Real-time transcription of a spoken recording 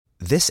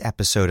This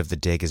episode of The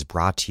Dig is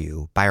brought to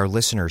you by our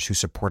listeners who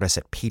support us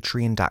at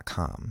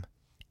patreon.com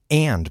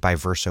and by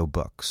Verso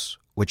Books,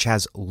 which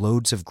has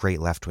loads of great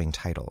left-wing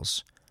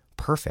titles,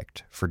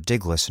 perfect for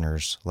Dig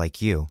listeners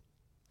like you.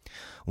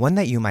 One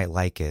that you might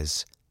like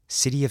is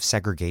City of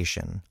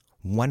Segregation,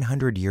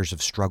 100 Years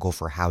of Struggle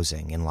for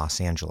Housing in Los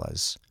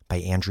Angeles by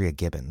Andrea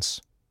Gibbons.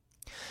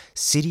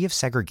 City of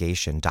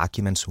Segregation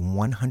documents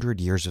 100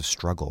 years of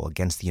struggle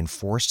against the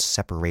enforced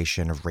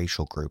separation of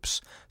racial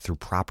groups through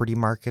property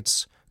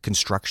markets,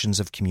 constructions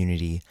of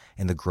community,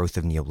 and the growth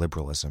of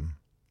neoliberalism.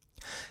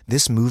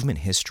 This movement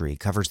history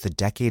covers the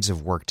decades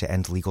of work to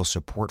end legal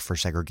support for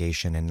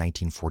segregation in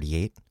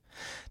 1948,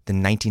 the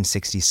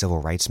 1960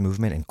 civil rights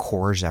movement and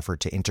CORE's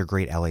effort to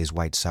integrate LA's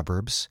white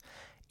suburbs,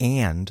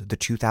 and the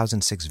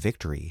 2006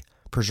 victory,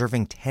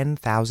 preserving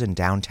 10,000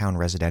 downtown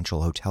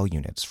residential hotel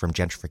units from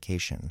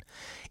gentrification,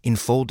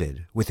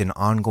 enfolded within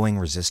ongoing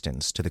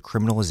resistance to the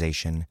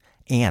criminalization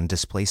and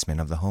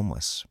displacement of the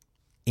homeless.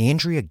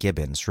 Andrea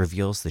Gibbons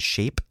reveals the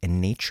shape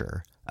and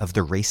nature of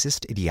the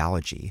racist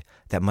ideology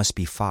that must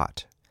be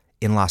fought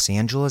in Los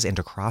Angeles and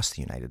across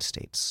the United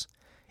States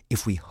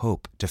if we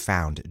hope to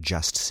found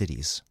just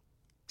cities.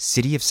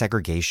 City of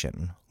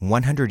Segregation,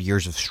 100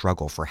 Years of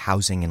Struggle for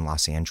Housing in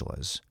Los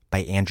Angeles by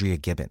Andrea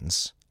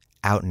Gibbons,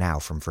 out now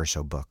from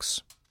Verso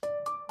Books.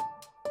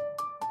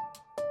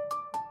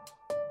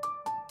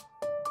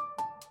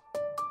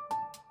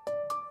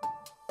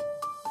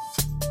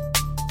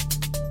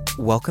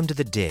 Welcome to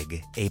The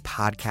Dig, a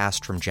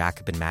podcast from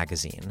Jacobin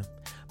Magazine.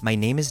 My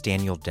name is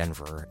Daniel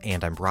Denver,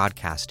 and I'm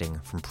broadcasting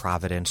from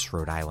Providence,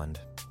 Rhode Island.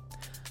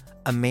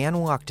 A man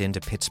walked into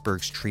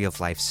Pittsburgh's Tree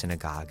of Life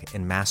synagogue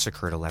and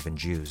massacred 11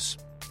 Jews.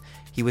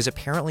 He was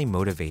apparently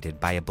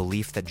motivated by a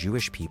belief that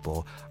Jewish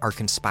people are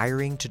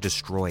conspiring to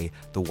destroy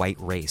the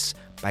white race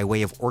by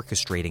way of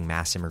orchestrating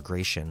mass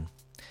immigration.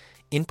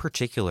 In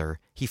particular,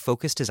 he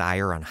focused his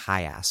ire on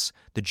HIAS,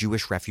 the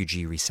Jewish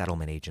Refugee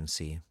Resettlement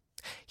Agency.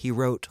 He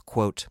wrote,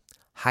 quote,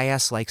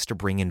 "HIAS likes to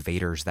bring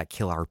invaders that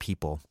kill our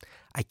people.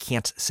 I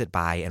can't sit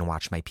by and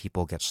watch my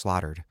people get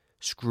slaughtered.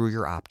 Screw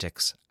your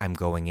optics. I'm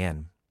going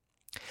in."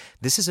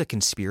 This is a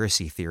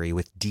conspiracy theory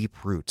with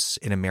deep roots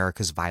in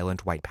America's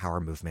violent white power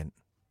movement.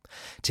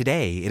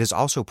 Today, it is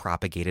also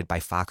propagated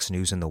by Fox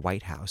News and the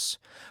White House,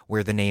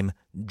 where the name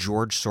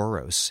George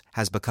Soros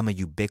has become a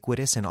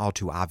ubiquitous and all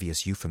too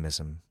obvious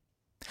euphemism.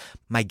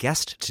 My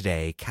guest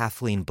today,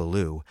 Kathleen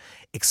Belew,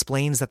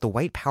 explains that the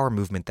white power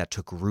movement that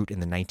took root in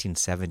the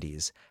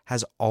 1970s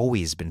has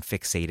always been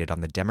fixated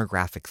on the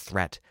demographic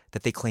threat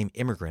that they claim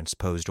immigrants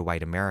pose to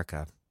white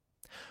America.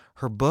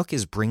 Her book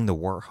is Bring the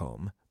War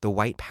Home, The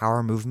White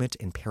Power Movement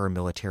in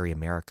Paramilitary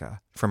America,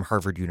 from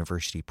Harvard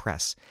University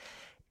Press,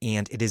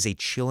 and it is a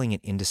chilling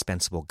and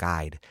indispensable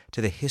guide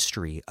to the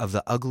history of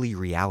the ugly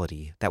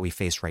reality that we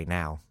face right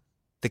now.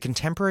 The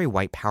contemporary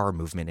white power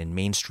movement and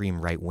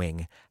mainstream right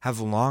wing have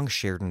long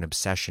shared an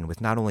obsession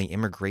with not only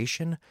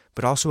immigration,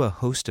 but also a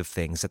host of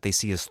things that they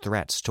see as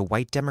threats to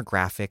white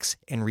demographics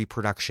and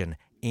reproduction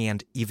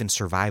and even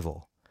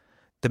survival.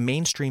 The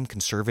mainstream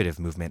conservative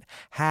movement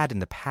had in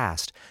the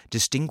past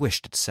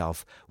distinguished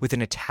itself with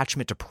an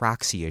attachment to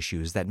proxy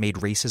issues that made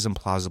racism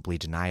plausibly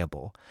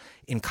deniable,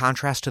 in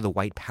contrast to the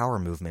white power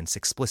movement's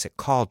explicit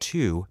call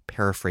to,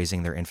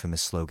 paraphrasing their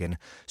infamous slogan,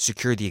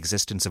 secure the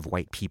existence of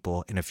white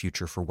people and a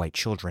future for white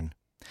children.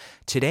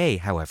 Today,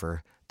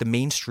 however, the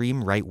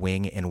mainstream right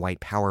wing and white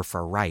power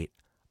far right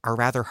are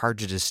rather hard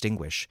to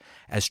distinguish,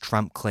 as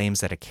Trump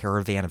claims that a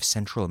caravan of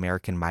Central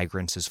American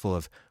migrants is full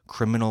of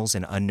criminals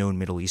and unknown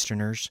Middle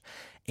Easterners,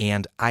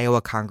 and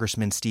Iowa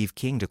Congressman Steve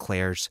King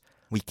declares,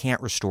 "We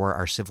can't restore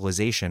our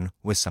civilization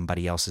with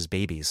somebody else's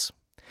babies."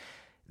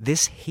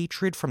 This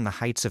hatred from the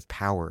heights of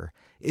power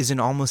is an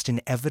almost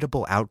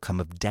inevitable outcome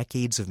of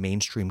decades of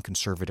mainstream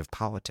conservative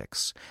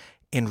politics,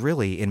 and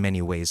really, in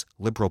many ways,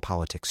 liberal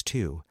politics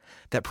too,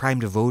 that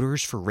primed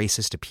voters for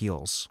racist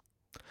appeals.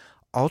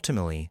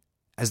 Ultimately,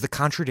 as the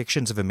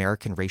contradictions of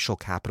American racial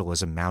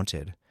capitalism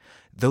mounted,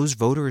 those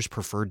voters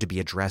preferred to be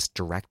addressed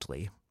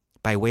directly,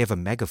 by way of a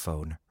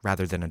megaphone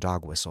rather than a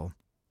dog whistle.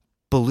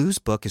 Belew's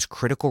book is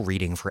critical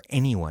reading for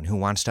anyone who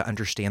wants to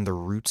understand the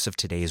roots of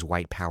today's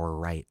white power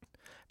right,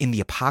 in the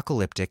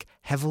apocalyptic,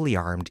 heavily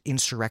armed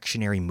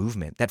insurrectionary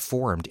movement that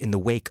formed in the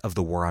wake of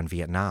the war on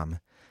Vietnam.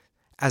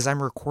 As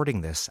I'm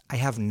recording this, I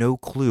have no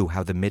clue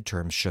how the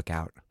midterms shook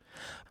out.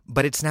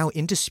 But it's now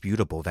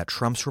indisputable that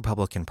Trump's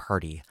Republican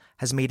Party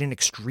has made an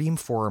extreme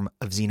form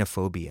of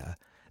xenophobia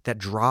that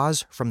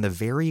draws from the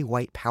very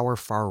white power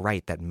far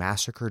right that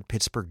massacred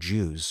Pittsburgh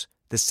Jews,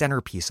 the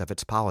centerpiece of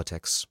its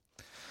politics.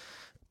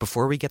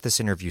 Before we get this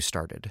interview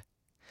started,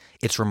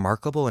 it's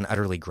remarkable and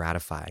utterly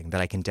gratifying that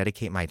I can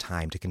dedicate my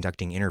time to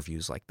conducting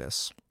interviews like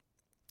this.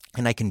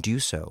 And I can do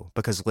so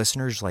because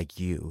listeners like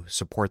you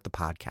support the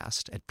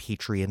podcast at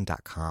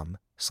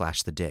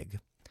patreon.com/thedig.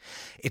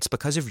 It's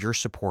because of your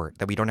support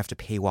that we don't have to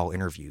paywall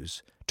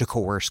interviews to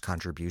coerce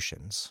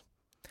contributions.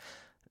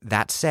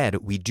 That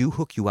said, we do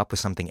hook you up with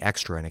something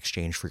extra in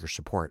exchange for your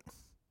support.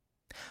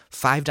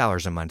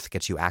 $5 a month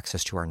gets you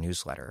access to our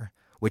newsletter,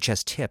 which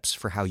has tips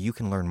for how you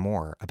can learn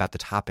more about the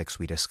topics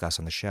we discuss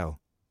on the show.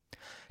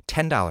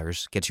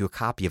 $10 gets you a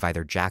copy of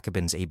either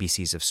Jacobin's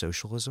ABCs of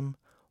Socialism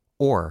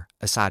or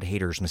Assad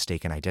Hader's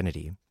Mistaken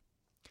Identity.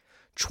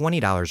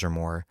 $20 or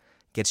more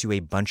gets you a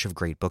bunch of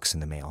great books in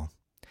the mail.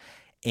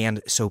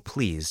 And so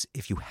please,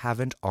 if you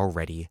haven't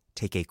already,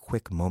 take a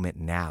quick moment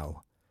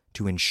now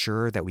to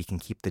ensure that we can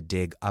keep the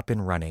dig up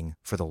and running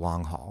for the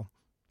long haul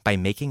by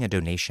making a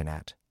donation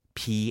at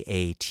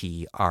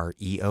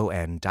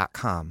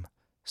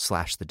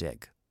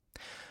patreon.com/thedig.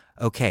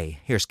 Okay,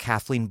 here's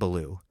Kathleen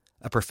Belew,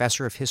 a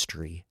professor of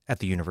history at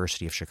the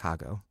University of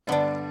Chicago.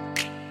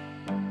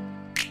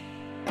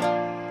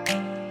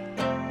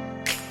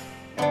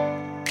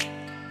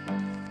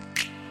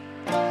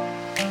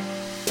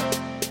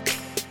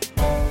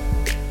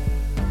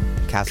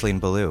 Kathleen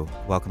Belew,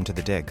 welcome to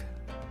The Dig.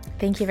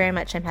 Thank you very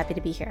much. I'm happy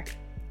to be here.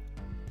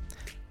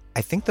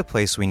 I think the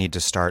place we need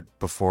to start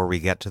before we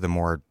get to the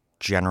more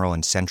general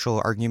and central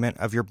argument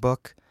of your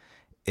book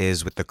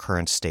is with the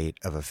current state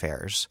of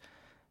affairs.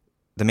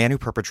 The man who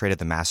perpetrated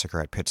the massacre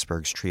at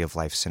Pittsburgh's Tree of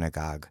Life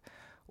Synagogue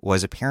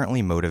was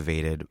apparently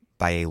motivated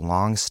by a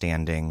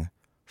long-standing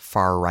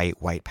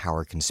far-right white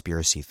power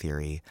conspiracy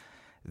theory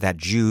that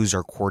Jews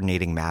are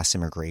coordinating mass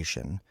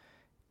immigration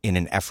in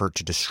an effort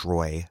to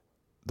destroy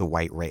the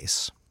white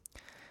race.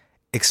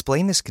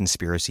 Explain this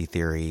conspiracy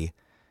theory,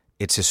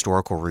 its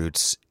historical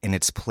roots, and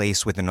its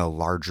place within a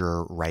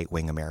larger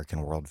right-wing American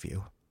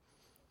worldview.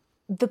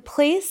 The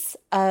place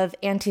of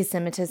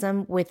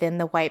anti-Semitism within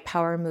the white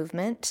power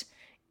movement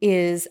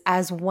is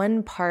as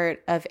one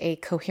part of a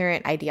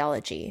coherent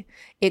ideology.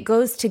 It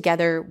goes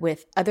together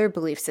with other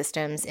belief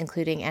systems,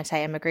 including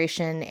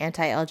anti-immigration,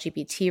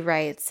 anti-LGBT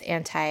rights,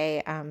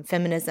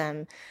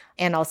 anti-feminism,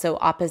 and also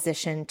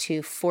opposition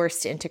to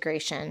forced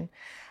integration,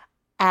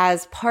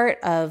 as part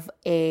of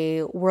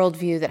a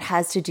worldview that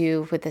has to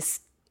do with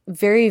this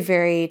very,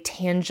 very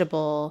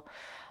tangible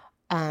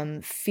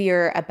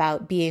fear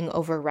about being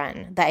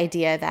overrun. The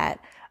idea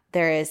that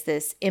there is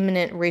this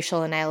imminent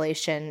racial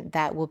annihilation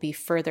that will be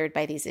furthered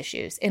by these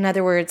issues. In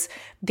other words,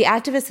 the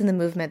activists in the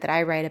movement that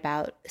I write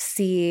about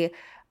see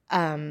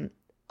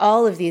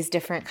all of these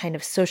different kind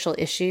of social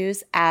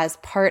issues as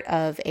part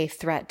of a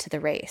threat to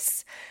the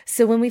race.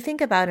 So when we think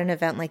about an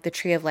event like the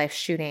Tree of Life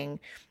shooting,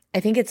 I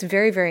think it's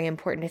very, very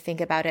important to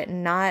think about it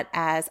not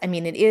as,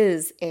 it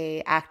is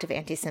an act of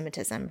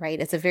anti-Semitism, right?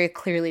 It's a very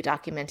clearly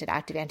documented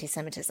act of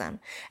anti-Semitism.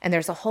 And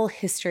there's a whole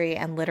history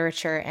and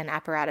literature and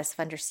apparatus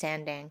of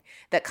understanding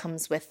that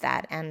comes with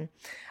that. And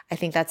I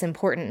think that's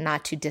important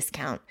not to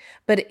discount.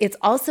 But it's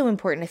also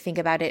important to think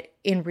about it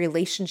in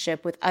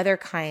relationship with other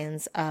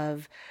kinds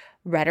of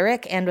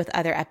rhetoric and with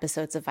other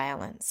episodes of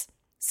violence.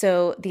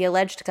 So the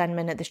alleged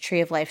gunman at this Tree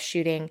of Life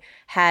shooting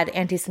had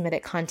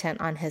anti-Semitic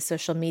content on his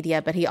social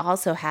media, but he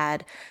also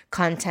had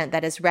content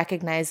that is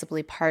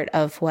recognizably part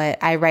of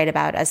what I write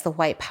about as the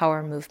white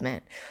power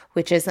movement,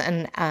 which is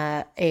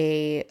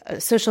a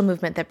social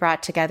movement that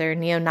brought together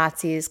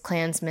neo-Nazis,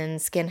 Klansmen,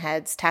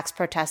 skinheads, tax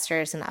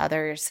protesters, and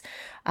others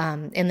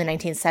in the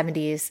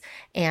 1970s,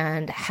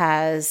 and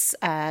has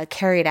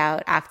carried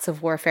out acts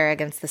of warfare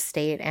against the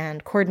state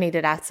and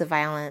coordinated acts of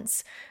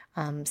violence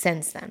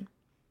since then.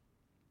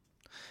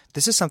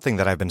 This is something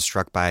that I've been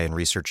struck by in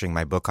researching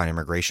my book on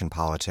immigration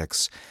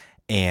politics,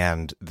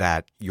 and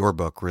that your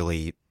book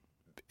really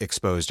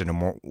exposed in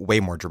a way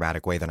more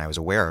dramatic way than I was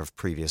aware of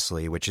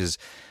previously, which is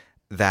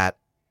that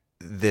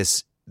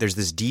there's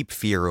this deep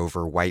fear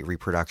over white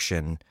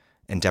reproduction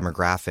and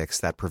demographics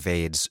that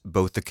pervades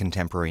both the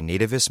contemporary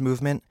nativist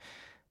movement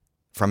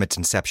from its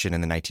inception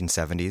in the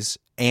 1970s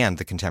and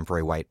the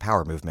contemporary white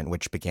power movement,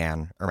 which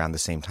began around the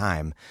same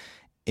time.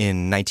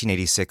 In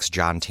 1986,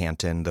 John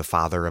Tanton, the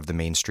father of the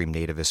mainstream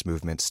nativist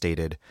movement,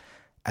 stated,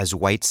 "As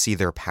whites see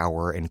their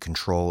power and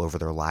control over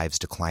their lives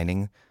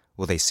declining,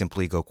 will they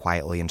simply go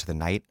quietly into the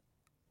night,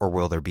 or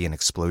will there be an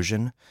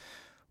explosion?"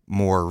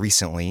 More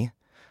recently,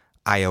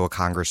 Iowa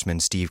Congressman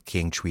Steve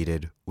King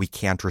tweeted, "We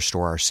can't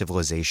restore our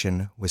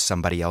civilization with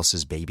somebody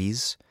else's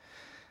babies."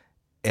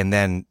 And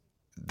then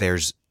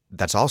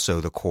that's also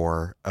the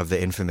core of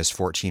the infamous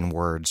 14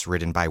 words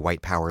written by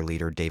white power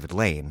leader David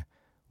Lane: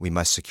 "We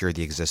must secure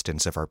the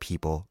existence of our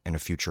people and a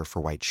future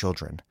for white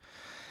children."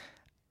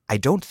 I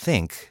don't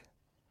think,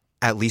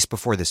 at least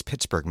before this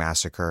Pittsburgh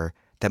massacre,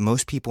 that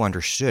most people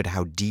understood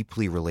how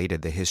deeply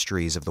related the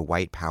histories of the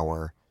white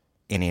power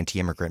and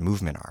anti-immigrant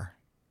movement are.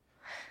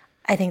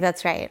 I think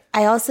that's right.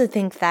 I also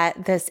think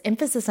that this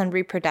emphasis on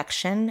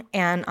reproduction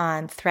and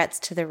on threats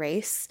to the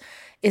race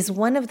is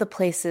one of the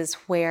places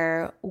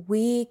where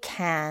we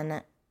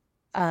can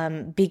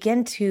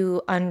begin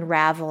to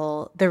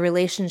unravel the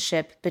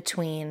relationship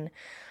between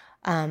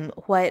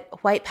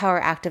what white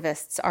power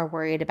activists are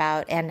worried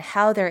about and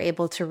how they're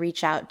able to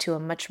reach out to a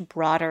much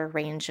broader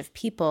range of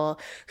people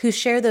who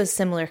share those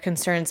similar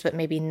concerns, but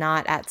maybe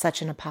not at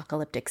such an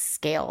apocalyptic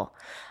scale.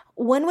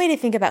 One way to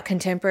think about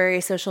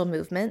contemporary social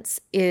movements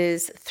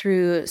is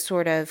through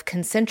sort of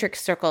concentric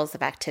circles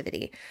of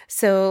activity.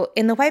 So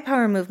in the white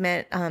power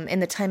movement, in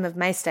the time of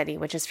my study,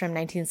 which is from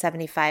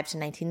 1975 to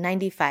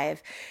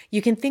 1995,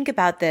 you can think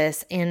about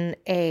this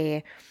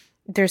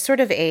there's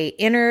sort of a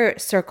inner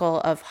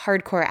circle of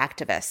hardcore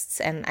activists,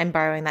 and I'm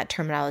borrowing that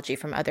terminology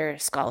from other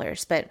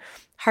scholars, but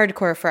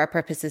hardcore for our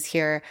purposes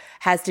here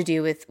has to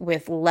do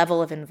with level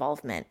of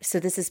involvement. So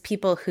this is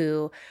people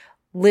who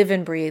live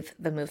and breathe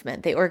the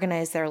movement. They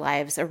organize their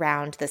lives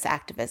around this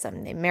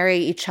activism. They marry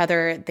each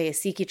other. They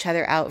seek each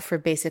other out for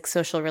basic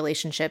social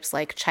relationships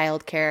like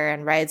childcare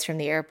and rides from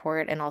the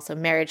airport and also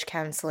marriage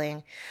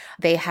counseling.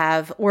 They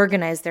have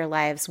organized their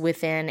lives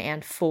within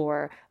and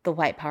for the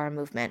white power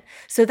movement.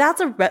 So that's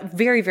a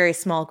very, very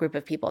small group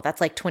of people. That's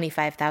like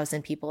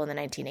 25,000 people in the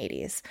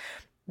 1980s.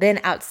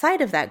 Then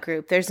outside of that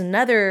group, there's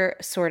another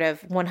sort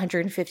of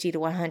 150 to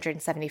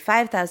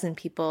 175,000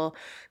 people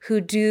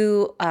who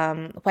do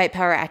white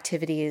power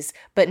activities,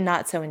 but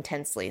not so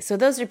intensely. So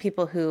those are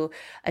people who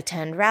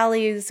attend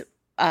rallies,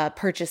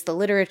 purchase the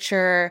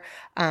literature,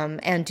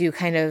 and do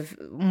kind of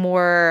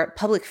more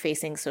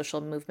public-facing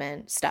social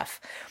movement stuff.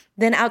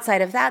 Then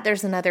outside of that,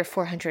 there's another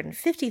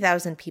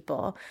 450,000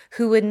 people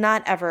who would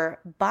not ever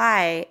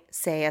buy,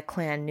 say, a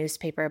Klan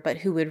newspaper, but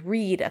who would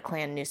read a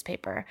Klan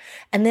newspaper.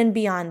 And then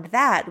beyond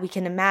that, we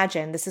can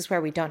imagine, this is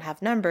where we don't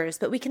have numbers,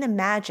 but we can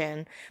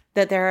imagine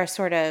that there are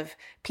sort of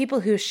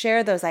people who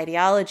share those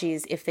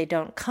ideologies if they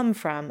don't come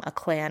from a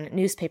Klan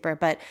newspaper,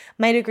 but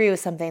might agree with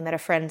something that a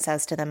friend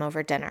says to them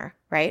over dinner,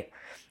 right?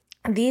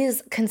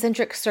 These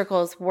concentric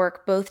circles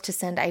work both to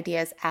send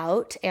ideas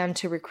out and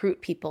to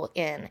recruit people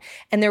in.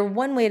 And they're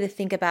one way to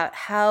think about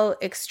how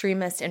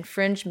extremist and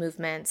fringe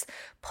movements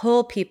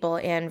pull people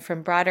in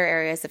from broader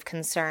areas of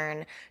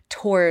concern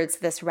towards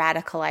this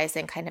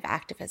radicalizing kind of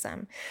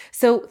activism.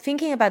 So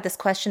thinking about this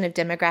question of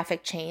demographic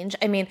change,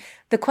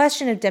 the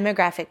question of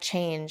demographic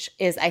change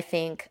is, I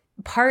think,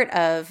 part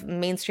of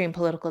mainstream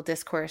political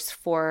discourse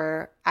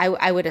for,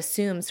 I would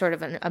assume, sort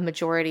of a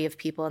majority of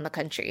people in the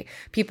country.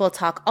 People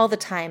talk all the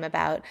time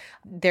about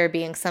there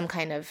being some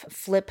kind of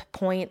flip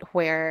point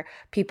where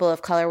people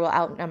of color will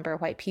outnumber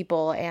white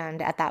people,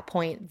 and at that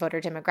point, voter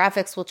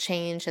demographics will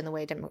change and the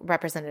way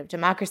representative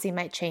democracy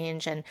might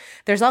change. And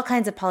there's all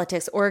kinds of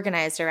politics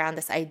organized around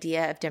this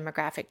idea of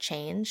demographic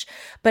change.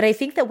 But I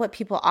think that what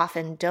people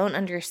often don't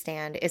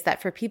understand is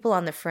that for people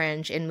on the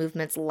fringe in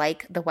movements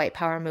like the white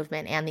power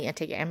movement and the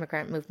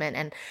anti-immigrant movement,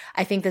 and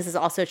I think this is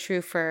also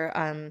true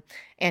for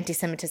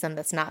anti-Semitism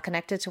that's not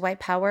connected to white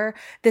power,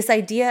 this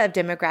idea of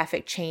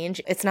demographic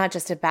change, it's not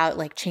just about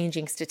like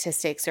changing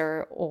statistics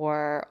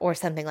or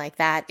something like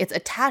that. It's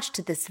attached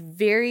to this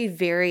very,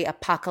 very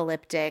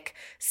apocalyptic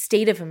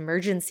state of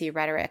emergency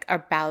rhetoric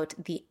about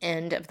the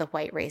end of the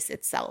white race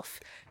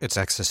itself. It's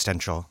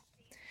existential.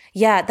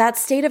 Yeah, that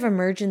state of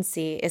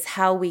emergency is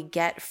how we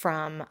get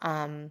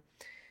from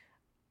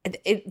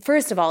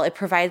first of all, it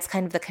provides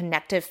kind of the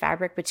connective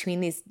fabric between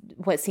these,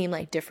 what seem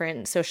like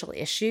different social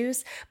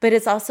issues, but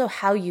it's also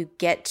how you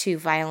get to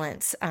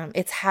violence.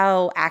 It's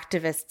how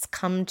activists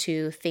come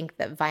to think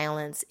that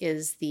violence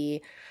is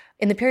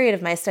in the period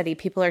of my study,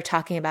 people are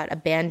talking about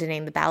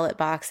abandoning the ballot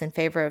box in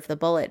favor of the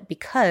bullet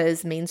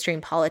because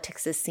mainstream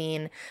politics is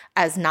seen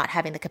as not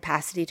having the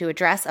capacity to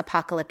address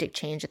apocalyptic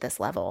change at this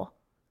level.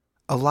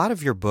 A lot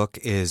of your book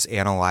is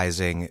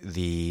analyzing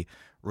the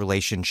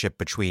relationship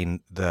between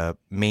the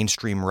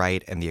mainstream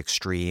right and the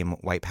extreme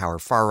white power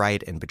far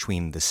right, and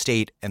between the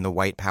state and the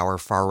white power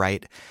far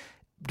right.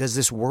 Does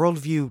this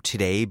worldview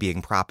today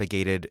being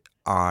propagated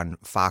on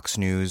Fox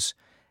News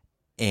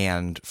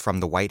and from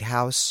the White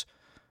House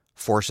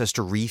force us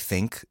to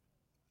rethink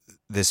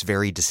this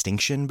very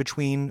distinction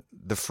between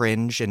the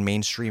fringe and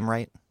mainstream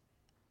right?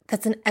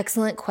 That's an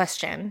excellent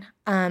question.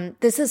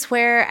 This is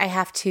where I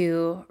have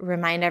to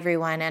remind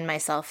everyone and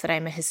myself that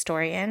I'm a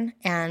historian,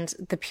 and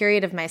the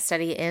period of my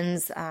study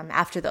ends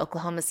after the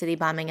Oklahoma City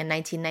bombing in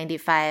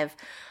 1995,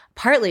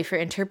 partly for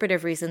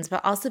interpretive reasons,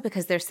 but also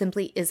because there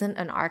simply isn't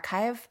an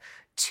archive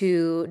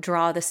to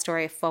draw the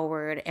story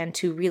forward and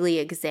to really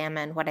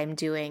examine what I'm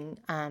doing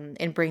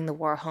and bring the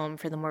war home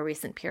for the more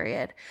recent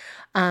period.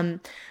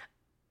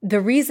 The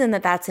reason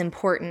that that's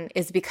important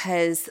is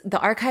because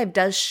the archive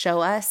does show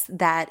us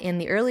that in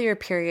the earlier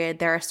period,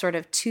 there are sort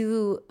of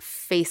two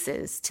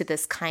faces to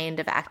this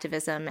kind of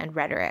activism and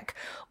rhetoric.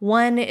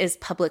 One is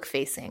public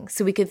facing.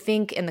 So we could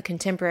think in the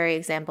contemporary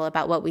example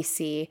about what we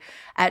see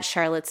at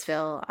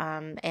Charlottesville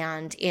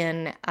and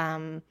in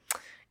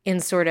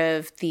sort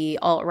of the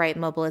alt-right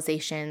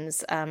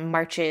mobilizations,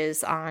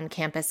 marches on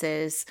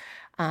campuses,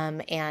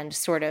 and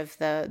sort of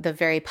the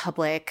very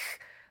public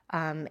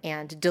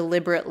and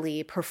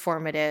deliberately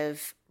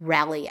performative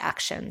rally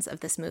actions of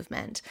this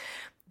movement.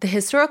 The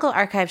historical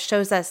archive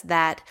shows us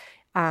that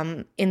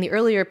in the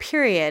earlier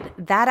period,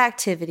 that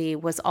activity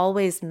was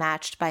always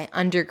matched by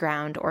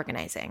underground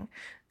organizing.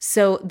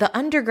 So the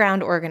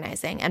underground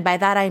organizing, and by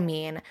that I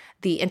mean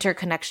the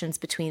interconnections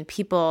between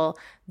people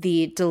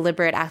the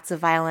deliberate acts of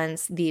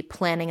violence, the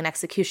planning and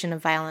execution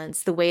of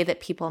violence, the way that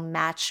people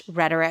match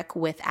rhetoric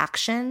with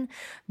action,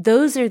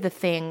 those are the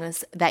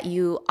things that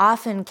you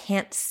often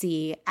can't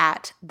see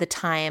at the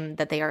time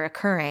that they are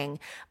occurring,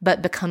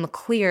 but become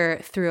clear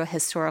through a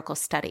historical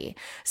study.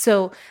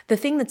 So the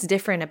thing that's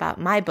different about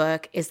my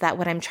book is that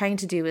what I'm trying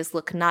to do is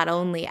look not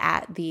only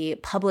at the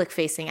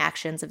public-facing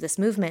actions of this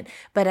movement,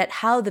 but at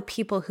how the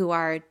people who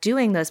are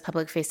doing those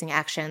public-facing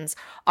actions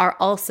are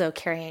also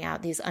carrying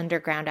out these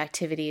underground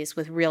activities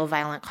with real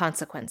violent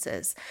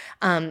consequences.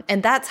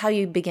 And that's how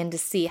you begin to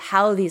see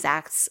how these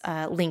acts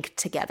link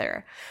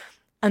together.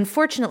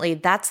 Unfortunately,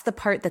 that's the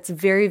part that's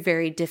very,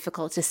 very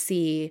difficult to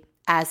see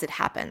as it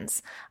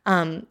happens.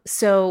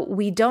 So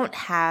we don't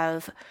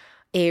have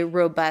a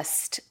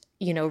robust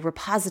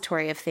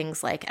repository of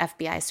things like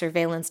FBI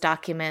surveillance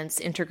documents,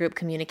 intergroup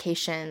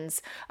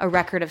communications, a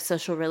record of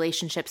social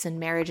relationships and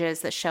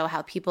marriages that show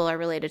how people are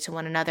related to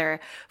one another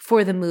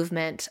for the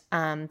movement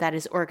that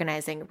is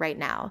organizing right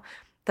now.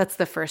 That's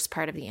the first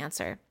part of the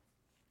answer.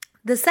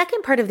 The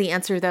second part of the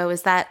answer, though,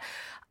 is that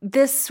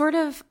this sort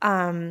of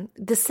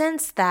the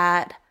sense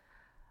that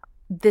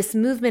this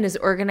movement is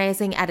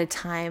organizing at a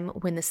time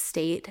when the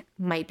state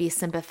might be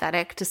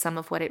sympathetic to some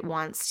of what it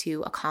wants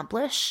to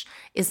accomplish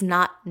is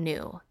not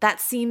new.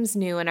 That seems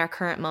new in our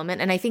current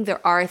moment. And I think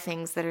there are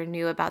things that are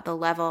new about the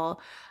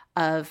level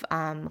of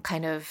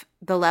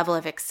the level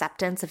of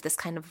acceptance of this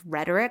kind of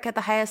rhetoric at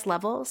the highest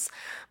levels.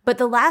 But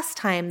the last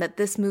time that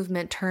this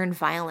movement turned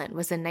violent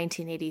was in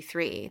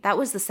 1983. That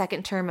was the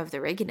second term of the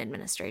Reagan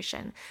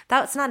administration.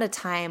 That's not a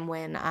time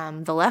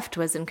when the left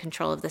was in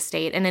control of the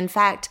state. And in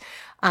fact,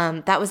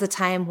 that was a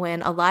time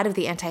when a lot of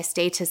the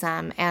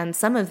anti-statism and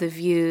some of the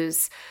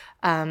views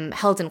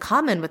held in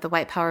common with the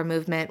white power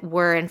movement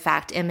were in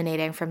fact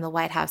emanating from the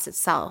White House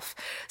itself.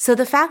 So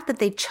the fact that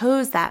they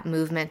chose that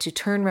movement to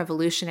turn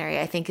revolutionary,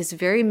 I think, is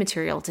very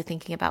material to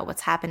thinking about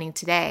what's happening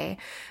today,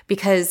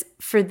 because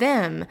for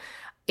them,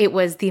 it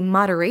was the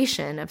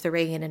moderation of the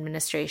Reagan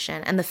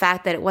administration and the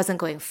fact that it wasn't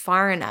going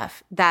far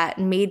enough that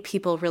made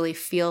people really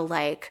feel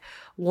like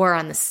war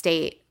on the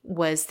state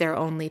was their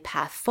only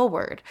path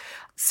forward.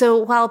 So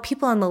while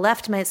people on the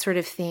left might sort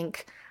of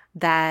think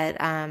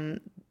that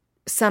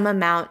some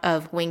amount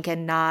of wink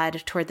and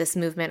nod toward this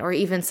movement, or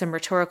even some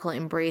rhetorical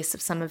embrace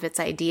of some of its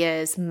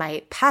ideas,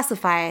 might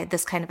pacify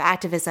this kind of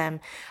activism,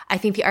 I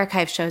think the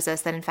archive shows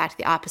us that, in fact,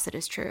 the opposite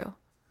is true.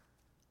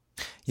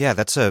 Yeah,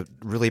 that's a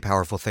really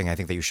powerful thing. I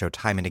think that you show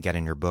time and again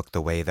in your book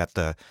the way that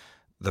the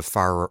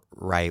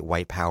far-right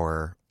white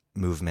power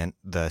movement,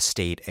 the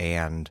state,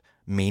 and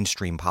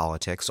mainstream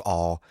politics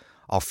all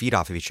feed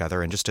off of each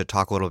other. And just to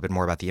talk a little bit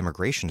more about the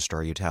immigration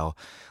story you tell,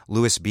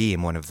 Louis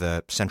Beam, one of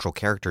the central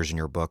characters in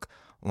your book,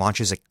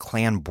 launches a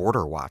Klan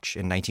border watch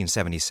in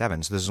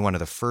 1977. So this is one of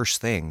the first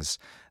things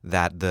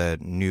that the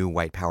new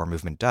white power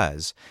movement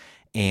does.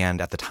 And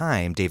at the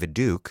time, David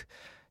Duke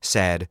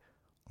said,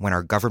 when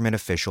our government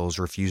officials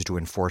refuse to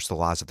enforce the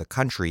laws of the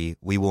country,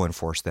 we will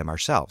enforce them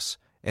ourselves.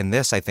 And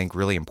this, I think,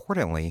 really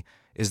importantly,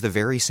 is the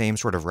very same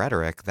sort of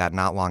rhetoric that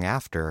not long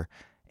after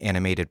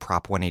animated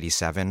Prop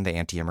 187, the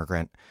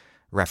anti-immigrant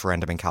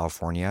referendum in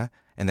California.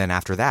 And then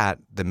after that,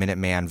 the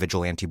Minuteman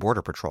Vigilante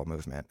Border Patrol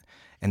movement.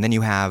 And then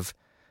you have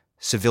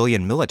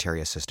Civilian Military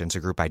Assistance,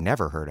 a group I'd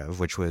never heard of,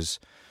 which was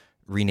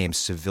renamed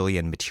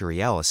Civilian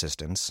Materiel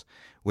Assistance,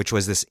 which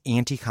was this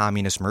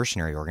anti-communist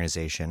mercenary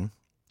organization.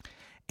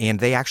 And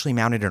they actually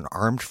mounted an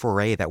armed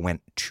foray that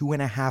went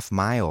 2.5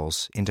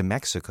 miles into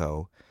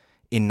Mexico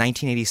in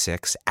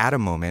 1986 at a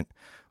moment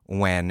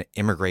when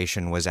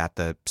immigration was at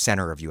the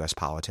center of U.S.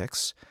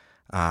 politics.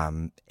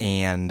 And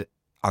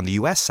on the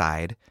U.S.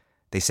 side,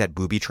 they set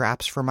booby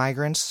traps for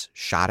migrants,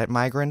 shot at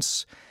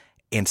migrants,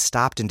 and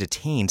stopped and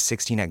detained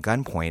 16 at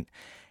gunpoint.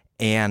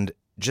 And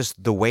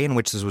just the way in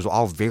which this was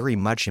all very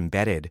much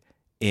embedded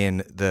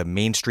in the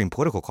mainstream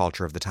political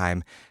culture of the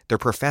time, their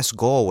professed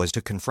goal was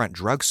to confront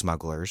drug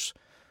smugglers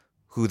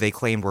who they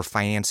claimed were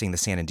financing the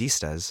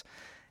Sandinistas.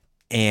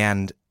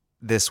 And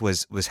this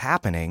was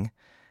happening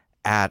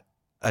at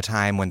a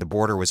time when the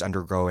border was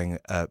undergoing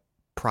a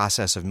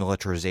process of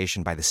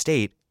militarization by the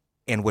state,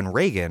 and when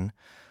Reagan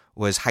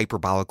was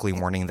hyperbolically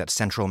warning that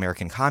Central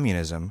American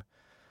communism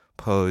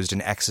posed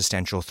an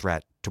existential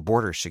threat to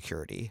border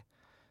security.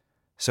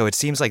 So it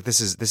seems like this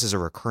is a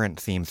recurrent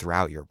theme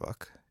throughout your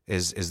book,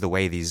 is the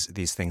way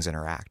these things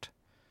interact.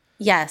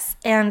 Yes,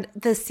 and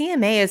the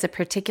CMA is a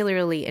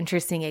particularly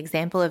interesting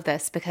example of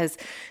this because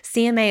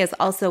CMA is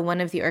also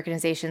one of the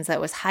organizations that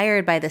was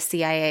hired by the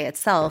CIA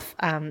itself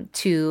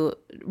to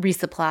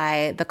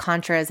resupply the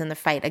Contras in the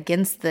fight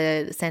against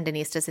the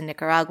Sandinistas in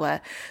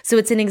Nicaragua. So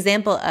it's an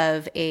example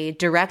of a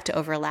direct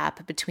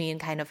overlap between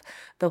kind of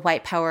the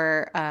white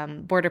power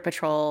border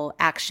patrol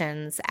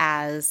actions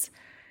as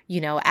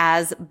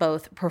as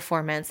both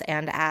performance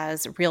and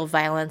as real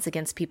violence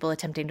against people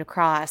attempting to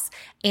cross,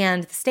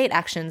 and the state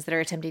actions that are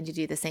attempting to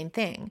do the same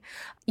thing.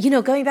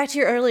 Going back to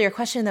your earlier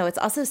question, though, it's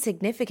also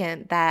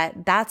significant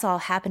that that's all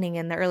happening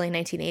in the early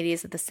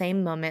 1980s at the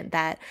same moment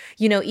that,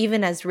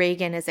 even as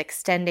Reagan is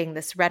extending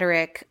this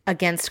rhetoric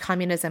against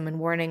communism and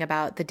warning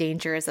about the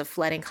dangers of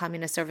flooding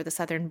communists over the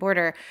southern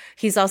border,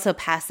 he's also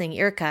passing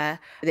IRCA,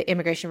 the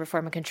Immigration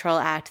Reform and Control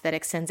Act, that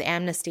extends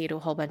amnesty to a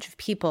whole bunch of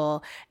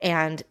people.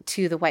 And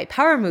to the white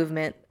power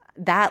movement,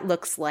 that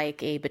looks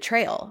like a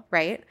betrayal,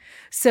 right?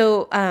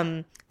 So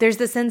there's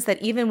the sense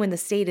that even when the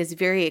state is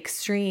very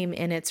extreme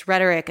in its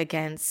rhetoric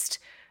against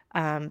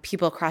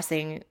people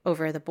crossing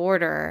over the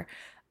border,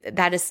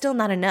 that is still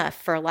not enough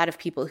for a lot of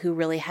people who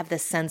really have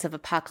this sense of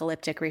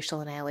apocalyptic racial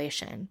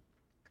annihilation.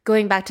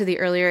 Going back to the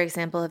earlier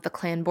example of the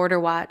Klan Border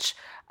Watch,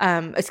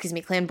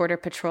 Klan Border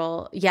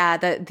Patrol. Yeah,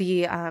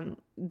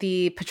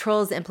 the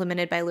patrols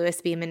implemented by Louis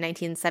Beam in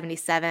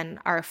 1977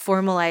 are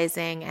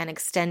formalizing and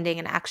extending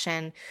an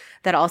action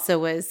that also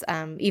was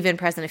even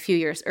present a few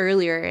years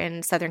earlier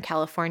in Southern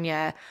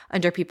California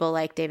under people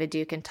like David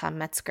Duke and Tom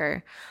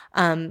Metzger.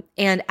 And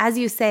as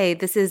you say,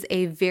 this is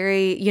a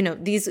very,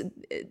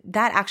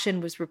 that action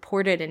was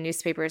reported in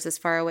newspapers as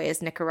far away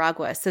as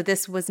Nicaragua. So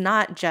this was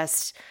not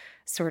just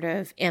sort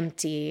of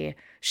empty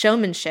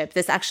showmanship.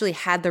 This actually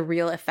had the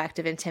real effect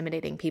of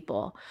intimidating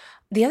people.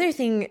 The other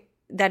thing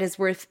that is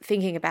worth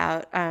thinking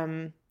about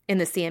in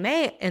the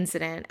CMA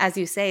incident, as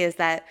you say, is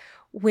that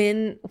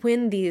when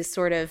these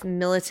sort of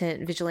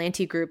militant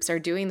vigilante groups are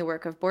doing the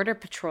work of Border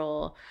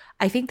Patrol,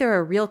 I think there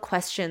are real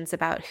questions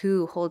about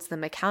who holds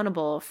them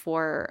accountable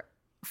for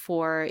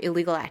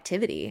illegal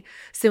activity.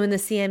 So in the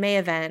CMA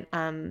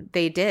event,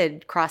 they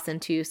did cross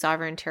into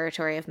sovereign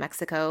territory of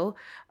Mexico,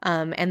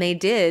 and they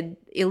did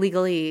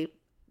illegally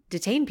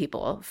detain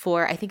people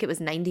for, I think it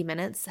was 90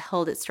 minutes,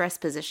 held at stress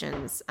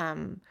positions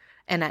and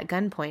at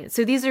gunpoint.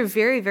 So these are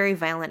very, very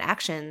violent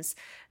actions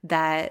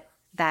that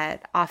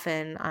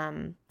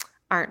often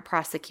aren't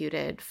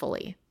prosecuted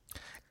fully.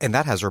 And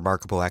that has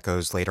remarkable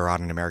echoes later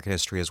on in American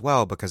history as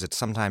well, because it's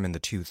sometime in the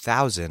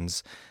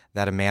 2000s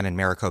that a man in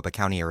Maricopa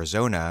County,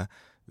 Arizona,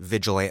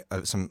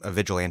 a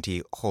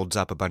vigilante holds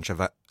up a bunch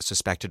of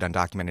suspected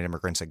undocumented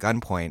immigrants at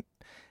gunpoint,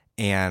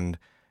 and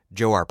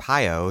Joe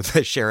Arpaio,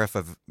 the sheriff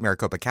of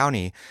Maricopa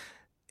County,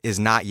 is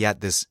not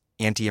yet this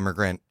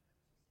anti-immigrant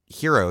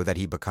hero that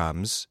he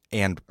becomes,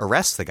 and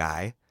arrests the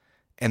guy.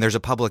 And there's a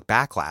public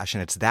backlash,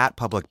 and it's that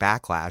public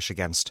backlash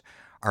against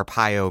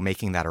Arpaio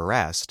making that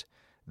arrest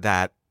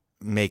that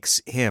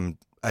makes him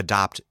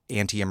adopt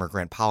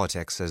anti-immigrant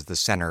politics as the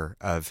center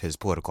of his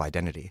political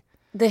identity.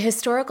 The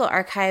historical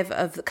archive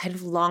of kind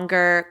of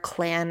longer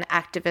Klan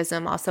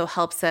activism also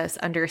helps us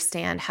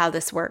understand how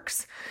this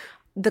works.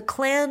 The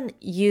Klan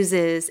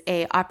uses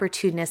a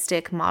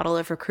opportunistic model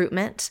of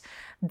recruitment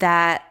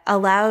that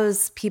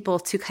allows people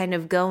to kind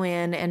of go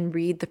in and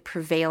read the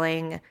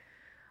prevailing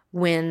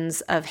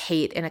winds of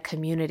hate in a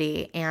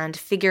community and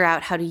figure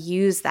out how to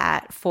use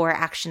that for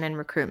action and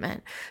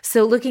recruitment.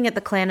 So looking at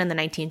the Klan in the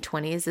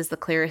 1920s is the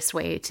clearest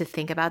way to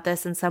think about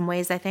this in some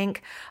ways, I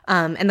think.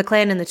 And the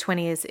Klan in the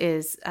 20s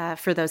is,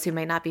 for those who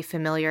might not be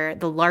familiar,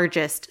 the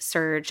largest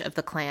surge of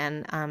the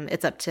Klan.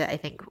 It's up to, I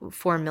think,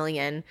 4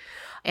 million.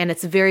 And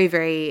it's very,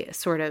 very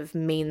sort of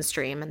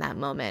mainstream in that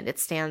moment. It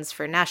stands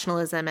for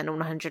nationalism and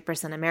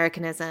 100%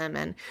 Americanism.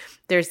 And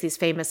there's these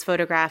famous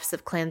photographs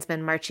of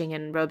Klansmen marching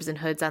in robes and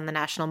hoods on the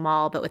National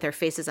Mall, but with their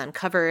faces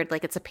uncovered.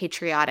 Like, it's a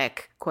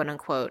patriotic, quote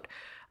unquote,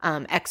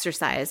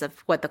 exercise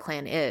of what the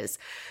Klan is.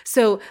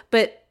 So,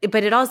 but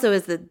it also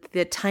is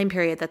the time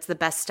period that's the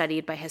best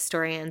studied by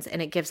historians, and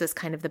it gives us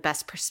kind of the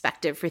best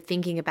perspective for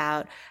thinking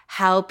about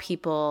how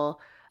people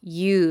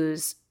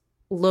use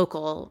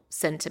local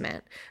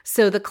sentiment.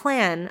 So the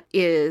Klan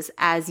is,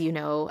 as you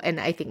know, and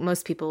I think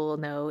most people will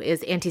know,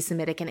 is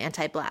anti-Semitic and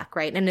anti-Black,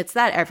 right? And it's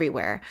that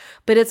everywhere.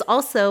 But it's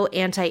also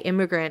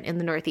anti-immigrant in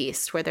the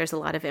Northeast, where there's a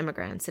lot of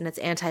immigrants. And it's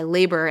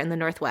anti-labor in the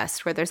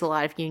Northwest, where there's a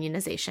lot of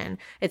unionization.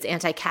 It's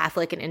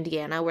anti-Catholic in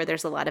Indiana, where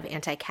there's a lot of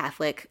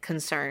anti-Catholic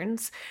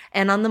concerns.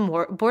 And on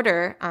the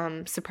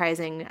border,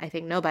 surprising, I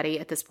think, nobody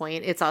at this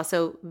point, it's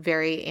also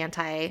very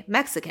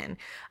anti-Mexican.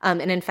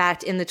 And in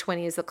fact, in the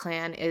 20s, the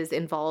Klan is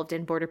involved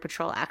in Border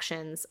Patrol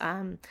actions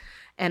and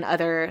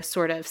other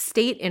sort of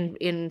state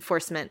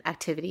enforcement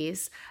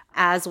activities,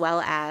 as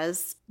well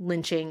as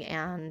lynching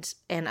and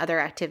other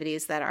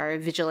activities that are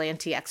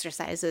vigilante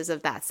exercises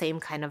of that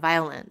same kind of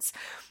violence.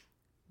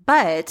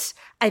 But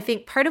I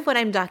think part of what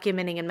I'm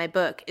documenting in my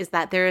book is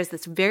that there is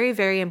this very,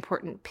 very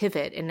important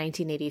pivot in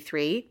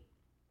 1983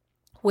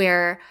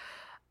 where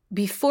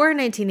before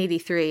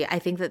 1983, I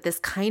think that this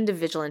kind of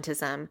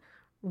vigilantism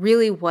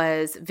really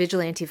was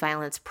vigilante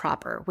violence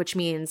proper, which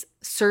means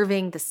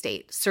serving the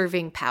state,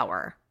 serving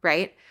power,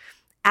 right?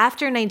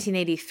 After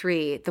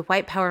 1983, the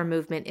white power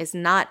movement is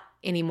not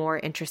anymore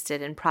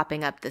interested in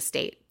propping up the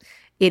state.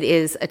 It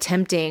is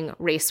attempting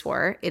race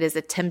war. It is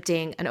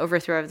attempting an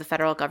overthrow of the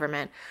federal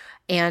government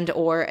and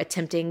or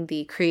attempting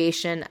the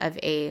creation of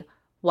a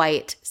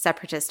white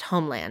separatist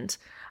homeland.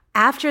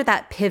 After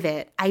that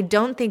pivot, I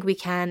don't think we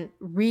can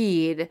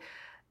read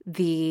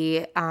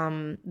the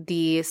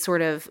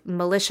sort of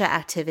militia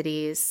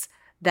activities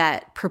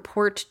that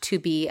purport to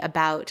be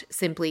about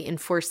simply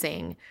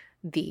enforcing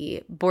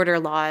the border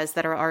laws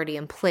that are already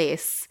in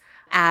place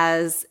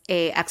as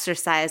a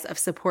exercise of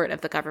support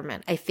of the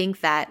government. I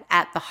think that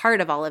at the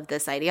heart of all of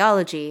this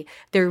ideology,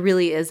 there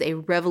really is a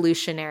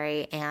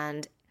revolutionary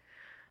and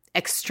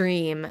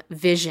extreme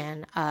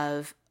vision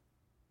of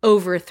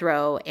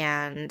overthrow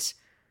and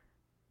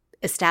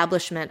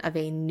establishment of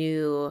a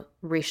new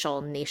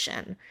racial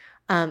nation.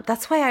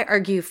 That's why I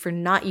argue for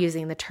not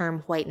using the term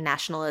white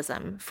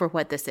nationalism for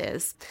what this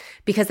is.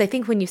 Because I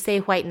think when you say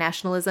white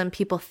nationalism,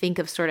 people think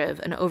of sort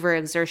of an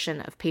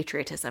overexertion of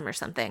patriotism or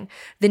something.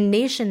 The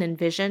nation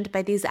envisioned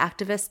by these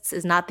activists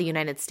is not the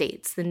United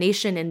States. The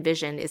nation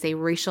envisioned is a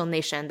racial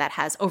nation that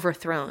has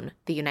overthrown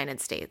the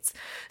United States.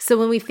 So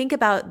when we think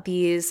about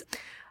these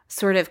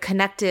sort of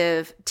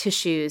connective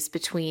tissues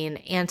between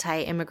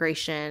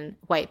anti-immigration,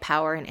 white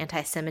power, and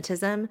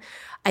anti-Semitism,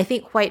 I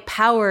think white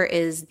power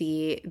is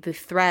the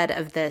thread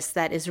of this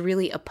that is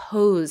really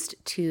opposed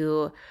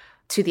to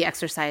the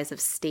exercise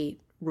of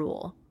state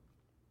rule.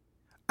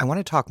 I want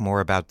to talk more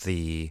about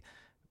the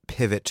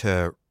pivot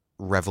to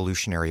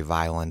revolutionary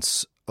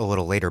violence a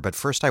little later, but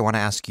first I want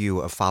to ask you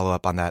a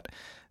follow-up on that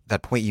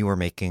point you were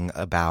making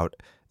about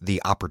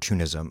the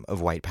opportunism of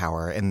white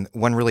power. And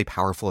one really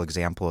powerful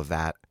example of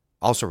that,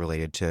 also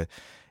related to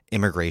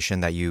immigration,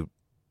 that you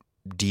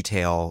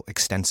detail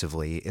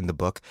extensively in the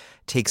book,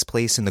 takes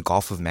place in the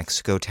Gulf of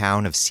Mexico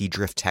town of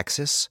Seadrift,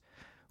 Texas,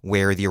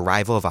 where the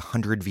arrival of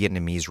 100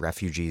 Vietnamese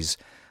refugees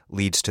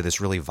leads to this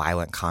really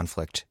violent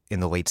conflict in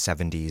the late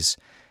 70s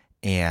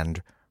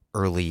and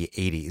early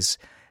 80s.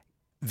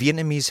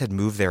 Vietnamese had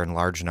moved there in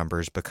large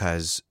numbers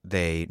because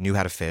they knew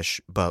how to fish,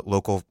 but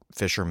local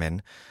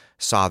fishermen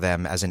saw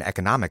them as an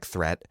economic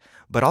threat,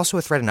 but also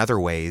a threat in other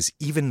ways,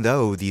 even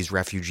though these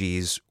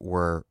refugees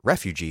were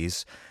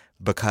refugees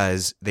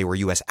because they were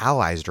U.S.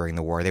 allies during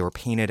the war. They were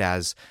painted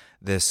as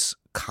this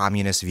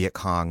communist Viet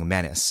Cong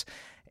menace.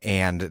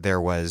 And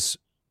there was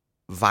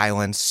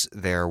violence.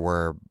 There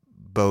were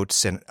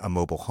boats and a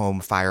mobile home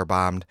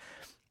firebombed.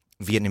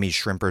 Vietnamese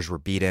shrimpers were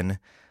beaten.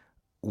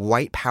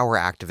 White power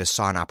activists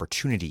saw an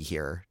opportunity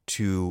here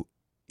to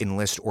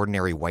enlist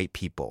ordinary white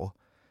people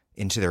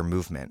into their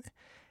movement.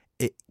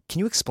 Can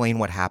you explain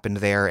what happened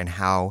there and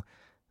how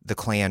the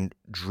Klan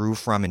drew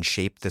from and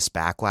shaped this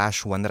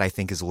backlash, one that I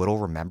think is little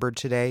remembered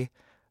today,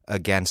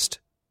 against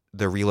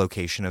the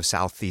relocation of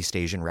Southeast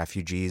Asian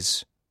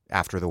refugees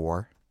after the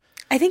war?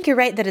 I think you're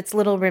right that it's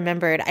little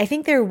remembered. I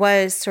think there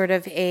was sort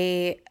of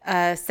a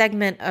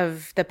segment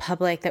of the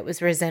public that was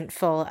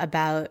resentful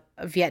about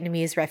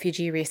Vietnamese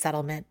refugee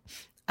resettlement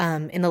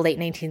in the late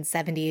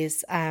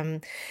 1970s.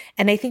 And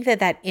I think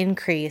that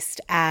increased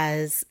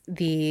as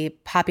the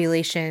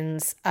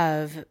populations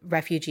of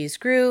refugees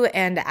grew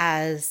and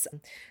as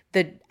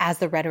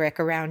the rhetoric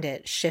around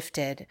it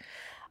shifted.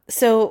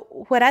 So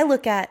what I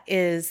look at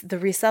is the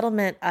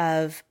resettlement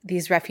of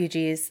these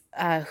refugees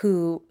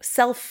who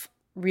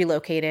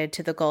relocated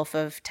to the Gulf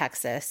of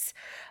Texas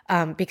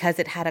because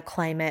it had a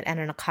climate and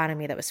an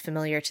economy that was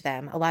familiar to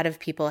them. A lot of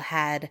people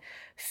had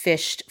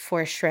fished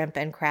for shrimp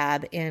and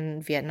crab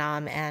in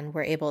Vietnam and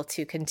were able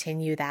to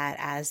continue that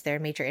as their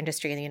major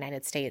industry in the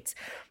United States.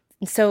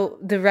 So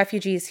the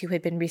refugees who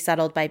had been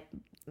resettled by,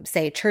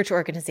 say, church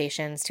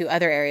organizations to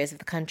other areas of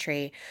the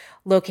country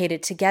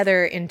located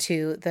together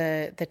into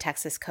the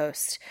Texas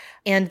coast.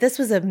 And this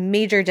was a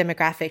major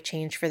demographic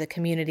change for the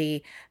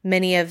community.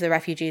 Many of the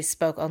refugees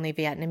spoke only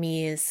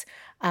Vietnamese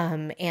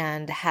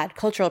and had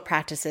cultural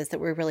practices that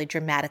were really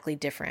dramatically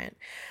different.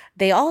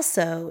 They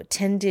also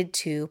tended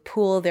to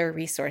pool their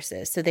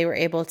resources. So they were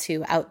able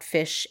to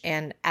outfish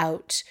and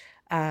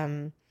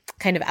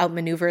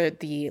outmaneuver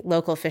the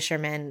local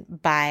fishermen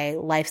by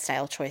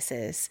lifestyle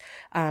choices,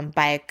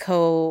 by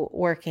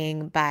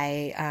co-working,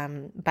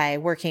 by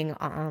working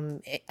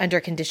under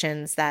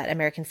conditions that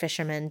American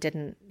fishermen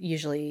didn't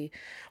usually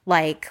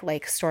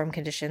like storm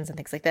conditions and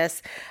things like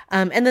this.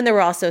 And then there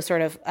were also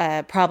sort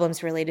of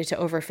problems related to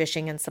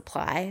overfishing and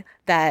supply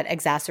that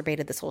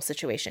exacerbated this whole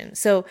situation.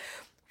 So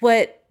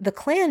what the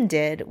Klan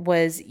did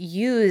was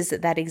use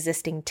that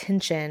existing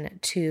tension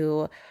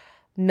to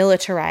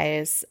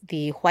militarize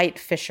the white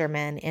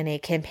fishermen in a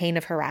campaign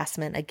of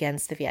harassment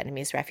against the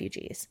Vietnamese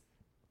refugees.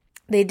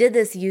 They did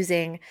this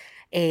using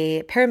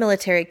a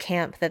paramilitary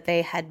camp that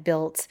they had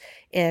built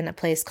in a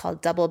place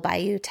called Double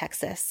Bayou,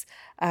 Texas.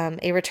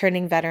 A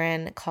returning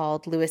veteran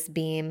called Louis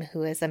Beam,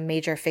 who is a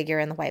major figure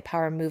in the white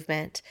power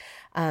movement,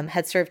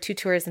 had served 2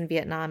 tours in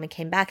Vietnam and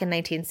came back in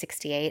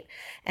 1968.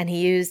 And he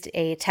used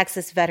a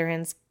Texas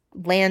veterans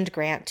land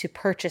grant to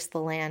purchase the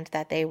land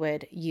that they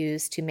would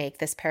use to make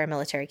this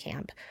paramilitary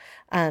camp.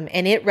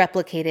 And it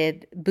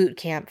replicated boot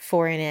camp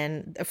for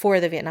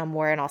the Vietnam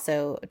War and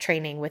also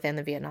training within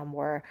the Vietnam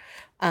War,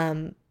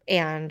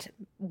 and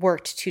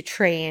worked to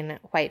train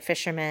white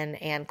fishermen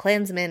and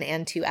Klansmen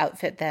and to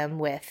outfit them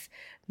with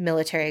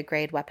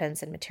military-grade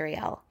weapons and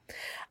materiel.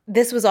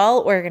 This was all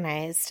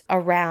organized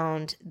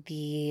around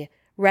the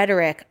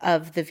rhetoric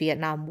of the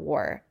Vietnam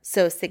War.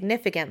 So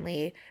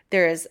significantly,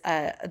 there was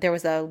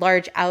a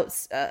large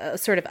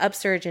sort of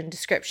upsurge in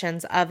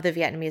descriptions of the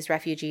Vietnamese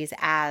refugees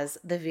as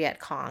the Viet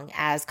Cong,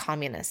 as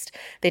communist.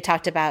 They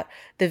talked about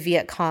the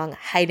Viet Cong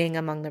hiding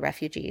among the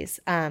refugees.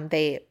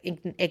 They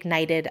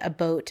ignited a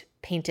boat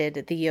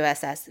painted the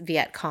USS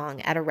Viet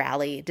Cong at a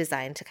rally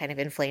designed to kind of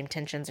inflame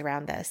tensions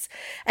around this.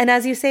 And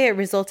as you say, it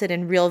resulted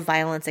in real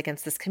violence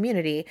against this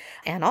community.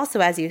 And also,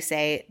 as you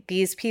say,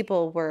 these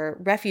people were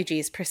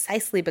refugees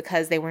precisely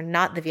because they were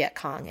not the Viet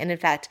Cong. And in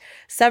fact,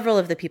 several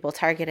of the people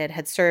targeted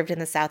had served in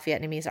the South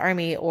Vietnamese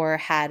army or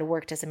had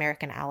worked as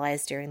American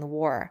allies during the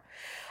war.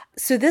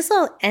 So this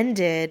all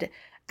ended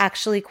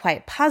actually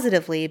quite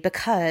positively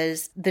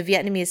because the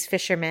Vietnamese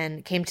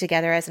fishermen came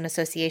together as an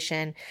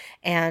association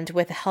and,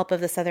 with the help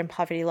of the Southern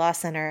Poverty Law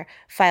Center,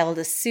 filed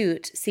a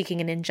suit seeking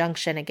an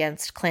injunction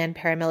against Klan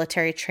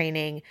paramilitary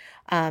training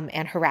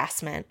and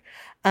harassment.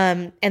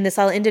 And this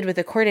all ended with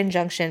a court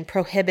injunction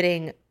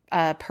prohibiting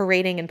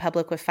parading in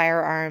public with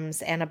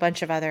firearms and a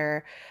bunch of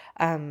other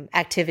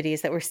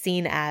activities that were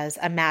seen as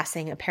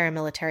amassing a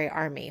paramilitary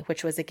army,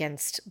 which was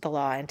against the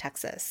law in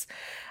Texas.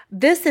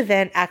 This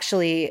event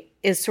actually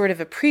is sort of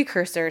a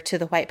precursor to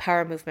the white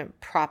power movement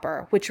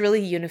proper, which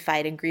really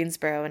unified in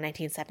Greensboro in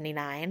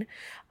 1979.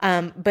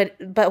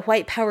 But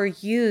white power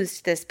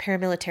used this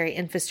paramilitary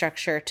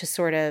infrastructure to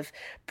sort of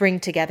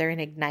bring together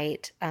and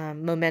ignite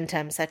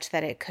momentum such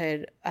that it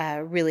could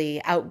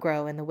really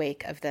outgrow in the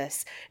wake of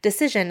this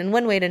decision. And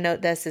one way to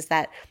note this is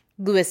that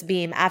Louis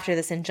Beam, after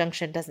this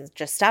injunction, doesn't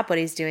just stop what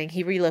he's doing.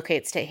 He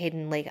relocates to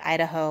Hayden Lake,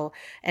 Idaho,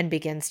 and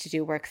begins to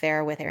do work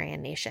there with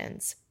Aryan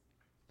nations.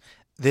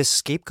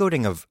 This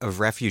scapegoating of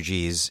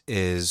refugees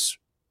is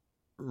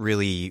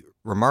really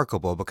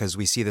remarkable because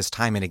we see this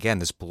time and again,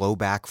 this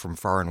blowback from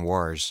foreign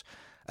wars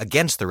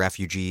against the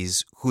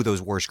refugees who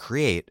those wars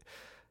create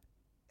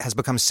has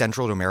become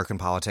central to American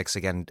politics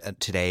again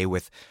today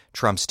with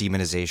Trump's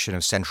demonization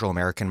of Central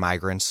American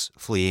migrants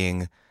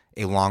fleeing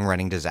a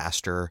long-running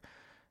disaster,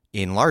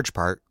 in large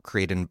part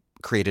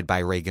created by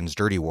Reagan's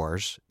dirty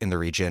wars in the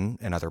region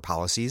and other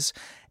policies,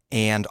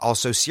 and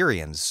also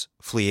Syrians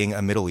fleeing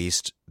a Middle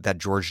East that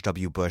George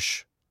W.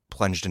 Bush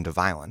plunged into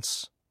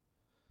violence.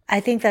 I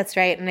think that's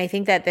right. And I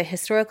think that the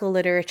historical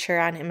literature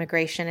on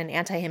immigration and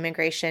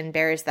anti-immigration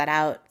bears that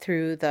out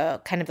through the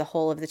kind of the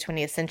whole of the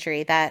 20th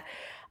century, that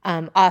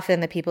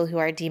often the people who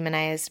are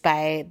demonized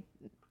by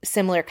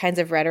similar kinds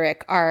of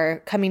rhetoric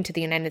are coming to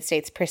the United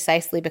States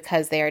precisely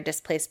because they are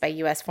displaced by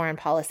U.S. foreign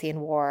policy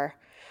and war.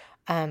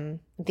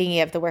 Thinking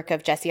of the work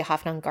of Jesse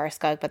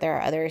Hoffnung-Garskog, but there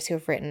are others who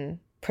have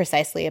written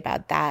precisely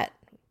about that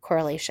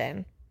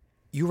correlation.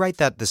 You write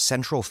that the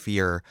central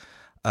fear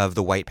of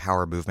the white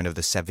power movement of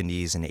the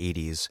 70s and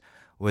 80s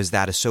was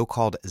that a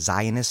so-called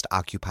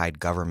Zionist-occupied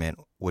government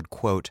would,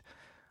 quote,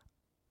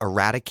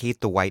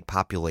 eradicate the white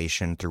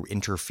population through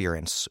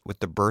interference with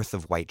the birth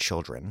of white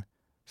children,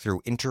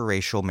 through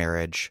interracial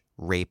marriage,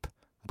 rape,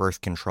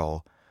 birth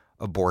control,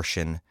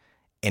 abortion,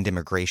 and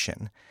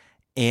immigration.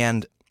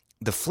 And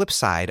the flip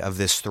side of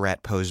this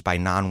threat posed by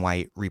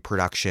non-white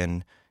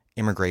reproduction,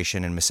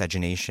 immigration, and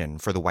miscegenation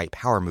for the white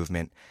power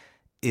movement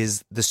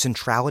is the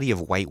centrality of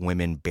white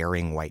women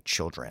bearing white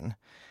children.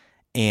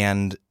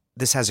 And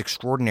this has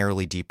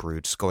extraordinarily deep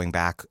roots, going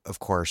back, of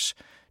course,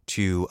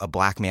 to a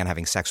black man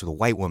having sex with a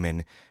white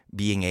woman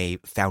being a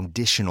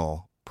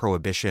foundational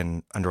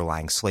prohibition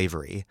underlying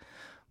slavery.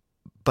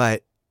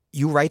 But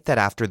you write that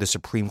after the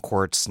Supreme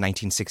Court's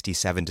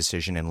 1967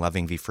 decision in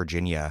Loving v.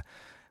 Virginia,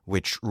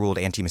 which ruled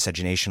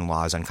anti-miscegenation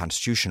laws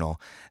unconstitutional,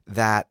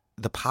 that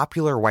the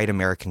popular white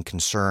American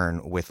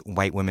concern with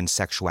white women's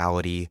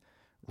sexuality,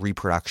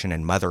 reproduction,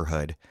 and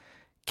motherhood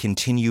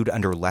continued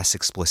under less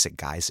explicit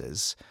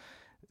guises.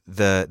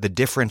 The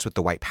difference with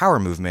the white power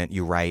movement,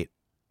 you write,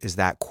 is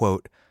that,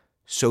 quote,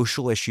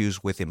 social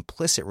issues with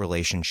implicit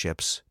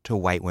relationships to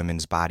white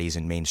women's bodies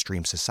in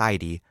mainstream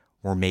society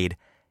were made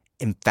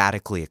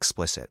emphatically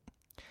explicit.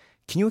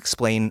 Can you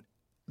explain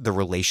the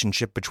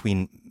relationship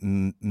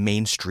between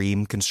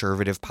mainstream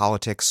conservative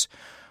politics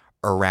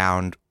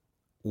around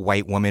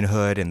white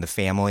womanhood and the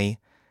family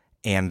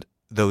and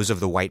those of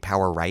the white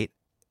power right,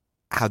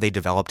 how they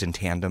developed in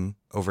tandem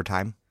over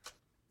time?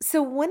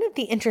 So one of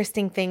the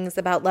interesting things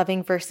about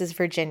Loving versus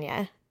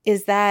Virginia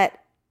is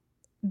that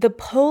the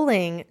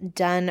polling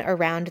done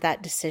around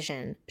that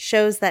decision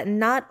shows that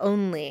not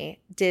only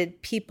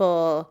did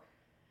people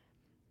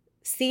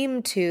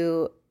seem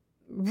to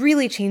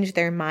really change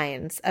their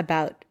minds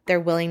about their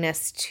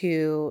willingness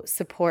to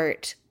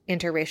support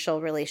interracial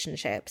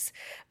relationships,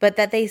 but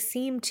that they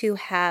seem to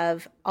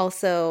have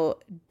also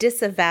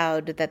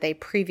disavowed that they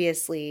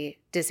previously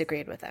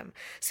disagreed with them.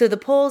 So the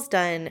polls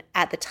done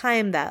at the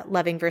time that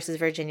Loving versus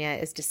Virginia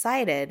is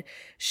decided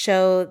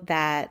show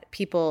that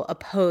people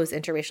oppose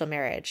interracial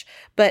marriage.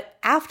 But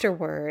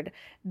afterward,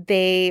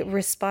 they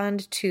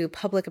respond to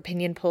public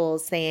opinion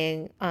polls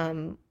saying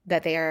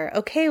that they are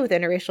okay with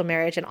interracial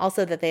marriage and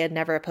also that they had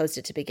never opposed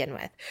it to begin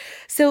with.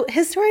 So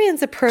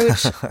historians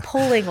approach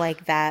polling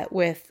like that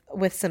with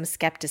some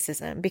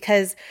skepticism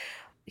because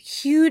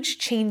huge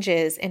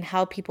changes in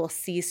how people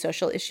see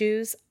social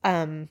issues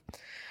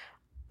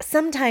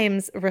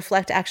sometimes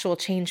reflect actual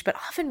change, but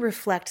often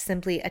reflect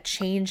simply a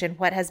change in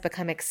what has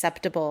become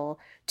acceptable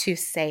to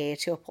say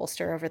to a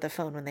pollster over the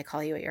phone when they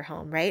call you at your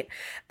home, right?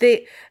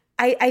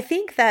 I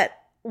think that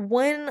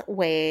one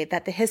way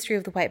that the history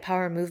of the white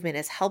power movement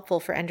is helpful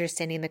for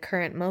understanding the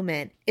current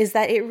moment is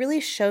that it really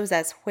shows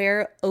us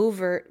where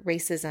overt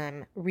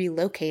racism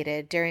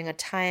relocated during a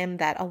time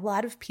that a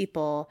lot of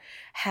people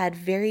had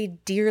very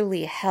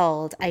dearly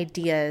held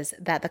ideas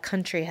that the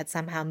country had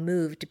somehow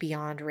moved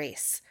beyond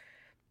race.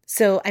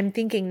 So I'm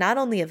thinking not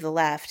only of the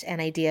left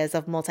and ideas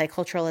of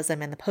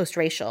multiculturalism and the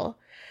post-racial,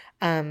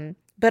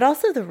 but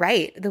also the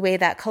right, the way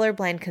that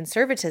colorblind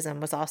conservatism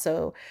was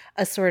also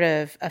a sort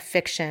of a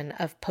fiction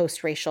of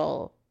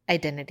post-racial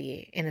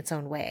identity in its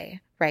own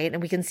way, right?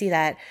 And we can see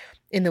that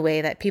in the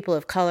way that people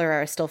of color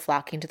are still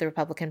flocking to the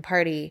Republican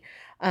Party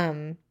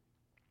in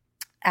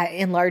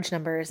large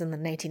numbers in the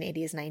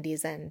 1980s,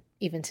 90s, and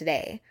even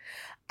today.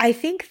 I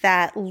think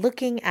that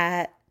looking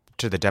at...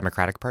 To the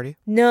Democratic Party?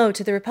 No,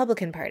 to the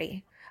Republican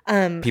Party.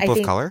 People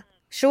of color?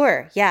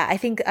 Sure. Yeah. I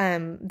think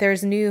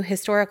there's new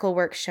historical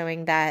work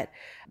showing that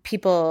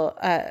people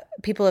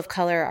of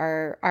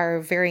color are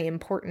very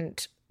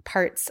important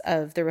parts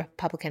of the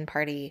Republican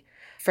Party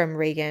from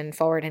Reagan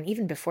forward and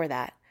even before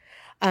that.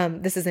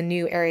 This is a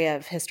new area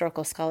of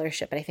historical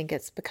scholarship, but I think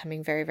it's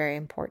becoming very, very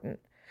important.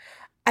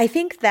 I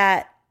think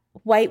that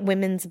white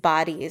women's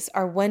bodies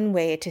are one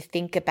way to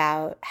think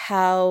about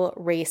how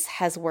race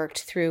has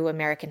worked through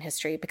American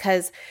history,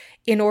 because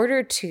in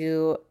order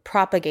to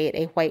propagate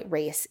a white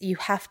race, you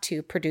have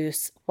to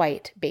produce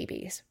white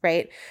babies,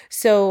 right?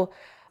 So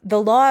the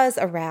laws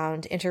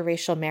around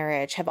interracial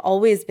marriage have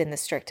always been the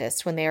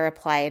strictest when they are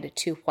applied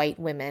to white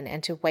women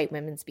and to white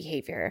women's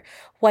behavior.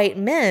 White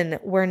men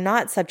were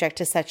not subject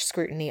to such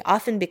scrutiny,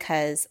 often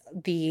because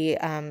the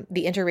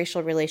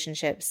interracial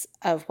relationships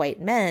of white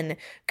men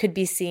could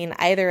be seen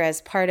either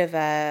as part of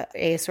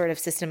a sort of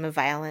system of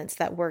violence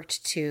that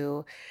worked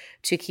to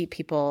keep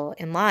people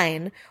in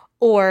line,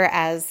 or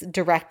as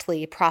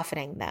directly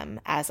profiting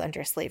them as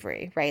under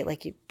slavery, right?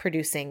 Like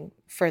producing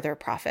further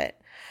profit.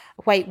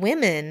 White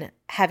women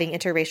having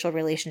interracial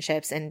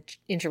relationships and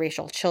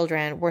interracial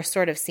children were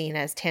sort of seen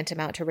as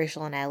tantamount to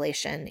racial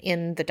annihilation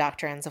in the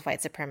doctrines of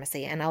white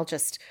supremacy. And I'll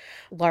just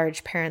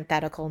large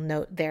parenthetical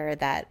note there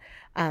that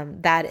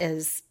that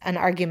is an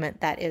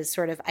argument that is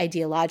sort of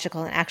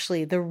ideological, and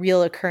actually the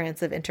real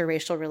occurrence of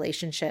interracial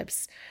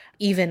relationships,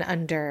 even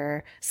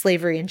under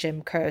slavery and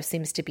Jim Crow,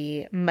 seems to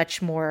be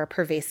much more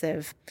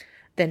pervasive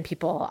than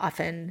people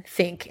often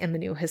think in the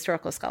new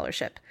historical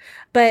scholarship.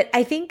 But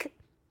I think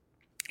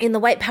in the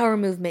white power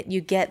movement,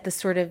 you get the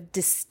sort of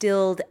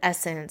distilled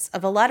essence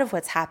of a lot of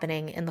what's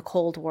happening in the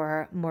Cold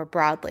War more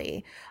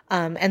broadly,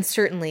 and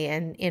certainly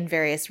in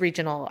various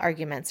regional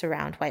arguments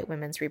around white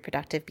women's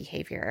reproductive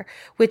behavior,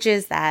 which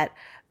is that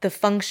the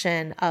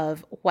function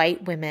of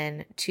white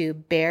women to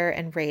bear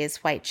and raise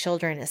white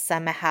children is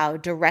somehow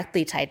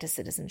directly tied to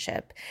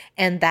citizenship,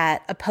 and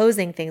that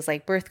opposing things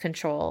like birth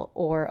control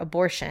or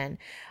abortion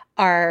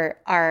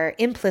are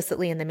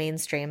implicitly in the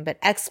mainstream, but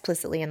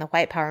explicitly in the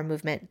white power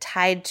movement,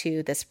 tied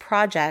to this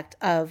project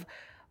of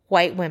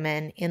white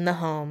women in the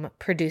home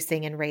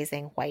producing and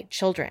raising white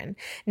children.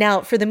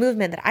 Now, for the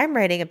movement that I'm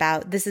writing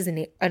about, this is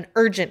an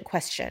urgent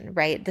question,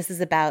 right? This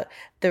is about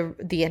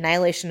the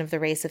annihilation of the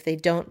race if they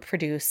don't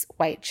produce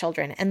white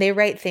children. And they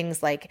write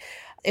things like,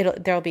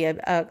 there'll be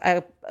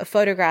a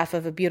photograph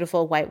of a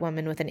beautiful white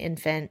woman with an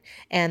infant,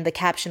 and the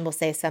caption will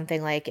say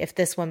something like, if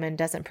this woman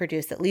doesn't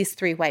produce at least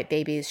 3 white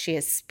babies, she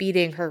is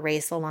speeding her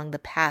race along the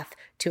path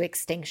to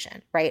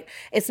extinction, right?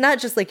 It's not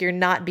just like you're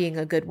not being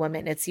a good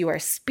woman, it's you are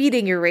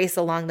speeding your race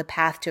along the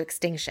path to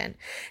extinction.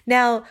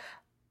 Now,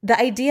 the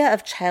idea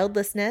of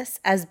childlessness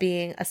as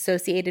being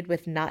associated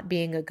with not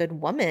being a good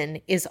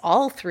woman is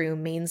all through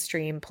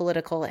mainstream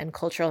political and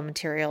cultural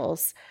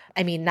materials.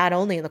 I mean, not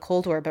only in the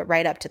Cold War, but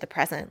right up to the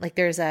present. Like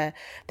there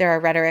are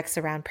rhetorics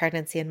around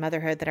pregnancy and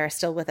motherhood that are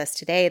still with us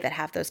today that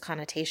have those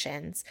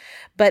connotations.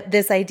 But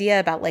this idea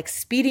about like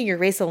speeding your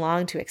race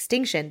along to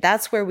extinction,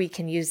 that's where we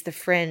can use the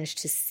fringe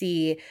to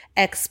see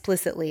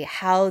explicitly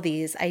how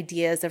these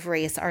ideas of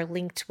race are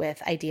linked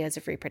with ideas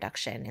of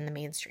reproduction in the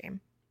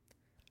mainstream.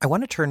 I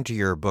want to turn to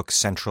your book's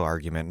central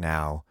argument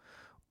now,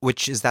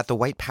 which is that the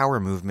white power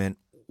movement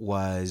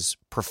was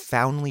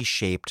profoundly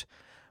shaped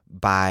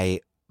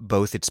by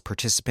both its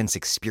participants'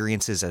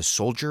 experiences as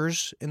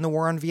soldiers in the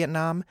war on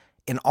Vietnam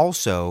and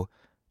also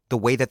the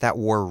way that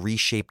war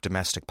reshaped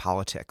domestic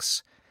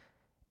politics.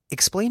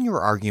 Explain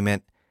your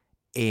argument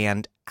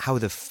and how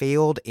the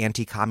failed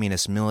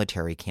anti-communist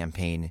military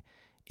campaign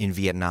in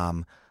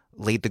Vietnam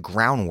laid the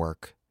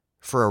groundwork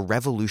for a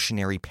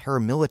revolutionary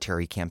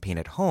paramilitary campaign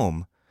at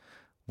home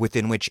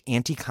within which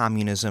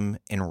anti-communism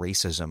and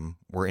racism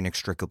were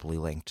inextricably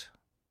linked.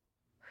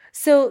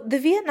 So the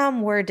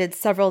Vietnam War did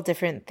several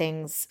different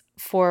things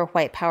for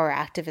white power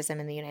activism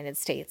in the United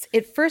States.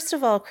 It first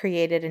of all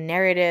created a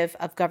narrative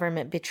of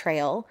government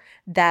betrayal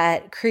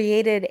that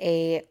created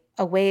a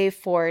way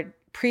for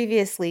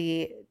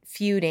previously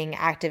feuding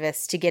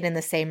activists to get in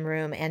the same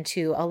room and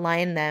to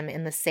align them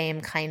in the same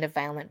kind of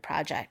violent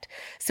project.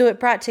 So it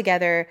brought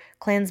together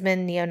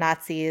Klansmen,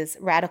 neo-Nazis,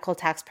 radical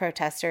tax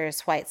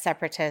protesters, white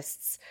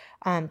separatists,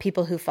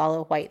 people who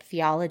follow white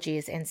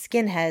theologies, and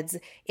skinheads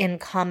in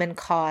common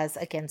cause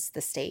against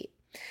the state.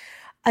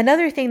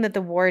 Another thing that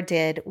the war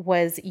did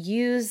was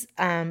use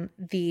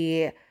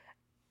the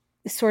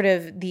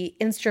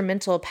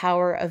instrumental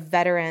power of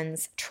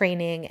veterans'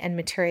 training and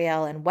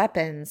materiel and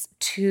weapons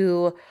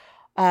to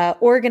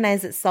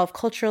organize itself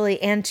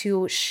culturally and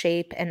to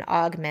shape and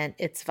augment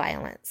its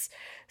violence.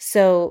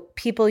 So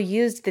people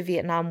used the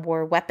Vietnam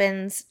War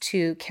weapons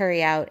to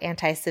carry out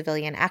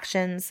anti-civilian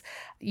actions,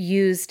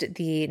 used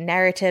the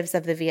narratives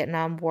of the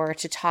Vietnam War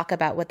to talk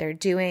about what they're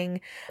doing,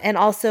 and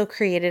also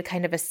created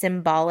kind of a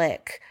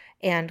symbolic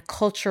and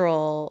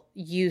cultural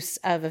use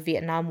of a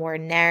Vietnam War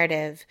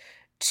narrative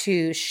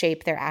to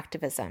shape their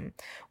activism.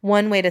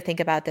 One way to think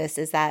about this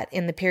is that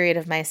in the period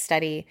of my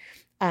study,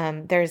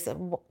 there's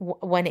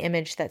one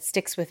image that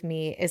sticks with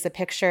me is a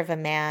picture of a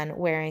man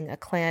wearing a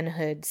Klan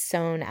hood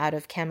sewn out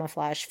of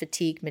camouflage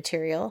fatigue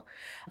material.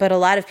 But a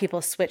lot of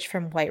people switch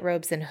from white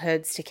robes and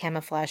hoods to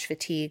camouflage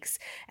fatigues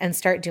and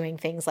start doing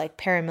things like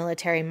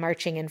paramilitary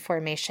marching in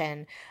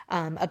formation,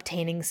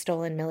 obtaining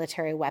stolen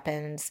military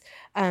weapons,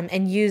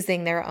 and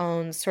using their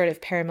own sort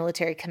of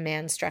paramilitary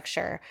command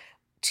structure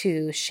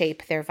to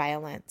shape their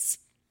violence.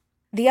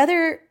 The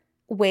other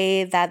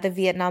way that the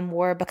Vietnam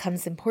War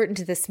becomes important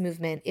to this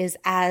movement is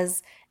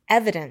as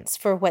evidence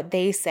for what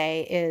they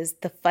say is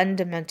the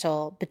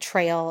fundamental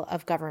betrayal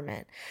of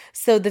government.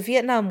 So the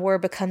Vietnam War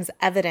becomes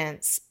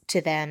evidence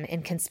to them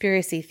in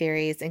conspiracy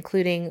theories,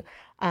 including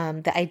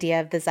the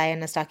idea of the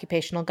Zionist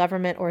occupational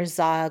government, or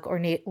ZOG,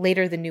 or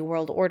later the New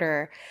World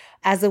Order,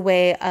 as a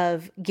way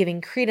of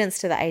giving credence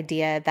to the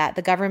idea that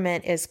the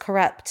government is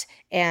corrupt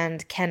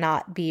and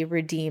cannot be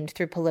redeemed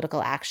through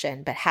political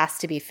action, but has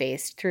to be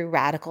faced through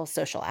radical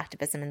social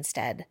activism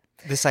instead.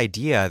 This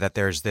idea that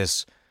there's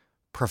this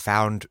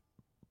profound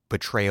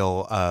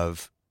betrayal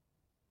of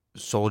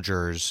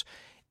soldiers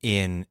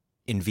in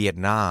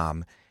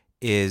Vietnam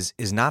is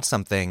not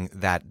something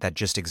that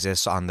just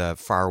exists on the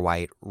far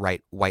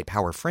white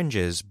power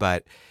fringes,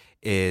 but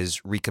is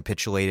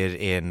recapitulated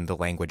in the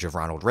language of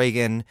Ronald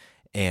Reagan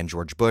and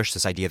George Bush,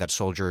 this idea that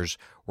soldiers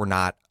were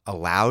not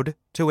allowed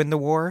to win the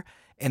war.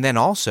 And then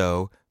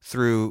also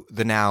through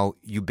the now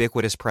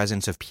ubiquitous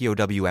presence of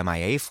POW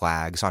MIA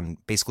flags on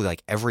basically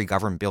like every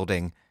government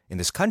building in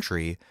this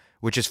country,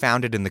 which is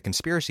founded in the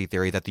conspiracy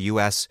theory that the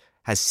U.S.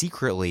 has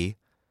secretly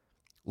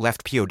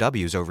left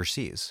POWs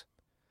overseas.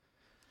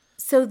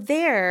 So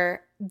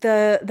there,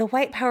 the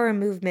white power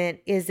movement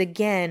is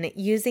again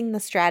using the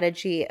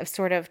strategy of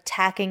sort of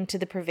tacking to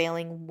the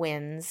prevailing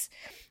winds,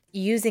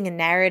 using a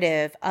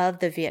narrative of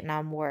the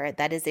Vietnam War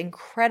that is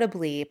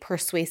incredibly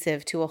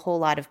persuasive to a whole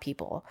lot of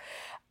people.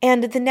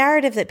 And the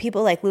narrative that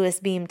people like Louis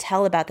Beam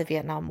tell about the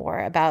Vietnam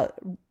War, about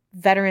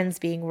veterans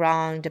being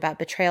wronged, about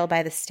betrayal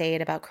by the state,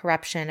 about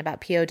corruption,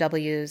 about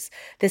POWs,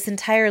 this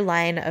entire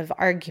line of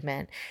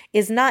argument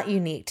is not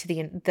unique to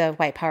the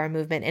white power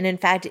movement, and in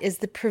fact is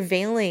the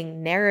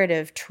prevailing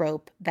narrative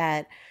trope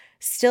that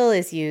still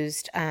is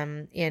used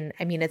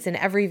it's in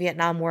every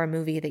Vietnam War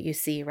movie that you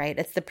see, right?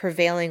 It's the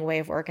prevailing way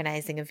of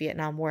organizing a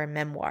Vietnam War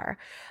memoir.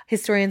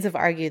 Historians have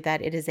argued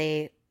that it is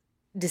a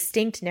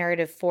distinct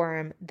narrative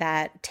form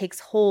that takes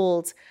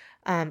hold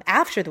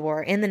after the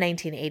war in the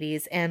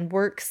 1980s and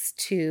works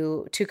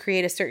to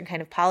create a certain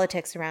kind of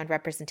politics around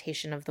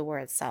representation of the war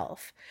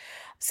itself.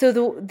 So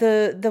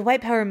the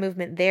white power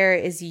movement there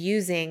is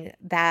using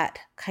that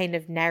kind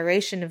of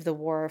narration of the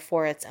war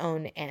for its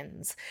own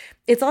ends.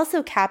 It's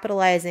also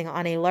capitalizing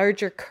on a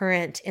larger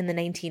current in the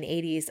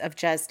 1980s of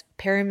just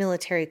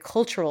paramilitary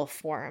cultural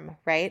form,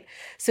 right?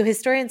 So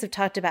historians have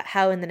talked about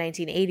how in the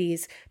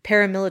 1980s,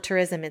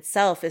 paramilitarism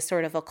itself is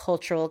sort of a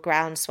cultural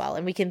groundswell.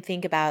 And we can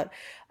think about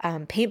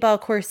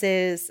paintball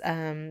courses,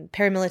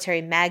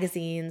 paramilitary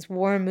magazines,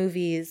 war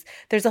movies.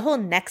 There's a whole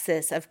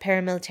nexus of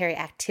paramilitary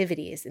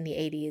activities in the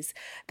 80s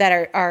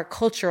that are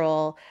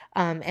cultural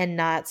and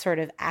not sort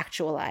of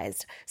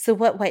actualized. So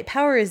what white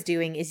power is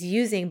doing is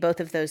using both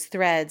of those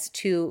threads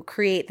to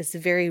create this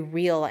very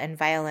real and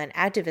violent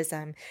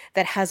activism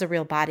that has a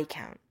real body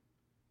count.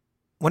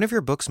 One of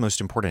your book's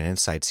most important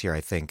insights here,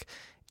 I think,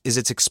 is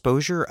its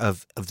exposure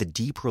of the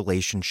deep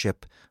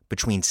relationship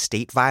between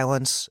state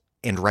violence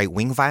and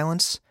right-wing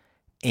violence,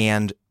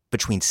 and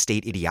between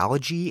state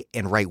ideology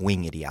and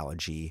right-wing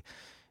ideology.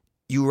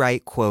 You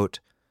write, quote,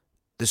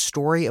 "The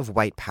story of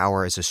white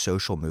power as a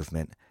social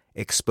movement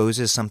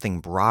exposes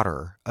something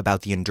broader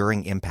about the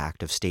enduring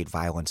impact of state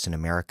violence in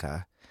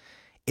America.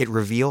 It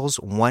reveals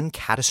one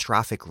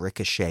catastrophic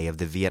ricochet of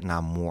the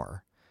Vietnam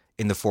War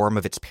in the form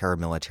of its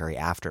paramilitary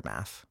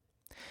aftermath.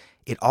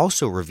 It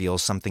also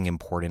reveals something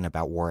important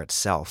about war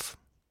itself.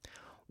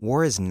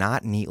 War is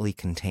not neatly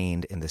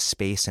contained in the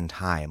space and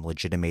time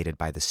legitimated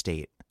by the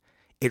state.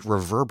 It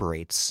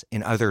reverberates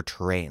in other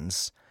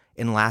terrains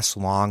and lasts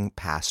long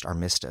past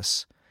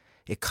armistice.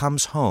 It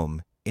comes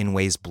home in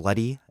ways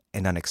bloody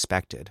and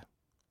unexpected."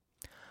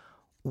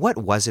 What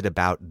was it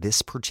about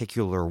this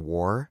particular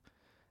war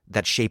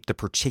that shaped the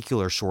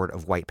particular sort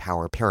of white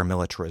power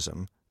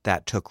paramilitarism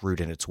that took root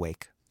in its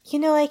wake?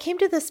 I came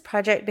to this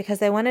project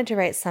because I wanted to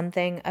write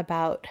something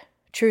about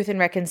truth and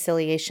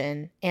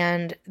reconciliation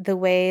and the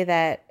way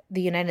that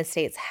the United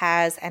States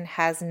has and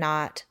has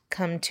not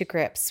come to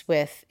grips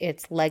with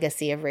its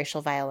legacy of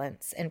racial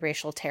violence and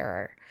racial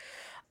terror.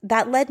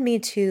 That led me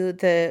to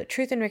the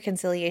Truth and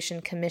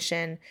Reconciliation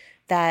Commission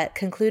that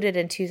concluded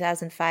in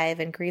 2005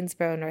 in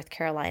Greensboro, North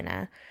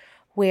Carolina,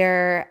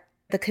 where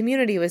the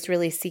community was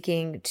really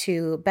seeking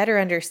to better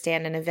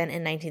understand an event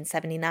in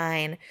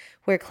 1979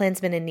 where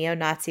Klansmen and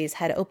neo-Nazis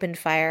had opened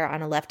fire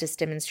on a leftist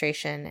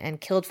demonstration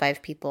and killed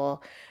 5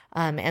 people,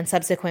 and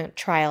subsequent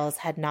trials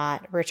had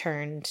not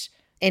returned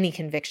any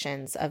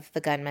convictions of the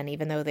gunmen,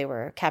 even though they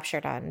were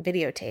captured on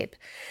videotape.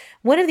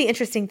 One of the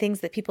interesting things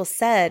that people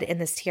said in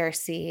this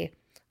TRC,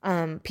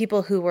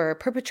 people who were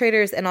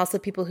perpetrators and also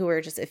people who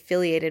were just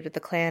affiliated with the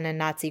Klan and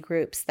Nazi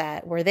groups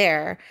that were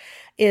there,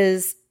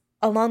 is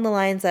along the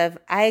lines of,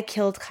 I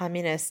killed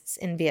communists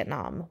in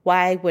Vietnam.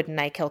 Why wouldn't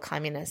I kill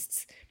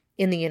communists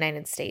in the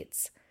United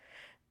States?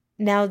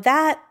 Now,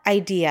 that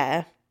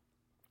idea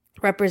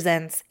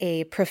represents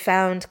a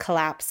profound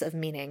collapse of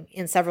meaning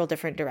in several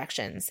different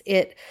directions.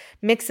 It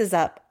mixes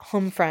up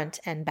home front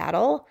and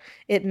battle.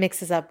 It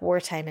mixes up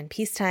wartime and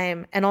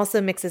peacetime, and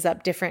also mixes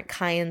up different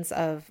kinds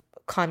of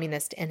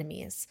communist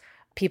enemies.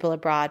 People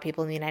abroad,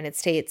 people in the United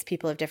States,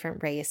 people of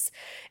different race.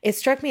 It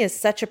struck me as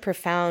such a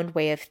profound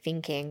way of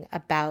thinking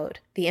about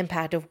the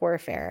impact of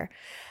warfare.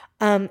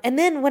 And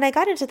then when I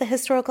got into the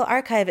historical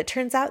archive, it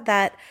turns out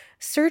that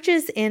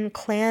surges in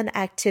Klan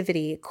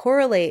activity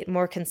correlate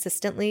more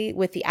consistently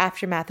with the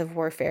aftermath of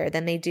warfare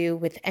than they do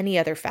with any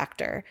other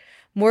factor,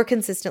 more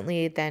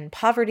consistently than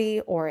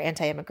poverty or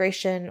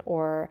anti-immigration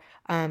or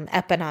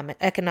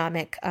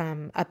economic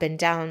up and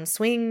down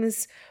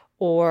swings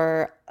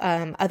or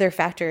other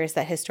factors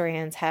that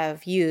historians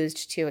have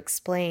used to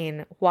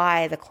explain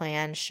why the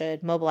Klan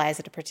should mobilize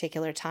at a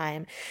particular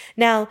time.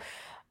 Now,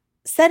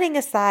 setting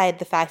aside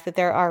the fact that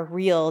there are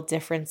real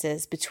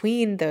differences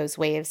between those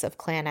waves of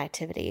Klan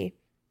activity,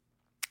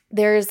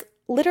 there's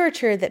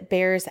literature that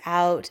bears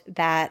out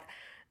that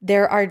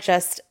there are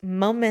just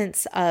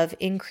moments of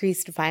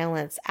increased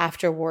violence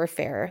after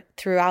warfare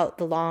throughout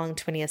the long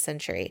 20th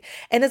century.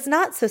 And it's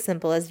not so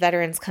simple as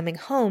veterans coming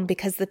home,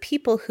 because the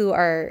people who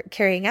are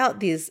carrying out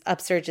these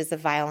upsurges of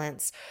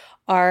violence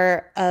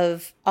are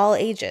of all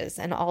ages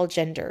and all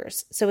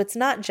genders. So it's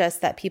not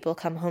just that people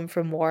come home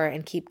from war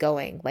and keep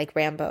going, like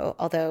Rambo,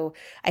 although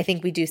I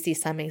think we do see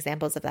some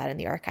examples of that in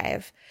the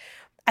archive.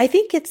 I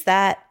think it's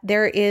that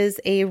there is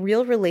a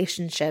real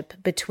relationship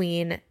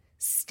between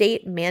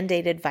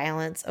state-mandated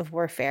violence of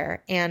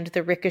warfare and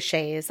the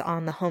ricochets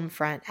on the home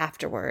front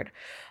afterward.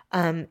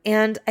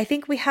 And I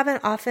think we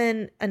haven't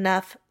often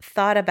enough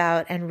thought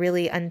about and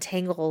really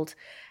untangled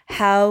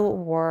how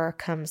war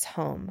comes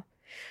home.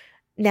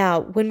 Now,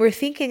 when we're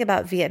thinking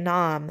about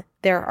Vietnam,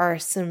 there are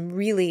some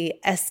really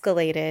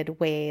escalated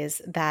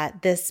ways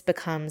that this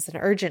becomes an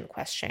urgent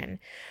question.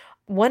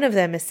 One of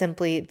them is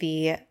simply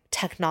the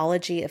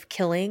technology of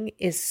killing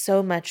is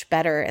so much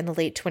better in the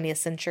late 20th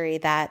century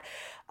that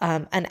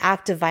an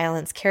act of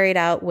violence carried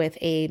out with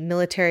a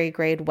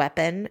military-grade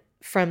weapon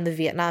from the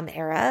Vietnam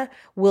era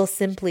will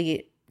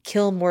simply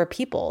kill more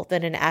people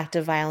than an act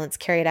of violence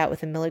carried out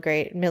with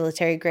a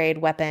military-grade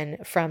weapon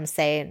from,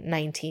 say,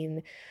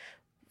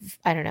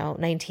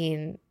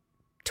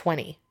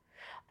 1920.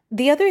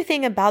 The other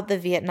thing about the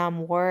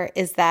Vietnam War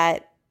is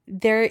that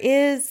there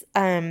is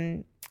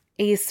a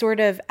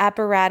sort of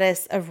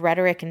apparatus of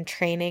rhetoric and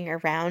training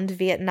around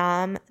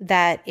Vietnam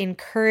that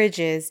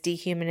encourages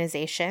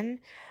dehumanization,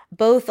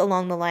 both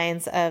along the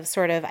lines of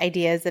sort of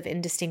ideas of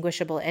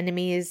indistinguishable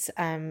enemies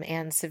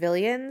and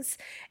civilians,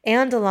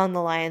 and along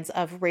the lines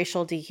of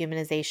racial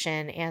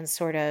dehumanization and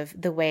sort of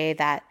the way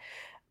that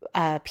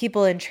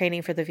people in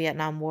training for the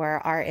Vietnam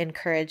War are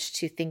encouraged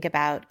to think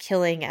about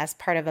killing as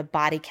part of a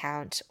body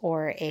count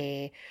or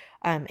a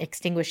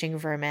extinguishing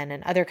vermin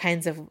and other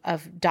kinds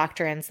of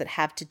doctrines that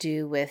have to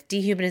do with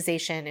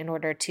dehumanization in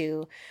order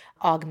to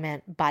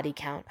augment body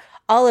count.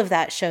 All of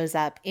that shows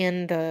up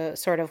in the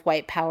sort of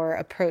white power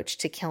approach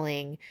to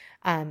killing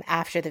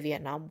after the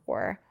Vietnam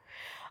War.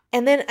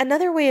 And then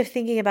another way of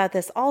thinking about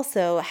this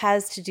also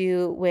has to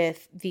do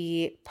with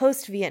the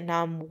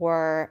post-Vietnam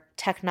War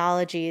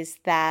technologies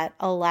that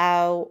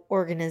allow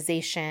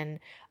organization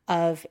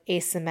of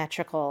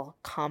asymmetrical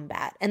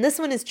combat. And this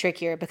one is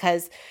trickier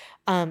because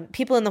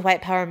people in the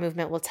white power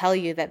movement will tell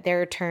you that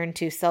their turn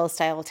to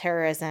cell-style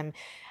terrorism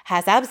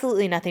has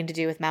absolutely nothing to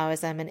do with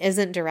Maoism and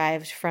isn't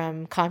derived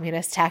from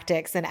communist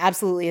tactics and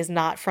absolutely is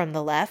not from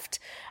the left.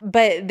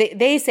 But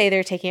they say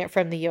they're taking it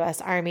from the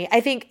U.S. Army.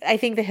 I think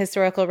the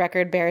historical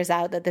record bears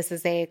out that this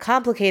is a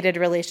complicated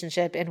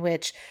relationship in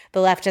which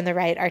the left and the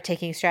right are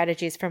taking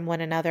strategies from one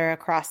another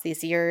across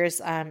these years.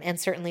 And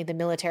certainly the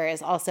military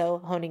is also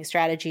honing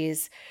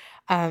strategies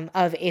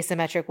of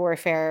asymmetric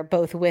warfare,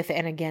 both with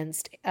and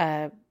against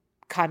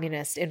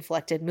communist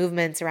inflected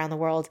movements around the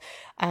world.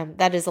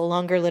 That is a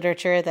longer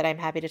literature that I'm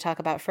happy to talk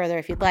about further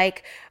if you'd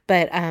like.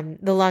 But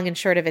the long and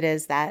short of it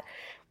is that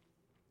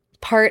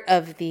part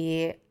of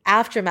the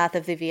aftermath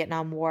of the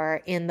Vietnam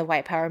War in the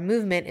white power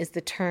movement is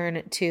the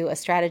turn to a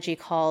strategy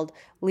called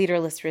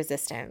leaderless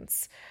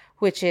resistance,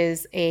 which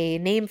is a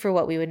name for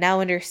what we would now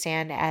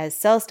understand as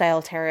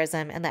cell-style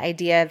terrorism, and the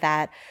idea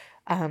that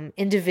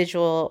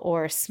individual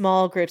or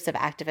small groups of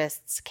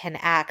activists can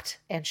act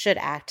and should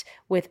act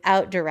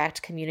without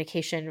direct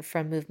communication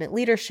from movement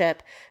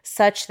leadership,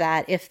 such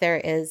that if there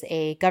is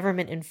a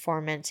government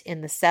informant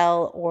in the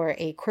cell or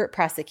a court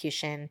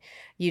prosecution,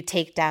 you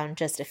take down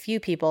just a few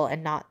people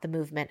and not the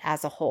movement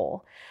as a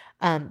whole.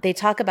 They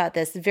talk about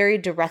this very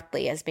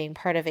directly as being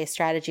part of a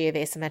strategy of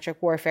asymmetric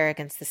warfare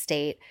against the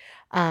state,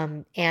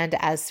 and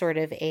as sort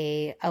of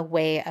a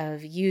way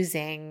of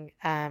using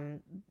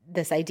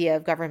this idea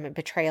of government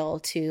betrayal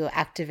to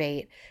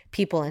activate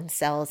people in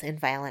cells in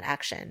violent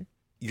action.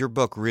 Your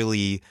book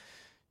really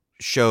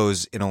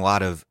shows in a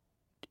lot of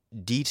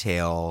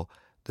detail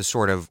the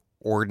sort of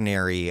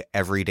ordinary,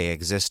 everyday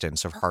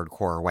existence of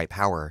hardcore white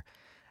power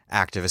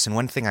activists. And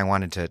one thing I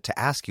wanted to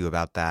ask you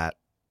about that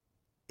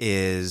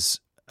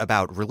is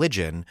about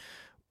religion,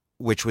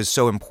 which was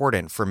so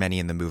important for many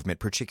in the movement,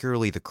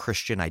 particularly the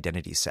Christian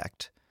identity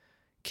sect.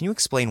 Can you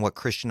explain what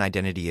Christian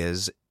identity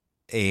is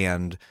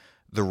and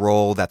the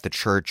role that the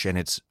church and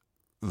its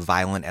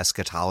violent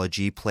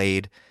eschatology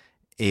played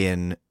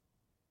in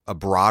a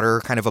broader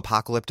kind of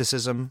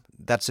apocalypticism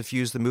that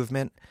suffused the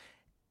movement,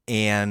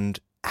 and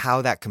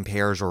how that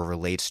compares or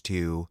relates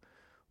to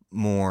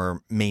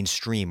more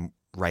mainstream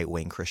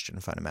right-wing Christian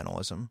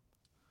fundamentalism?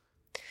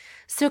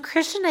 So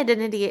Christian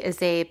identity is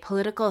a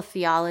political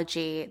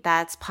theology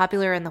that's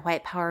popular in the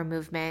white power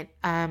movement.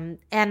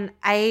 And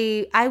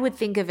I would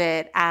think of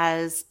it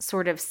as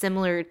sort of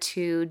similar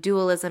to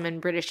dualism and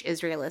British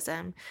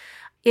Israelism.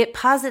 It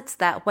posits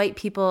that white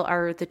people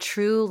are the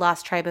true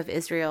lost tribe of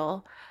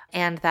Israel,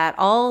 and that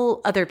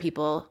all other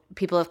people,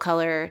 people of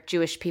color,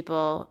 Jewish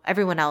people,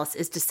 everyone else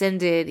is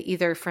descended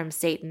either from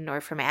Satan or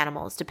from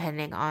animals,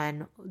 depending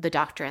on the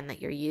doctrine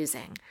that you're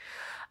using.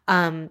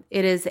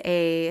 It is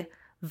a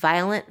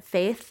violent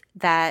faith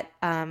that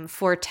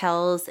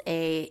foretells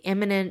a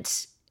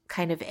imminent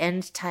kind of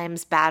end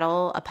times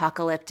battle,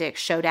 apocalyptic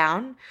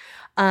showdown.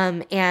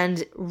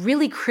 And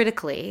really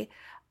critically,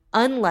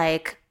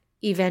 unlike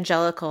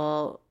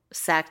evangelical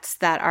sects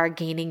that are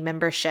gaining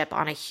membership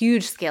on a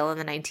huge scale in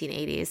the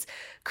 1980s,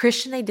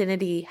 Christian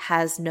identity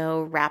has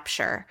no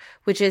rapture,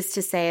 which is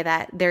to say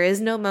that there is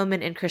no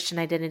moment in Christian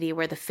identity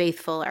where the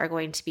faithful are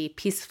going to be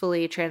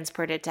peacefully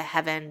transported to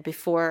heaven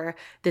before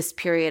this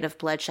period of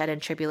bloodshed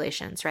and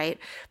tribulations, right?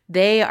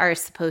 They are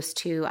supposed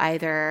to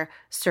either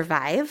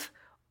survive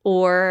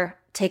or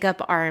take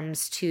up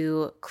arms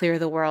to clear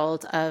the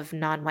world of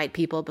non-white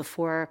people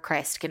before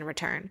Christ can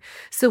return.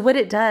 So what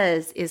it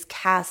does is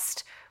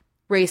cast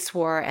race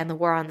war and the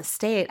war on the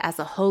state as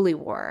a holy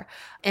war.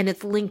 And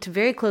it's linked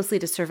very closely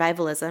to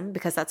survivalism,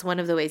 because that's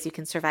one of the ways you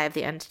can survive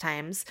the end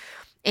times,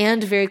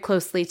 and very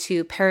closely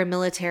to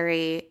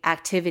paramilitary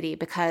activity,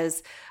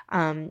 because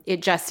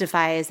it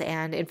justifies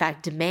and in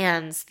fact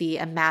demands the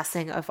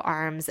amassing of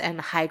arms and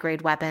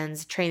high-grade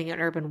weapons, training in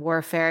urban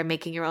warfare,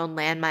 making your own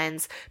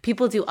landmines.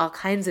 People do all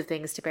kinds of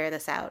things to bear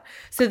this out.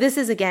 So this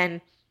is,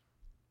 again,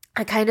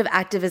 a kind of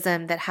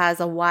activism that has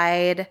a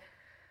wide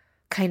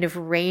kind of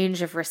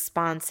range of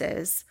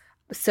responses.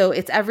 So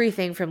it's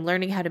everything from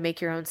learning how to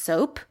make your own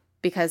soap,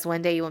 because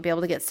one day you won't be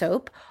able to get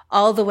soap,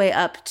 all the way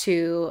up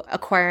to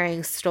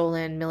acquiring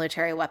stolen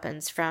military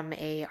weapons from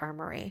a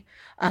armory.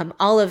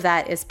 All of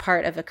that is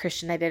part of a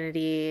Christian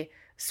identity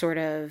sort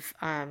of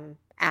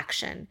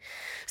action.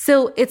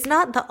 So it's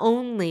not the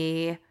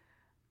only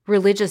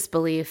religious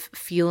belief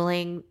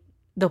fueling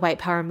the white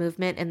power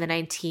movement in the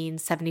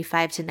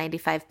 1975 to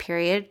 95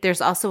 period.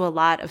 There's also a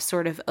lot of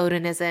sort of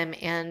Odinism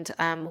and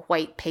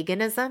white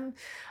paganism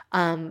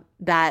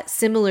that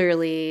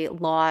similarly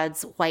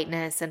lauds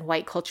whiteness and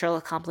white cultural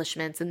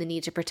accomplishments and the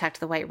need to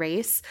protect the white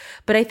race.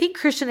 But I think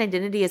Christian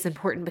identity is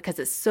important because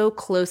it's so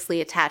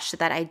closely attached to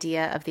that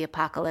idea of the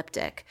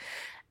apocalyptic.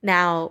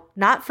 Now,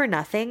 not for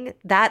nothing,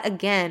 that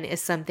again is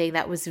something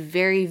that was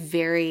very,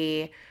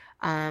 very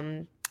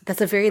that's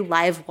a very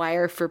live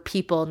wire for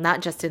people,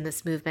 not just in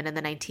this movement in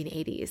the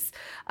 1980s.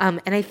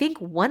 And I think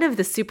one of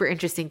the super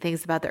interesting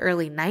things about the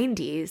early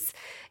 90s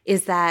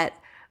is that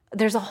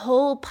there's a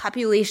whole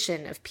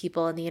population of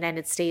people in the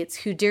United States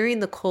who during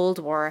the Cold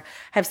War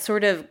have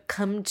sort of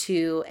come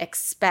to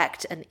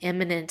expect an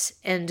imminent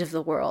end of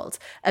the world.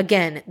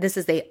 Again, this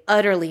is a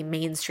utterly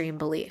mainstream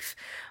belief.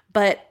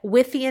 But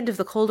with the end of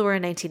the Cold War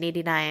in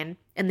 1989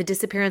 and the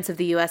disappearance of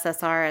the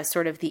USSR as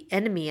sort of the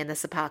enemy in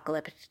this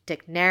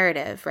apocalyptic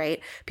narrative,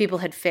 right? People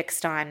had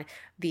fixed on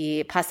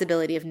the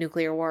possibility of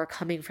nuclear war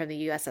coming from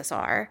the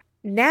USSR.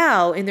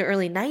 Now, in the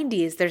early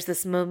 90s, there's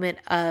this moment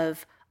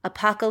of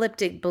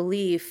apocalyptic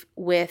belief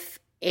with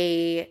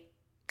a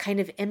kind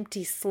of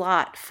empty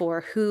slot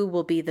for who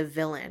will be the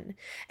villain.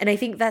 And I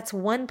think that's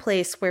one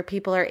place where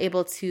people are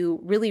able to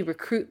really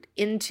recruit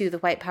into the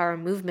white power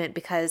movement,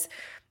 because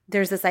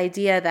there's this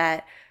idea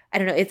that, I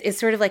don't know, it's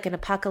sort of like an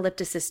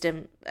apocalyptic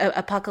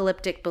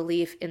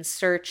belief in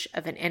search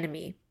of an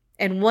enemy.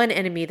 And one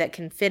enemy that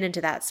can fit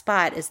into that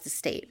spot is the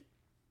state.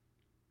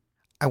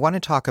 I want to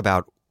talk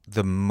about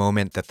the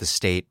moment that the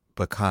state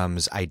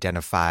becomes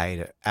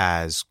identified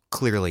as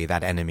clearly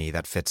that enemy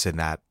that fits in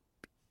that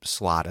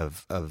slot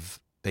of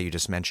that you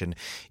just mentioned.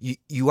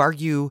 You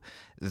argue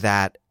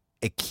that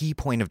a key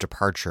point of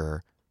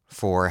departure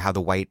for how the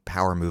white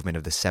power movement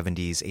of the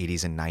 70s,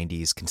 80s, and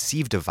 90s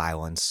conceived of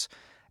violence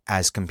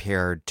as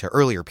compared to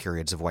earlier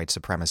periods of white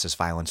supremacist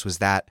violence was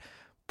that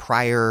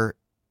prior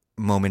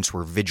moments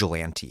were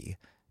vigilante.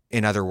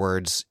 In other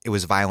words, it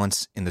was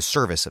violence in the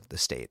service of the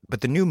state.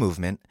 But the new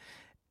movement,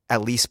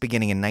 at least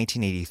beginning in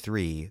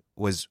 1983,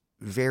 was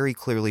very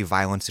clearly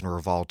violence and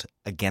revolt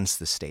against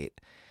the state.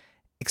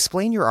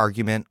 Explain your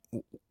argument,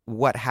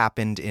 what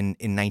happened in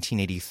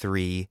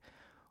 1983,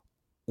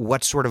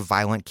 what sort of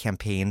violent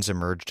campaigns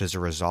emerged as a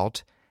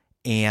result,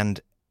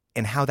 and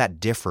how that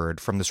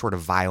differed from the sort of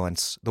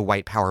violence, the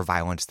white power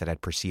violence that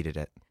had preceded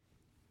it.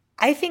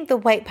 I think the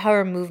white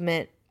power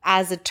movement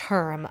as a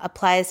term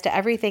applies to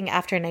everything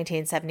after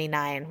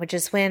 1979, which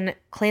is when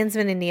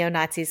Klansmen and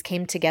neo-Nazis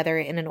came together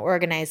in an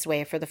organized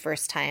way for the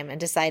first time and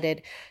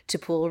decided to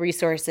pool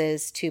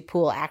resources, to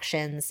pool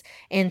actions,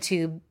 and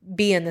to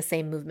be in the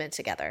same movement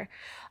together.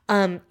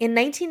 In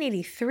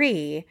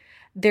 1983,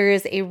 there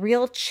is a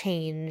real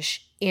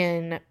change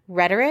in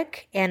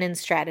rhetoric and in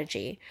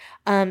strategy.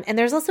 And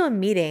there's also a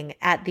meeting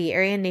at the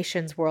Aryan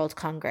Nations World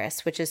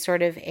Congress, which is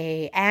sort of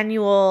an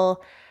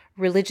annual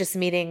religious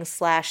meeting /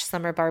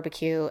 summer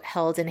barbecue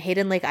held in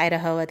Hayden Lake,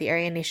 Idaho at the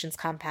Aryan Nations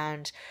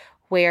compound,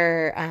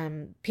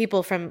 where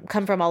people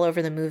come from all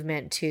over the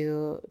movement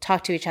to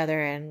talk to each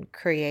other and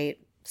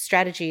create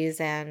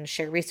strategies and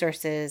share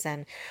resources.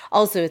 And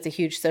also it's a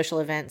huge social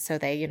event. So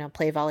they,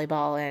 play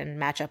volleyball and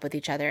match up with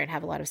each other and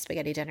have a lot of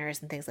spaghetti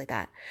dinners and things like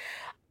that.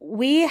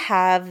 We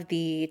have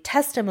the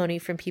testimony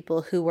from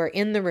people who were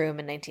in the room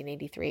in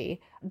 1983.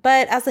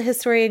 But as a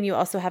historian, you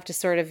also have to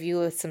sort of view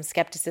with some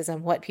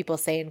skepticism what people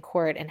say in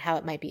court and how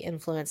it might be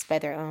influenced by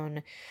their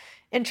own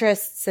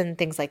interests and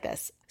things like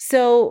this.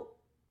 So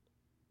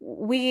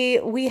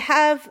we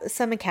have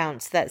some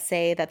accounts that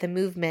say that the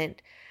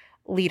movement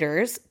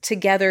leaders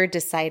together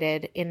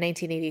decided in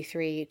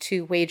 1983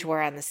 to wage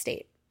war on the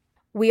state.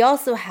 We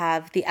also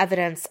have the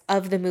evidence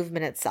of the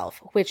movement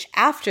itself, which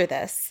after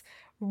this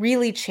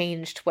really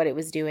changed what it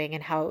was doing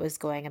and how it was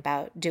going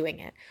about doing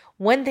it.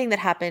 One thing that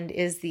happened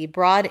is the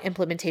broad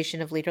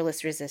implementation of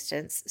leaderless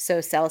resistance,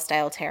 so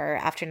cell-style terror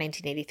after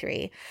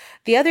 1983.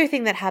 The other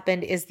thing that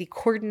happened is the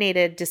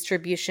coordinated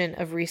distribution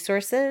of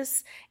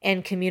resources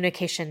and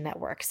communication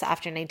networks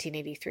after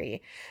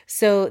 1983.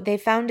 So they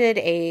founded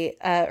a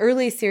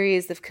early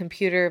series of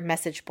computer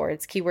message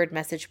boards, keyword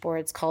message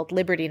boards called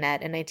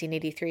LibertyNet in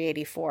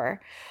 1983-84,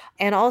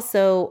 and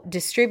also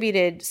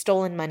distributed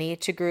stolen money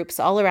to groups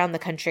all around the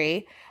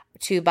country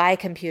to buy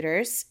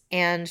computers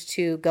and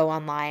to go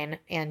online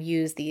and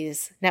use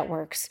these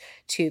networks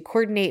to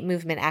coordinate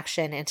movement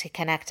action and to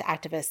connect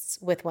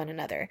activists with one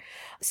another.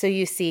 So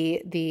you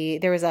see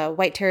there was a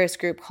white terrorist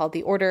group called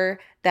The Order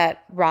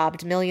that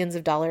robbed millions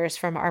of dollars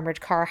from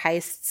armored car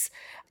heists.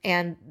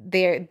 And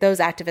those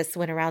activists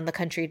went around the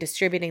country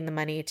distributing the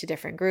money to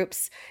different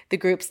groups. The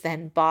groups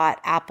then bought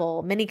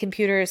Apple mini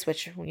computers,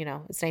 which, it's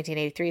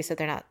 1983, so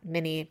they're not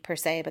mini per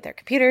se, but they're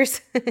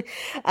computers.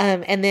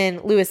 And then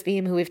Louis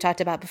Beam, who we've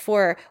talked about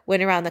before,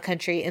 went around the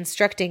country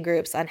instructing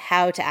groups on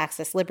how to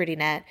access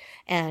LibertyNet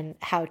and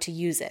how to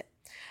use it.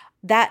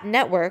 That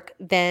network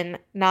then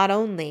not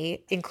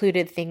only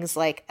included things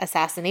like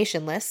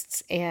assassination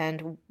lists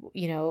and,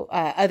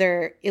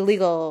 other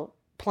illegal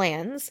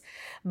plans,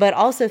 but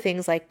also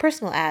things like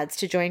personal ads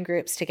to join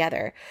groups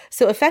together.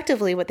 So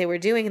effectively, what they were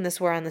doing in this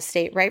war on the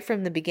state right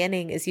from the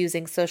beginning is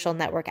using social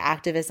network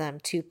activism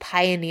to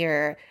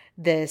pioneer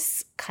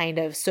this kind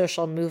of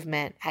social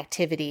movement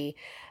activity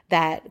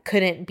that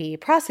couldn't be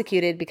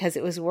prosecuted because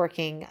it was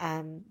working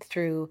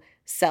through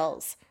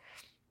cells.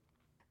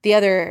 The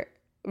other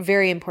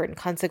very important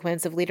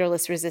consequence of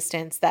leaderless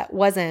resistance that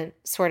wasn't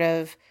sort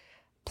of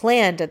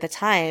planned at the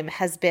time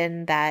has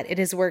been that it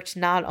has worked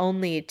not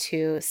only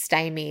to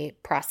stymie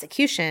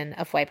prosecution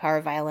of white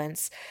power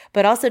violence,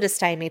 but also to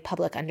stymie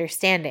public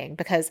understanding,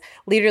 because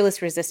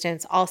leaderless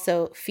resistance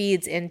also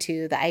feeds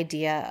into the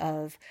idea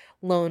of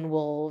lone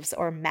wolves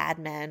or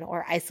madmen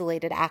or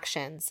isolated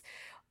actions.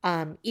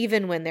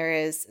 Even when there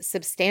is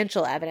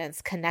substantial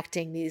evidence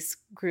connecting these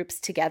groups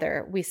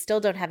together, we still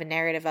don't have a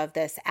narrative of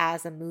this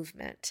as a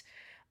movement.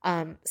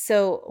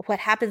 So what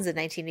happens in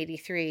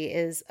 1983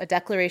 is a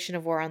declaration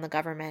of war on the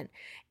government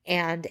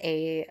and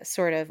a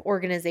sort of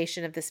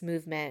organization of this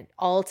movement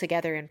all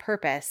together in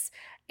purpose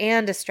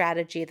and a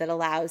strategy that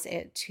allows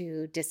it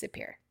to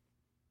disappear.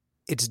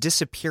 Its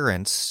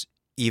disappearance,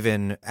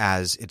 even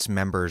as its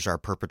members are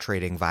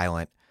perpetrating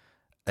violent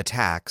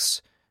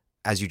attacks,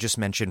 as you just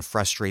mentioned,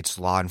 frustrates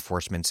law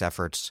enforcement's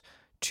efforts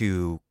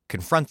to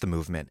confront the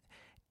movement.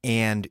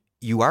 And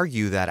you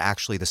argue that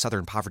actually the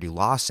Southern Poverty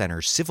Law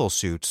Center's civil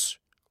suits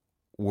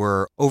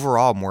were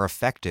overall more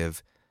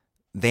effective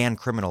than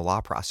criminal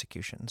law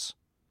prosecutions.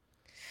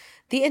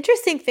 The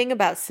interesting thing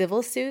about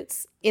civil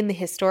suits in the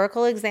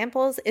historical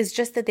examples is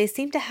just that they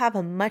seem to have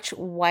a much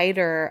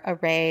wider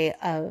array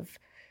of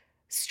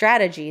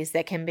strategies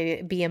that can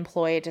be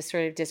employed to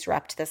sort of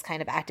disrupt this kind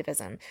of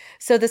activism.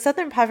 So the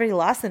Southern Poverty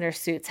Law Center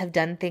suits have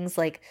done things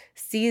like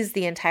seize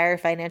the entire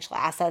financial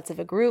assets of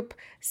a group,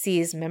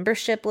 seize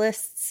membership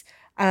lists.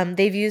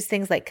 They've used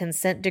things like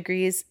consent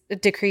decrees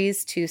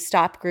to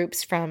stop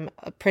groups from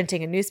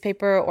printing a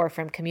newspaper or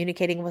from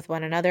communicating with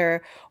one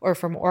another or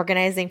from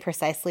organizing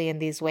precisely in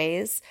these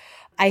ways.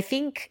 I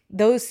think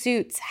those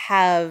suits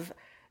have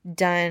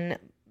done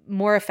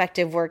more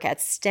effective work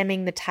at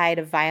stemming the tide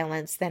of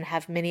violence than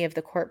have many of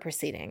the court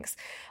proceedings.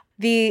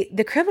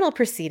 The criminal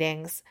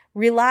proceedings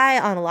rely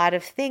on a lot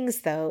of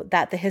things, though,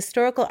 that the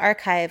historical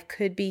archive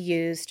could be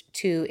used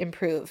to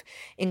improve,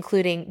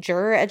 including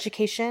juror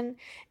education,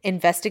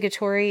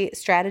 investigatory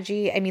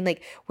strategy. I mean,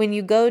 like when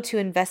you go to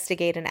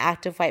investigate an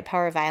act of white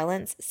power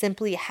violence,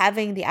 simply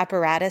having the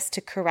apparatus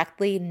to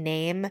correctly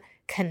name,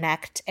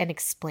 connect, and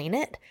explain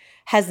it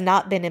has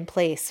not been in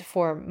place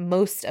for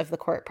most of the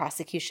court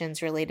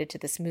prosecutions related to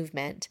this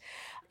movement.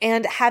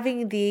 And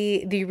having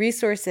the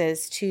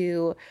resources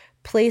to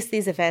place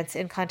these events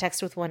in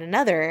context with one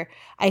another,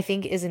 I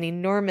think is an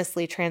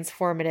enormously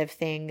transformative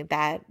thing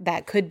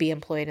that could be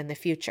employed in the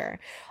future.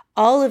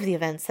 All of the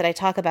events that I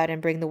talk about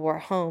in Bring the War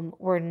Home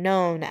were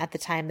known at the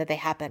time that they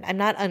happened. I'm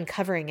not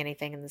uncovering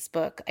anything in this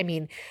book. I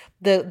mean,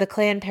 the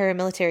Klan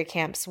paramilitary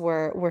camps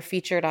were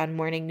featured on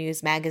morning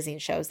news magazine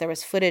shows. There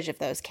was footage of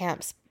those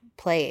camps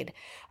played.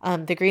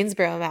 The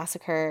Greensboro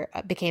massacre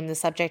became the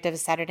subject of a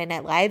Saturday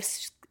Night Live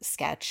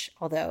sketch,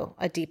 although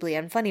a deeply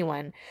unfunny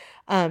one.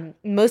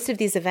 Most of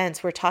these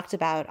events were talked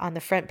about on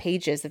the front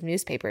pages of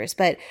newspapers,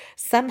 but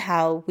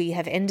somehow we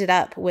have ended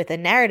up with a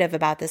narrative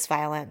about this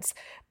violence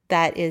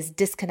that is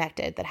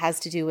disconnected, that has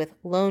to do with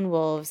lone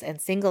wolves and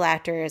single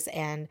actors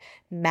and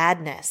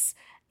madness,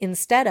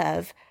 instead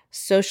of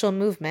social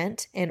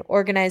movement and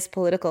organized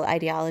political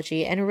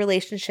ideology and a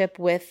relationship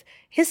with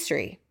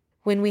history.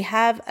 When we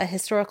have a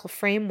historical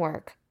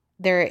framework,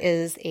 there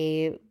is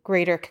a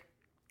greater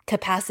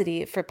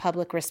capacity for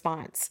public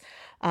response,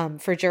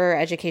 for juror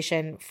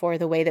education, for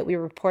the way that we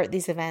report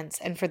these events,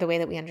 and for the way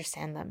that we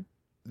understand them.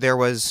 There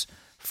was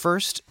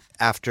first,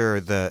 after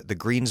the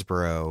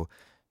Greensboro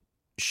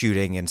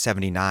shooting in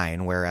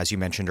 1979, where, as you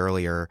mentioned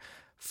earlier,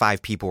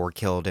 5 people were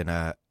killed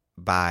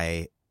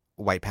by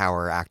white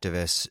power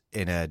activists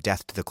in a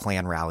Death to the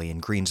Klan rally in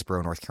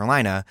Greensboro, North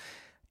Carolina,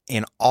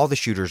 and all the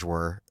shooters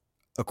were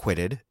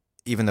acquitted,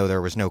 even though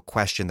there was no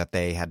question that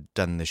they had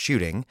done the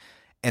shooting.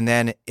 And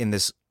then in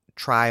this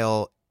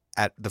trial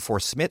at the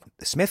Fort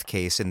Smith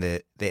case in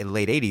the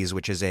late 80s,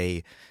 which is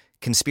a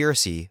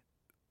conspiracy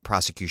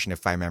prosecution,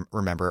 if I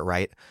remember it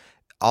right,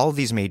 all of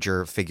these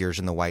major figures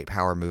in the white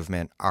power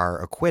movement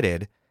are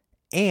acquitted,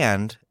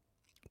 and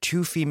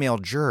 2 female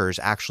jurors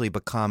actually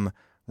become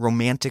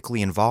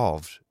romantically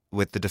involved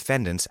with the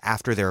defendants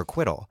after their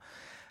acquittal.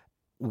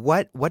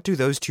 What do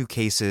those 2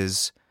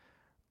 cases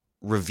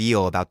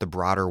reveal about the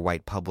broader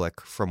white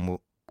public from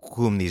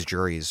whom these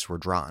juries were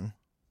drawn?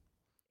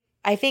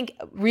 I think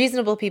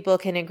reasonable people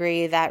can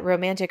agree that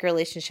romantic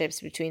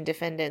relationships between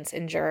defendants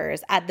and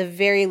jurors at the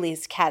very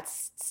least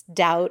casts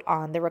doubt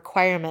on the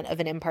requirement of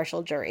an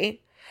impartial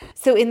jury.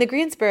 So in the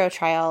Greensboro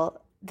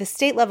trial, the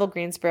state-level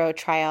Greensboro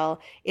trial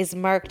is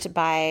marked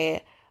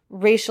by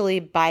racially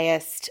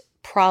biased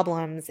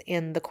problems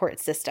in the court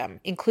system,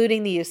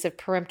 including the use of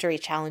peremptory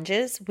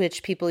challenges,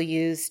 which people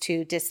use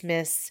to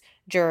dismiss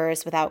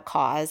jurors without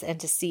cause and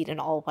to seat an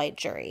all-white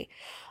jury.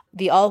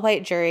 The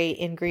all-white jury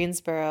in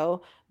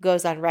Greensboro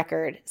goes on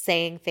record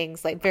saying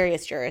things like,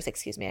 various jurors,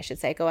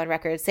 go on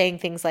record saying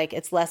things like,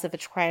 it's less of a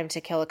crime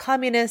to kill a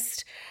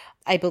communist.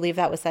 I believe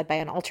that was said by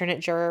an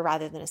alternate juror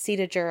rather than a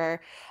seated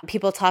juror.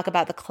 People talk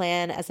about the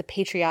Klan as a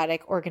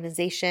patriotic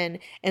organization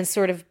and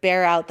sort of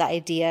bear out the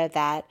idea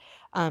that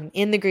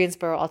in the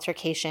Greensboro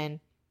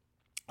altercation,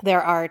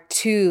 there are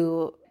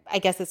 2, I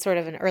guess it's sort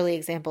of an early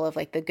example of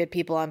like the good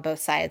people on both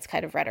sides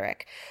kind of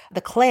rhetoric.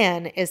 The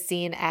Klan is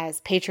seen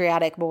as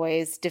patriotic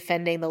boys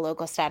defending the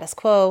local status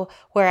quo,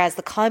 whereas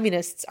the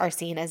communists are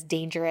seen as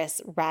dangerous,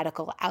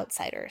 radical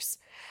outsiders.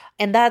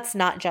 And that's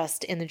not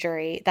just in the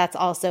jury. That's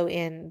also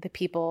in the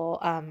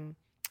people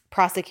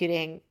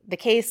prosecuting the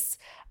case,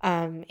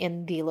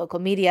 in the local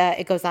media.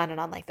 It goes on and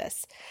on like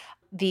this.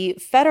 The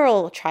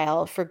federal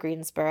trial for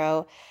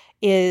Greensboro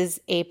is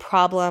a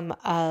problem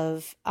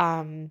of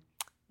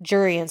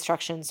jury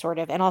instruction, sort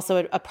of, and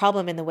also a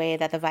problem in the way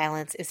that the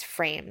violence is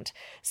framed.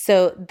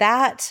 So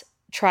that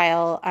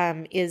trial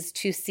is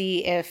to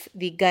see if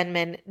the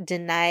gunman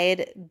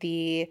denied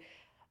the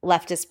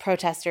leftist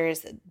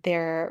protesters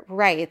their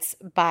rights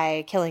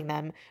by killing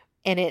them.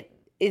 And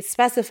it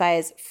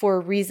specifies for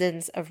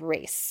reasons of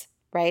race,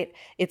 right?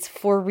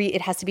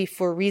 It has to be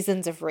for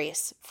reasons of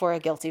race for a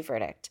guilty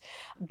verdict,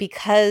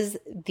 because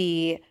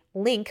the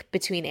link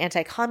between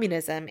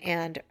anti-communism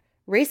and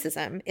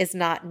racism is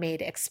not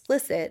made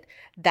explicit,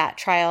 that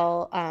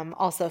trial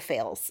also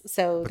fails.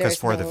 So because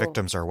the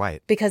victims are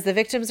white. Because the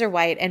victims are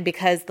white, and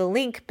because the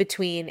link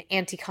between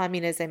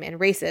anti-communism and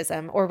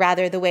racism, or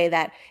rather the way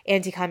that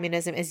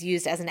anti-communism is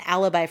used as an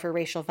alibi for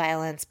racial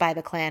violence by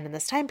the Klan in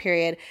this time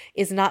period,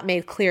 is not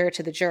made clear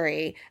to the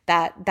jury,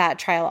 that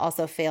trial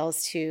also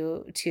fails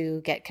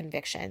to get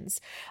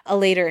convictions. A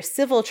later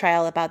civil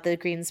trial about the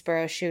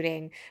Greensboro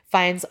shooting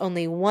finds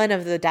only one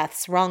of the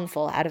deaths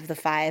wrongful out of the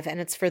 5, and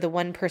it's for the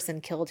one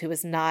person killed who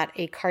was not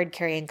a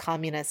card-carrying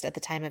communist at the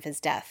time of his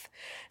death.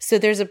 So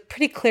there's a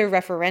pretty clear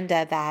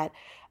referenda that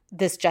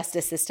this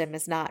justice system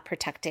is not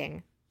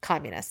protecting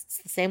communists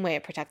the same way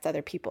it protects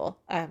other people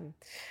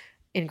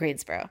in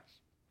Greensboro.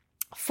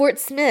 Fort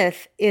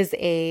Smith is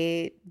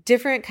a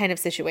different kind of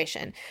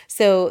situation.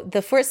 So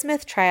the Fort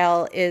Smith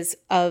trial is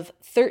of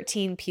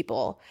 13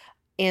 people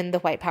in the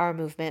white power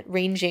movement,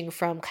 ranging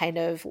from kind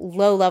of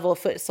low-level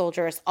foot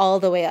soldiers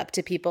all the way up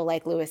to people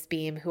like Louis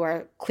Beam, who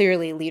are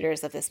clearly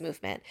leaders of this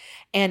movement.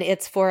 And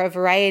it's for a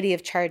variety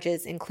of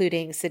charges,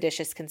 including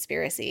seditious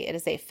conspiracy. It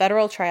is a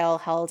federal trial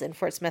held in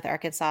Fort Smith,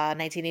 Arkansas,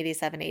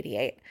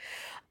 1987-88.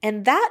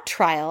 And that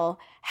trial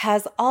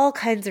has all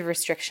kinds of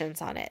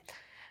restrictions on it.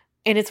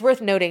 And it's worth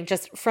noting,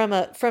 just from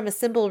a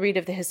simple read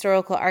of the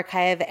historical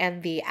archive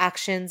and the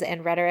actions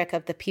and rhetoric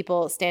of the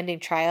people standing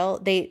trial,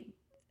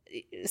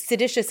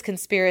 seditious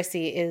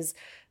conspiracy is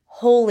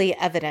wholly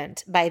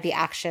evident by the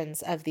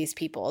actions of these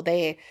people.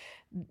 The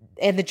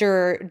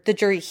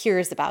jury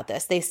hears about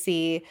this. They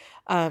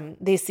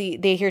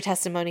hear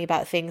testimony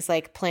about things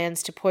like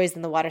plans to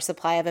poison the water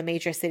supply of a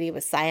major city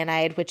with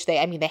cyanide, which they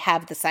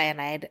have the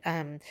cyanide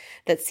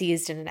that's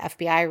seized in an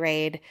FBI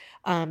raid.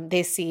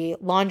 They see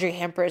laundry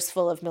hampers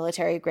full of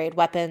military grade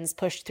weapons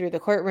pushed through the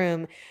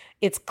courtroom.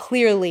 It's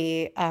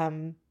clearly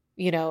an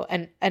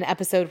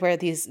episode where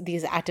these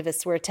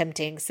activists were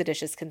attempting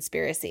seditious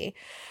conspiracy.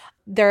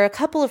 There are a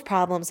couple of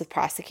problems with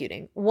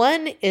prosecuting.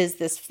 One is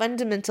this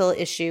fundamental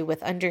issue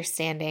with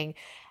understanding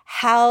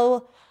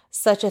how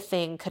such a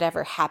thing could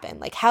ever happen.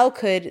 Like, how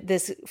could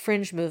this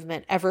fringe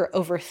movement ever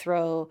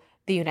overthrow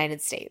the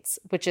United States,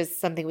 which is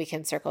something we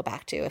can circle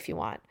back to if you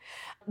want.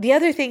 The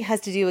other thing has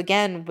to do,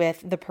 again,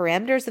 with the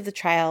parameters of the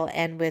trial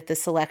and with the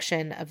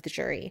selection of the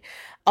jury.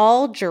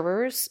 All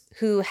jurors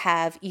who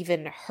have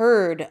even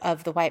heard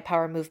of the white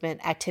power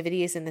movement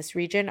activities in this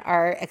region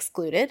are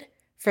excluded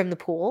from the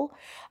pool.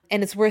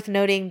 And it's worth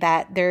noting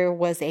that there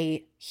was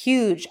a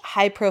huge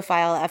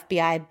high-profile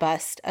FBI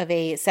bust of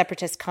a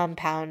separatist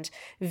compound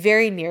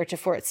very near to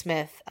Fort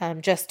Smith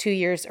just 2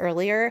 years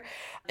earlier.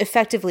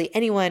 Effectively,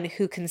 anyone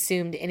who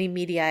consumed any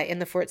media in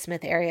the Fort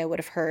Smith area would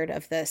have heard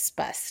of this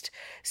bust.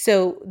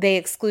 So they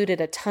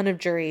excluded a ton of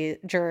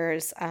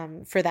jurors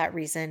for that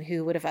reason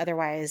who would have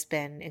otherwise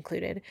been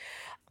included.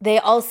 They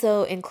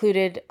also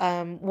included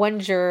one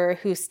juror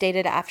who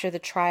stated after the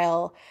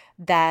trial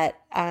that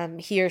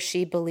he or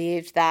she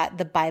believed that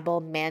the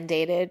Bible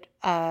mandated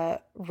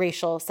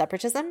racial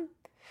separatism,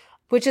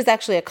 which is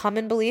actually a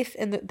common belief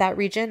in that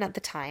region at the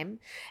time.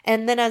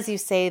 And then, as you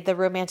say, the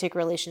romantic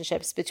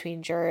relationships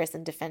between jurors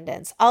and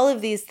defendants. All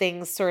of these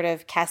things sort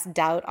of cast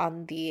doubt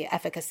on the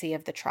efficacy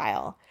of the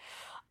trial.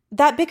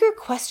 That bigger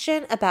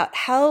question about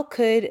how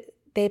could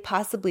they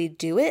possibly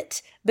do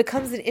it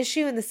becomes an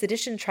issue in the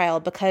sedition trial,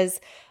 because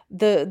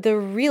the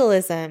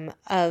realism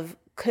of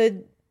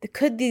could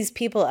these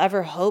people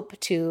ever hope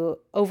to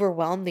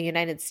overwhelm the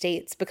United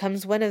States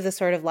becomes one of the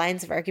sort of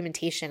lines of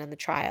argumentation in the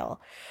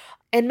trial.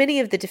 And many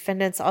of the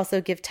defendants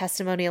also give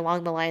testimony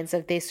along the lines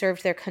of they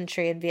served their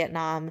country in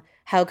Vietnam.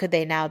 How could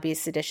they now be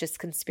seditious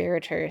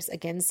conspirators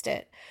against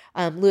it?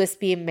 Louis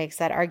Beam makes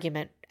that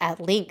argument at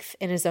length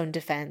in his own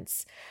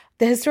defense.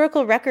 The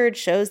historical record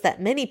shows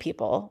that many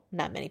people,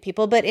 not many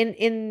people, but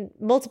in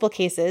multiple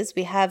cases,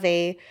 we have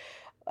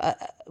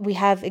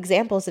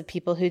examples of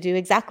people who do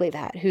exactly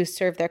that, who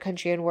serve their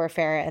country in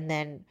warfare and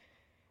then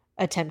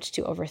attempt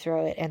to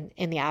overthrow it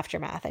in the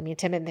aftermath. I mean,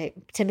 Timothy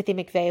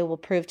McVeigh will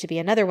prove to be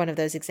another one of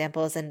those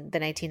examples in the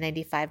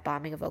 1995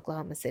 bombing of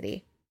Oklahoma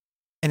City.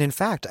 And in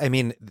fact, I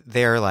mean,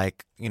 they're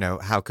like,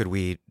 how could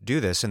we do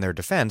this in their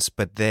defense?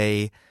 But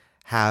they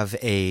have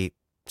the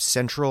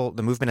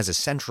movement has a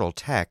central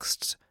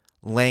text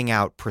laying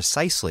out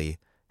precisely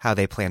how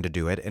they plan to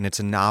do it. And it's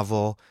a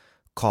novel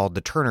called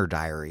The Turner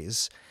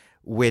Diaries,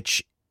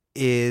 which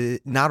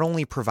is not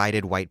only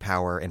provides white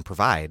power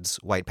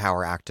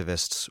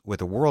activists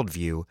with a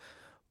worldview,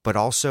 but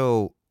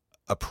also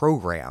a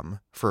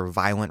program for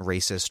violent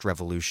racist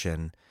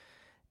revolution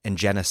and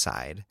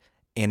genocide.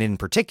 And in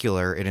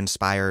particular, it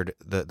inspired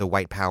the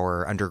white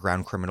power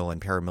underground criminal and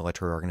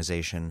paramilitary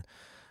organization,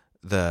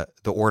 the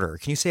Order.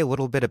 Can you say a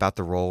little bit about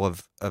the role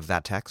of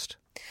that text?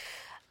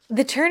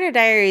 The Turner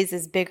Diaries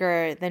is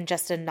bigger than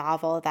just a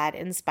novel that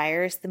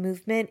inspires the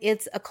movement.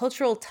 It's a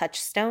cultural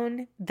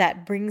touchstone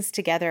that brings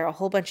together a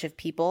whole bunch of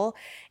people,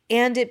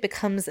 and it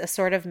becomes a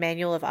sort of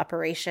manual of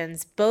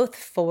operations, both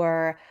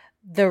for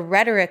the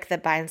rhetoric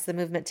that binds the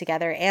movement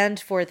together and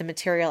for the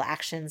material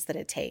actions that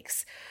it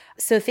takes.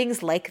 So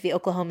things like the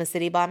Oklahoma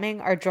City bombing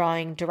are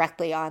drawing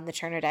directly on the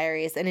Turner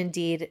Diaries. And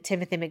indeed,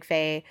 Timothy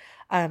McVeigh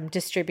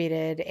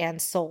distributed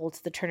and sold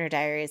the Turner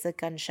Diaries at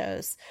gun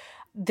shows.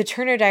 The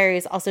Turner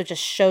Diaries also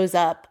just shows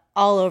up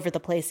all over the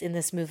place in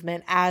this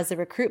movement as a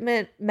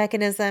recruitment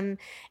mechanism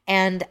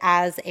and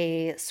as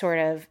a sort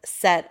of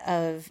set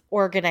of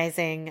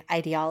organizing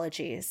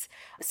ideologies.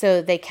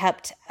 So they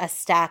kept a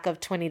stack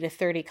of 20 to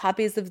 30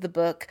 copies of the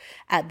book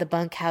at the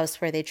bunkhouse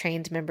where they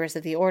trained members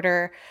of the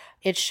order.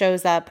 It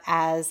shows up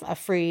as a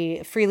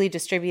freely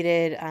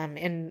distributed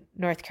in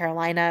North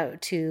Carolina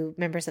to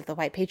members of the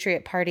White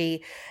Patriot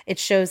Party. It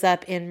shows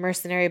up in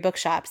mercenary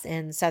bookshops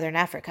in Southern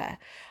Africa.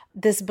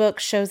 This book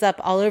shows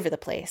up all over the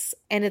place.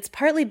 And it's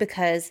partly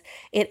because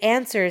it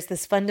answers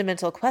this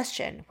fundamental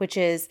question, which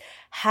is,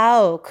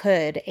 how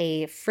could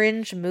a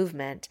fringe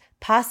movement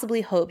possibly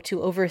hope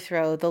to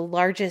overthrow the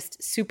largest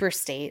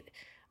superstate,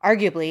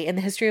 arguably, in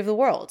the history of the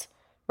world,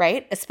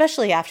 right?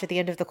 Especially after the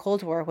end of the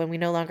Cold War, when we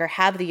no longer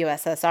have the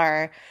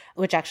USSR,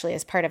 which actually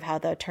is part of how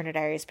the Turner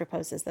Diaries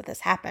proposes that this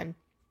happen.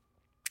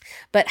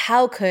 But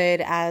how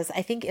could, as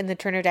I think in the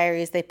Turner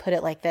Diaries, they put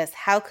it like this,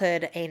 how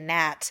could a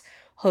gnat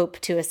hope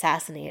to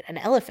assassinate an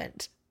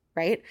elephant,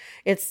 right?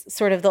 It's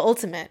sort of the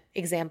ultimate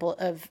example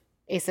of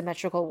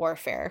asymmetrical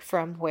warfare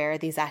from where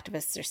these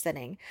activists are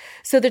sitting.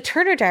 So the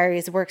Turner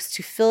Diaries works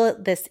to fill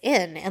this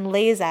in and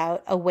lays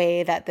out a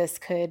way that this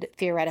could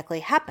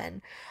theoretically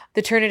happen.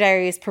 The Turner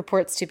Diaries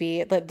purports to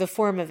be, the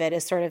form of it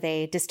is sort of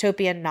a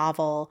dystopian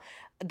novel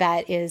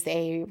that is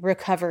a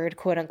recovered,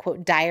 quote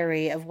unquote,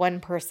 diary of one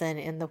person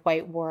in the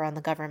white war on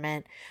the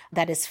government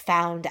that is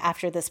found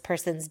after this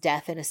person's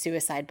death in a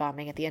suicide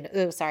bombing at the end.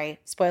 Oh, sorry.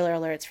 Spoiler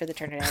alerts for the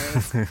Turner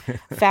Diaries.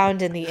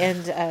 Found in the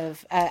end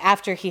of,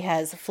 after he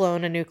has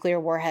flown a nuclear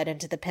warhead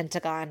into the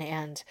Pentagon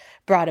and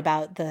brought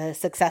about the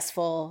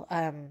successful,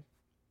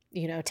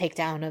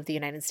 takedown of the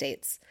United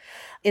States.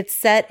 It's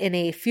set in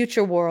a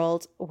future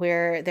world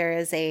where there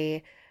is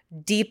a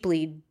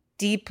deeply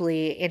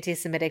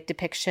anti-Semitic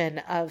depiction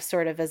of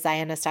sort of a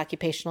Zionist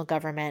occupational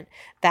government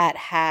that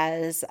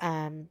has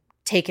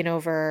taken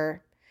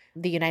over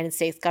the United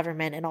States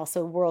government and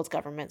also world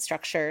government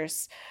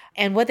structures.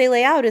 And what they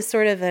lay out is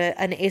sort of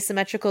an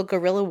asymmetrical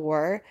guerrilla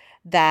war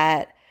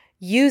that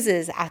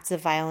uses acts of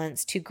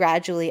violence to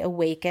gradually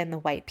awaken the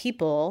white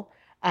people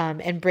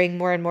and bring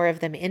more and more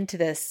of them into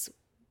this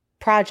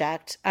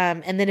project.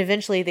 And then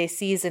eventually they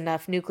seize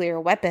enough nuclear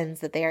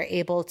weapons that they are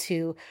able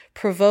to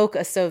provoke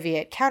a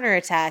Soviet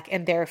counterattack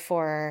and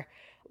therefore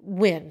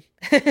win.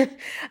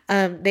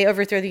 They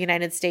overthrow the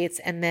United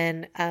States and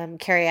then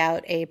carry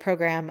out a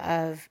program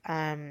of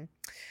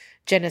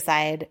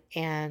genocide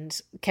and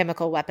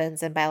chemical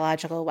weapons and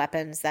biological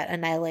weapons that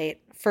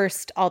annihilate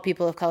first all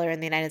people of color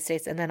in the United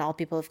States and then all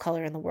people of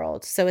color in the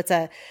world. So it's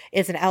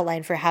an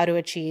outline for how to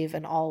achieve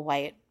an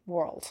all-white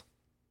world.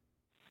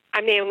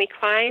 I'm Naomi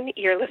Klein.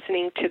 You're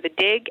listening to The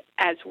Dig,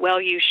 as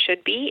well you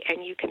should be,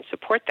 and you can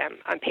support them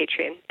on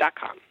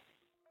patreon.com.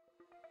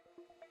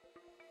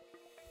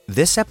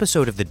 This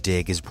episode of The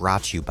Dig is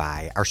brought to you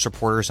by our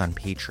supporters on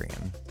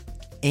Patreon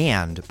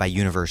and by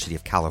University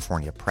of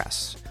California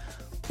Press,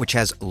 which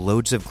has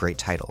loads of great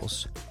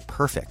titles,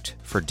 perfect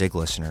for Dig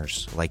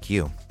listeners like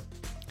you.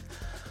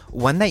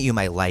 One that you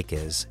might like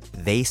is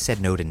They Said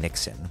No to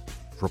Nixon,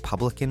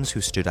 Republicans Who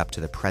Stood Up to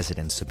the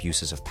President's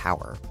Abuses of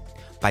Power,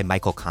 by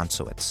Michael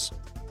Koncewitz.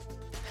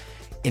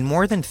 In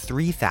more than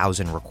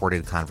 3,000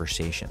 recorded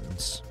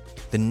conversations,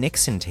 the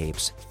Nixon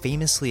tapes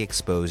famously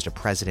exposed a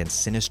president's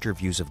sinister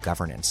views of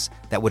governance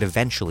that would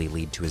eventually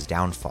lead to his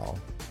downfall.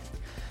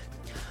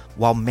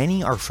 While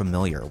many are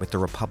familiar with the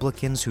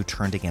Republicans who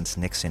turned against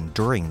Nixon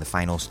during the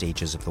final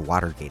stages of the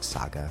Watergate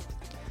saga,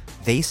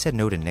 They Said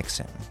No to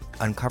Nixon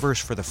uncovers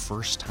for the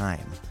first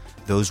time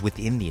those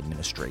within the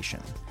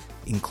administration,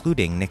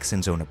 including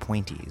Nixon's own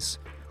appointees,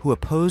 who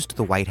opposed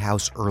the White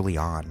House early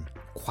on,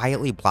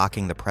 quietly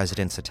blocking the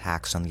president's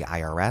attacks on the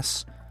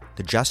IRS,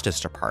 the Justice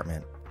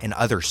Department, and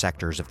other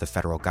sectors of the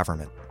federal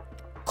government.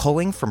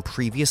 Culling from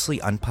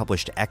previously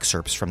unpublished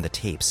excerpts from the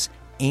tapes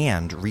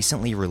and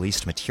recently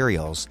released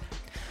materials,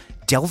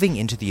 delving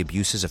into the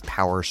abuses of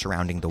power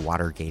surrounding the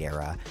Watergate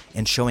era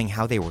and showing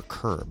how they were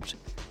curbed,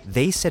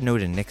 They Said No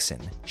to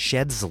Nixon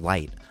sheds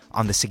light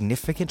on the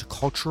significant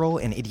cultural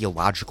and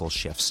ideological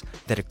shifts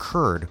that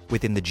occurred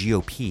within the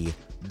GOP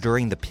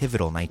during the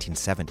pivotal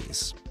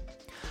 1970s.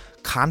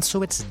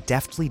 Koncewitz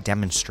deftly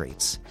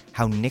demonstrates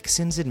how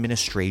Nixon's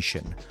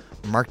administration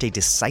marked a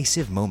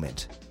decisive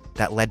moment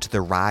that led to the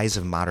rise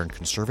of modern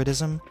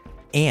conservatism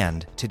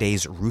and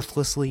today's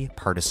ruthlessly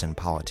partisan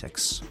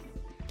politics.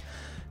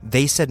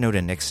 They Said No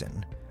to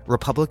Nixon,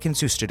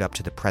 Republicans Who Stood Up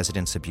to the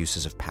President's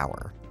Abuses of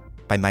Power,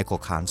 by Michael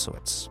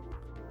Koncewitz.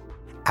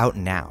 Out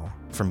now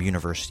from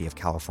University of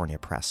California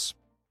Press.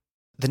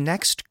 The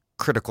next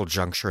critical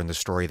juncture in the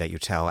story that you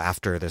tell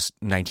after this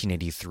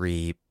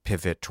 1983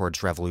 pivot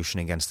towards revolution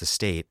against the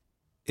state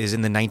is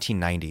in the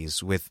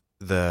 1990s with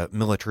the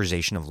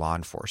militarization of law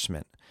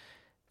enforcement.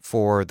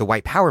 For the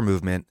white power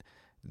movement,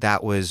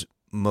 that was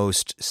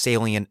most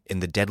salient in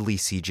the deadly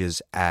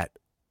sieges at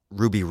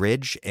Ruby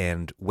Ridge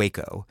and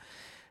Waco.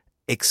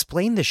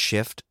 Explain the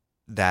shift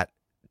that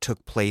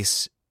took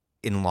place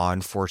in law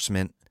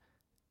enforcement,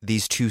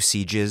 these two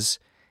sieges,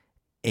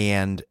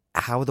 and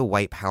how the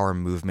white power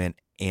movement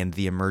and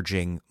the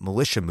emerging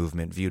militia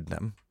movement viewed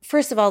them.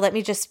 First of all, let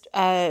me just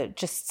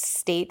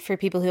state for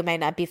people who might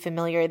not be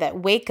familiar that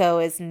Waco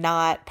is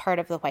not part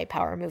of the white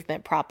power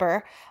movement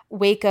proper.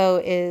 Waco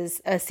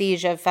is a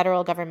siege of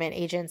federal government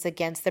agents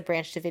against the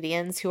Branch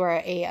Davidians, who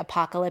are a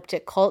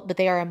apocalyptic cult, but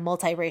they are a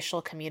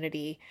multiracial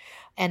community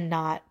and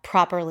not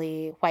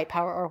properly white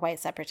power or white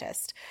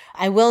separatist.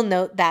 I will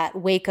note that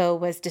Waco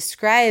was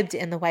described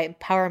in the white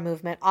power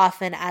movement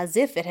often as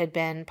if it had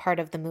been part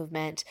of the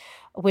movement,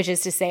 which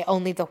is to say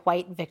only the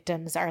white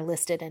victims are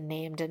listed and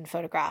named and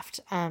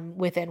photographed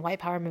within white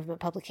power movement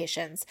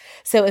publications.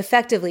 So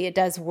effectively, it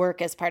does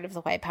work as part of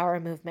the white power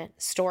movement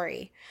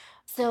story.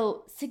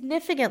 So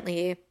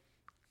significantly,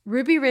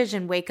 Ruby Ridge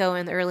and Waco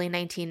in the early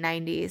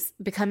 1990s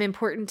become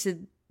important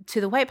to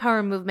the white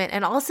power movement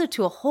and also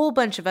to a whole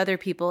bunch of other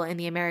people in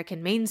the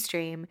American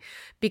mainstream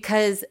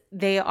because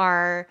they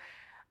are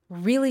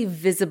really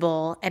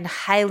visible and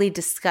highly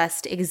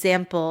discussed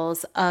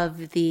examples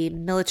of the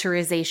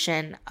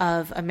militarization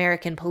of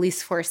American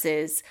police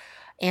forces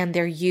and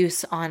their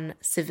use on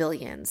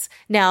civilians.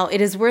 Now,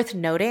 it is worth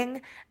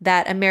noting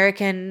that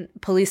American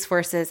police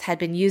forces had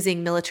been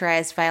using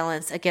militarized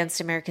violence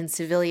against American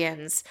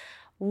civilians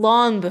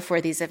long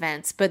before these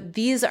events, but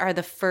these are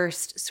the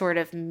first sort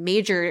of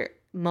major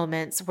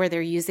moments where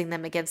they're using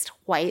them against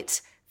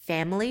white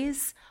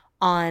families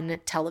on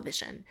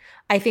television.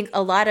 I think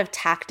a lot of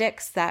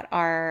tactics that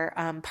are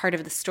part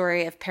of the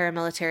story of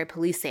paramilitary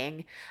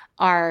policing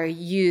are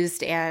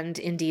used and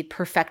indeed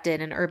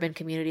perfected in urban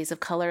communities of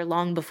color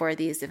long before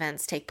these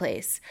events take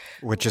place.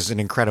 Which is an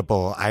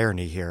incredible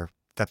irony here,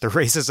 that the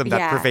racism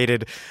that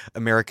pervaded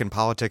American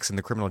politics and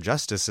the criminal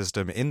justice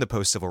system in the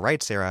post-civil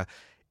rights era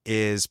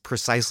is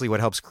precisely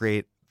what helps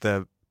create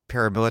the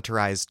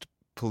paramilitarized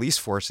police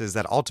forces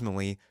that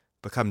ultimately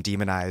become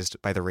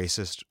demonized by the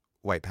racist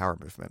white power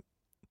movement.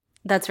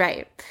 That's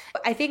right.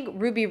 I think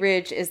Ruby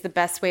Ridge is the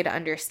best way to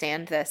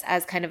understand this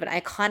as kind of an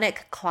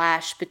iconic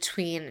clash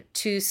between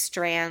two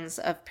strands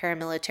of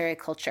paramilitary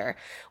culture.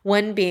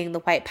 One being the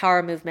white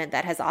power movement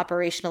that has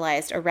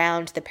operationalized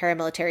around the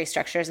paramilitary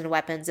structures and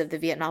weapons of the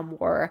Vietnam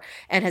War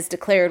and has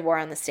declared war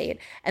on the state.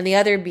 And the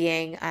other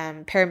being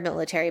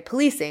paramilitary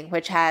policing,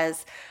 which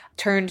has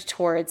turned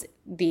towards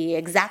the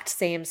exact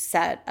same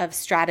set of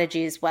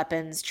strategies,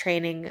 weapons,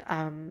 training,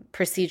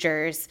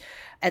 procedures,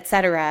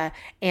 etc.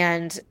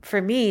 And for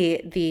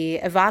me, the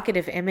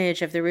evocative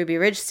image of the Ruby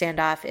Ridge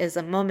standoff is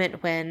a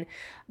moment when,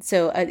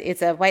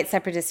 it's a white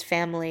separatist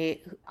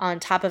family on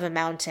top of a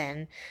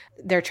mountain.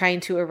 They're trying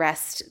to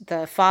arrest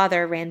the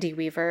father, Randy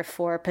Weaver,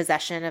 for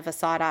possession of a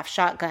sawed-off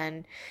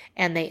shotgun,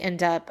 and they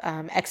end up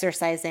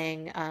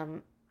exercising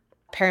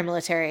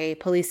paramilitary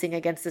policing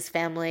against this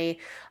family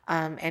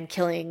and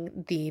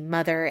killing the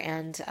mother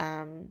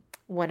and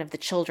one of the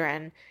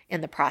children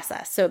in the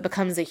process. So it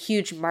becomes a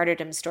huge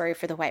martyrdom story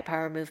for the white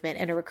power movement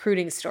and a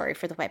recruiting story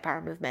for the white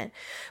power movement.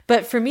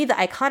 But for me, the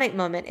iconic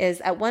moment is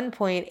at one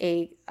point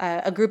a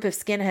group of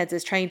skinheads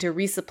is trying to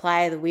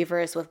resupply the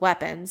Weavers with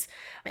weapons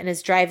and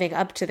is driving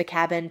up to the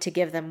cabin to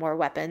give them more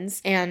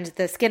weapons. And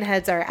the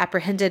skinheads are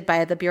apprehended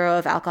by the Bureau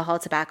of Alcohol,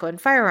 Tobacco,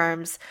 and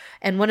Firearms.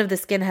 And one of the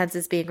skinheads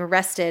is being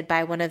arrested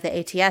by one of the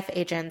ATF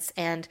agents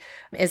and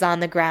is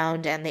on the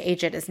ground, and the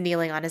agent is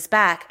kneeling on his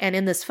back. And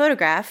in this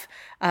photograph,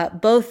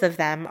 both of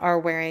them are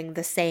wearing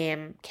the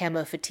same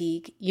camo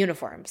fatigue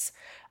uniforms.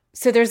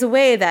 So there's a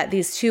way that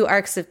these two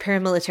arcs of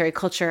paramilitary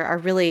culture are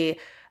really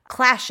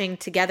clashing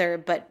together,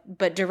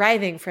 but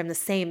deriving from the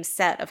same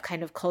set of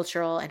kind of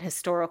cultural and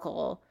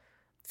historical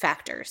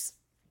factors.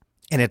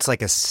 And it's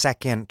like a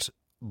second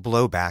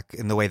blowback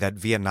in the way that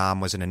Vietnam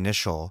was an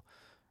initial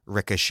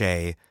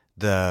ricochet.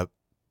 The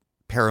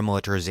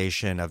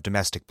paramilitarization of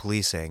domestic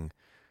policing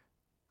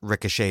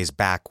ricochets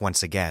back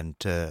once again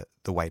to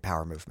the white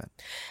power movement.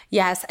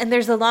 Yes, and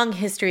there's a long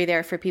history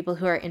there for people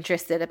who are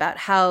interested about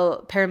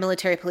how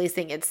paramilitary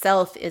policing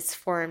itself is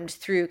formed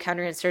through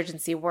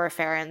counterinsurgency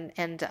warfare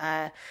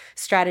and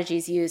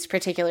strategies used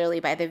particularly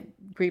by the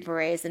Green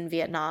Berets in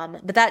Vietnam.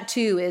 But that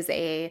too is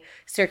a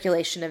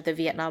circulation of the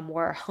Vietnam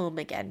War home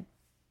again.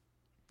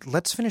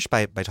 Let's finish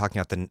by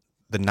talking about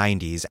the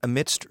 90s.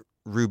 Amidst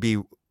Ruby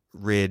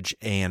Ridge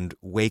and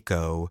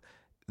Waco,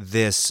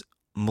 this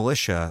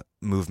militia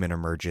movement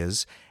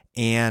emerges,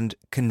 and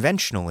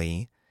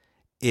conventionally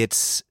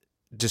it's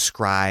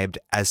described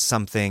as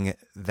something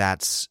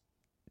that's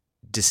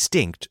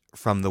distinct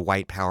from the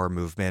white power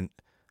movement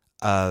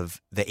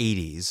of the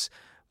 80s.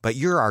 But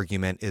your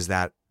argument is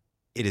that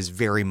it is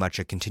very much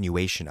a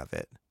continuation of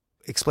it.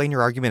 Explain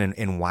your argument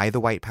and why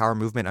the white power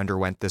movement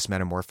underwent this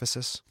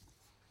metamorphosis.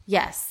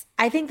 Yes.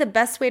 I think the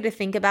best way to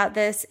think about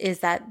this is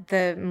that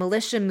the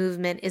militia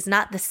movement is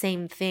not the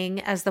same thing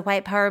as the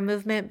white power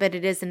movement, but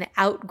it is an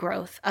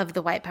outgrowth of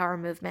the white power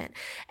movement.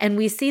 And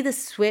we see the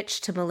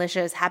switch to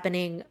militias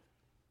happening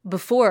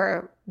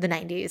before the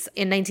 90s.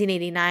 In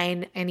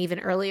 1989 and even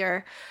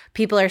earlier,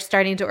 people are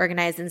starting to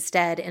organize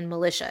instead in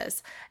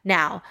militias.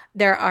 Now,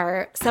 there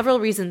are several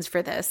reasons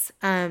for this.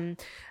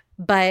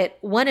 But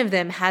one of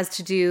them has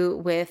to do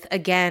with,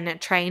 again,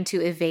 trying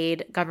to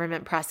evade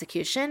government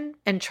prosecution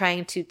and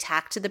trying to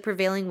tack to the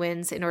prevailing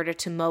winds in order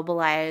to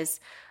mobilize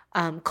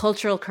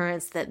cultural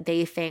currents that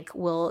they think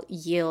will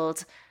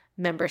yield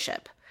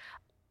membership.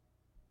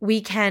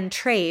 We can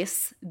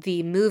trace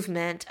the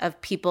movement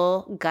of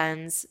people,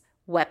 guns,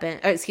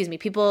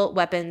 people,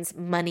 weapons,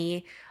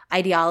 money,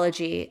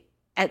 ideology,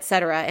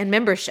 etc., and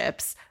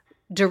memberships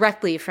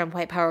directly from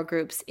white power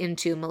groups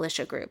into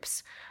militia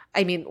groups.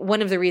 I mean,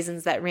 one of the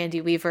reasons that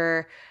Randy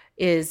Weaver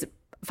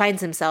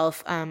finds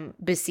himself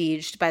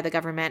besieged by the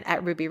government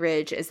at Ruby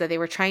Ridge is that they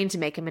were trying to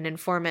make him an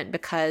informant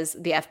because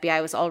the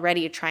FBI was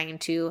already trying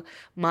to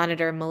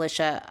monitor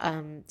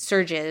militia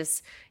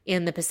surges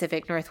in the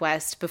Pacific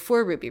Northwest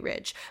before Ruby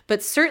Ridge.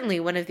 But certainly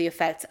one of the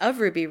effects of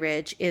Ruby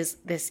Ridge is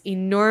this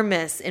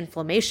enormous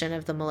inflammation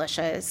of the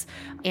militias.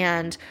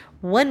 And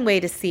one way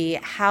to see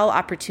how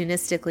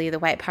opportunistically the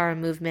white power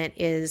movement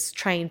is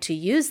trying to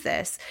use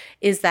this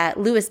is that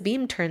Louis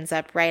Beam turns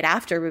up right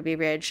after Ruby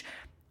Ridge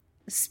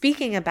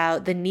speaking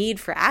about the need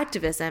for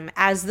activism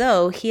as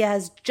though he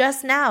has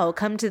just now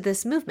come to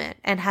this movement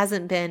and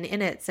hasn't been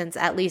in it since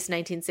at least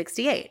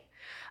 1968.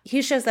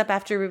 He shows up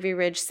after Ruby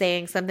Ridge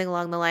saying something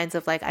along the lines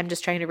of like, I'm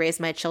just trying to raise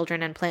my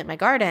children and plant my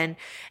garden.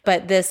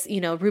 But this,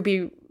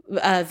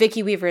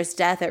 Vicki Weaver's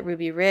death at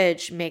Ruby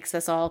Ridge makes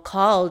us all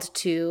called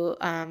to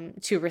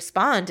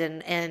respond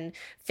and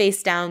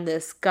face down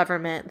this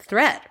government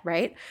threat,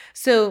 right?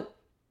 So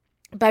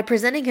by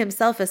presenting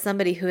himself as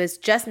somebody who has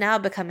just now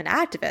become an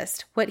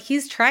activist, what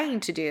he's trying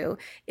to do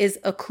is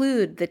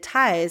occlude the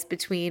ties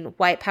between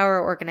white power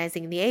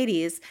organizing in the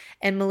 80s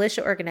and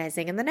militia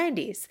organizing in the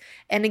 90s.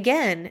 And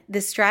again,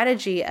 the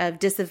strategy of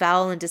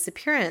disavowal and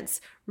disappearance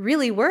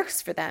really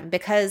works for them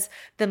because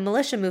the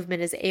militia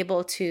movement is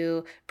able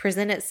to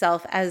present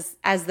itself as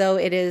though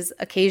it is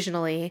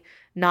occasionally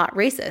not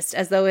racist,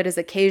 as though it is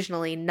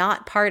occasionally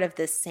not part of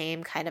this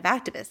same kind of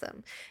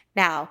activism.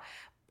 Now,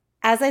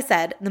 as I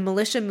said, the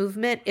militia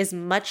movement is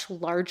much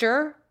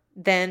larger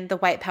than the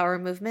white power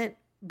movement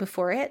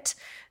before it.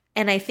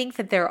 And I think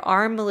that there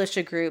are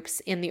militia groups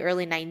in the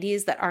early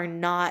 90s that are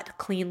not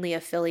cleanly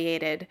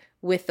affiliated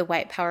with the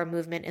white power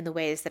movement in the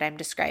ways that I'm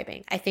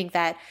describing. I think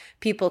that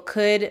people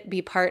could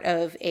be part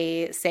of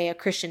a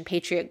Christian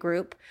patriot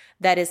group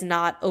that is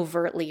not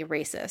overtly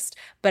racist.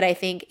 But I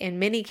think in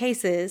many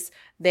cases,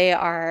 they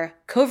are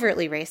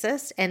covertly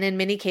racist. And in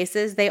many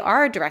cases, they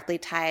are directly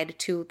tied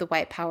to the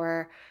white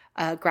power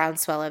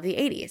groundswell of the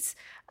 80s.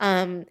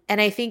 And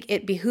I think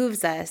it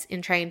behooves us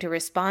in trying to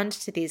respond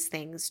to these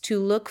things to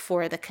look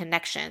for the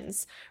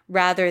connections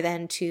rather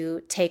than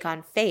to take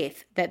on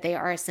faith that they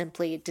are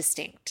simply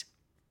distinct.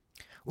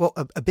 Well,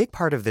 a big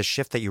part of this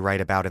shift that you write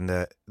about in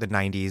the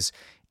 90s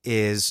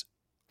is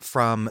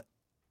from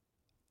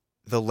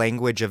the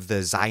language of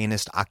the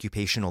Zionist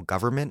Occupational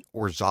Government,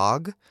 or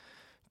ZOG,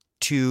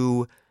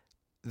 to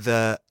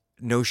the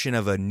notion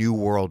of a new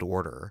world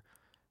order,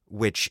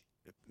 which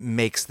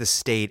makes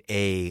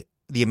the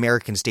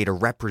American state a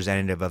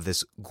representative of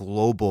this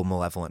global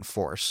malevolent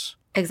force.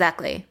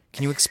 Exactly.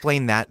 Can you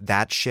explain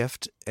that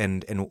shift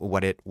and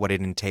what it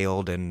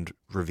entailed and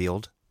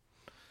revealed?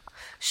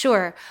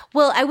 Sure.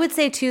 Well, I would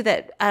say too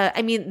that,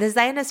 the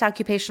Zionist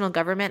occupational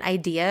government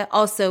idea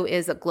also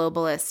is a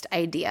globalist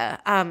idea.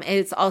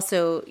 It's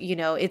also,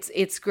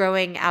 it's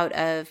growing out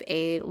of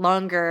a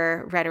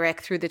longer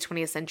rhetoric through the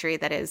 20th century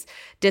that is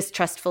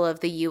distrustful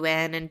of the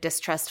UN and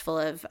distrustful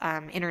of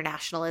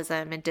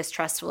internationalism and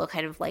distrustful of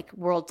kind of like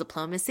world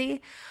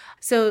diplomacy.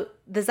 So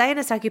the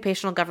Zionist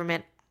occupational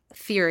government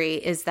theory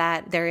is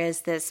that there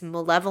is this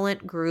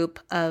malevolent group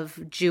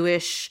of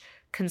Jewish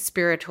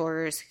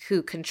conspirators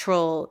who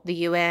control the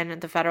UN,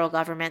 the federal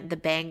government, the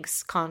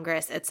banks,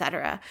 Congress,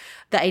 etc.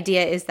 The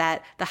idea is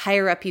that the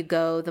higher up you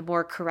go, the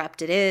more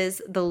corrupt it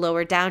is. The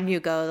lower down you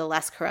go, the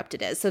less corrupt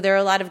it is. So there are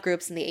a lot of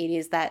groups in the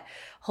 80s that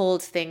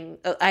hold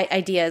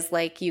ideas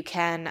like you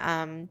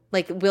can,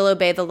 we'll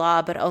obey the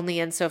law, but only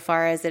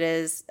insofar as it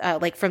is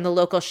from the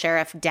local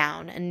sheriff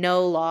down, and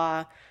no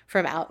law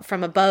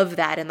from above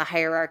that in the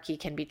hierarchy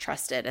can be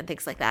trusted and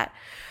things like that.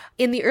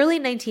 In the early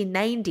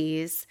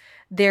 1990s,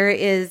 there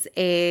is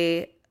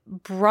a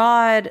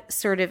broad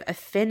sort of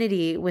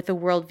affinity with a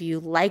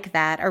worldview like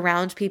that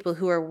around people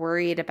who are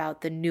worried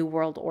about the New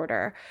World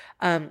Order,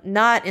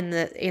 not in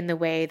the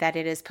way that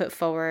it is put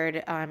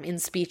forward in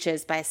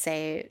speeches by,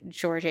 say,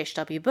 George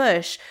H.W.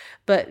 Bush,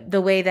 but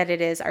the way that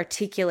it is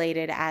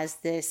articulated as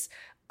this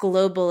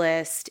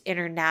globalist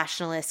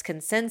internationalist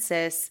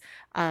consensus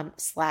 /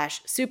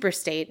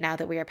 superstate, now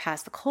that we are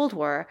past the Cold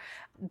War,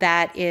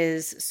 that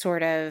is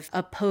sort of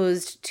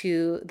opposed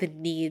to the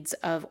needs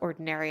of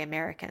ordinary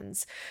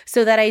Americans.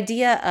 So that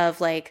idea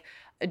of like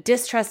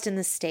distrust in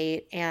the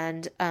state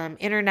and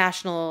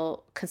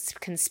international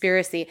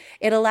conspiracy,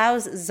 it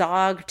allows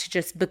ZOG to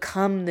just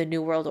become the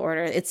New World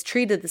Order. It's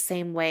treated the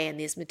same way in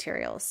these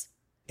materials.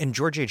 And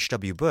George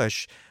H.W.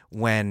 Bush,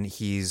 when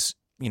he's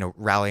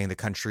rallying the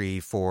country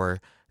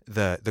for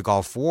the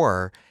Gulf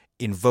War,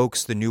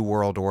 invokes the New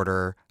World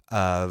Order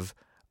of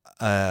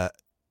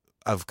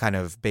kind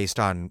of based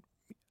on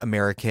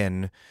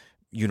American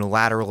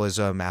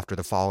unilateralism after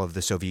the fall of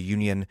the Soviet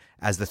Union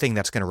as the thing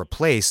that's going to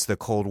replace the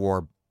Cold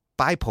War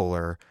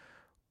bipolar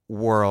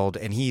world.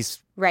 And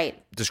he's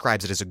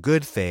describes it as a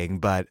good thing,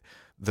 but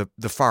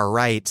the far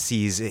right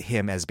sees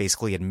him as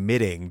basically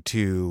admitting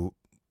to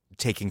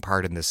taking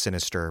part in this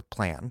sinister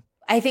plan.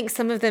 I think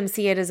some of them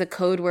see it as a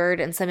code word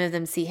and some of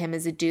them see him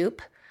as a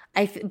dupe.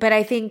 But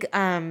I think,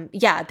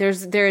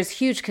 there's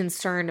huge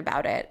concern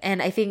about it.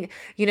 And I think,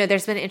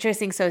 there's been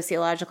interesting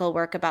sociological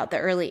work about the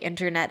early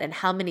internet and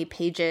how many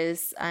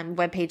pages,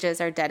 web pages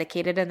are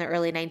dedicated in the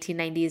early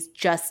 1990s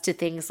just to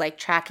things like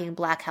tracking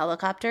black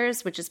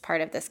helicopters, which is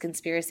part of this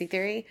conspiracy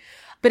theory.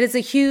 But it's a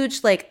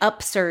huge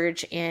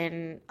upsurge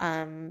in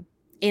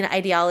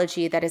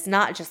ideology that is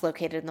not just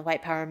located in the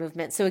white power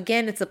movement. So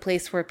again, it's a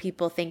place where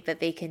people think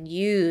that they can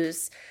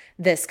use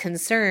this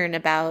concern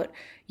about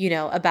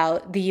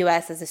the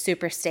U.S. as a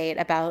superstate,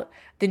 about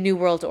the New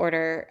World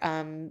Order,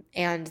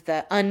 and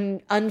the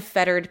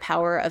unfettered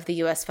power of the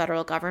U.S.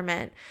 federal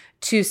government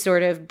to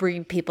sort of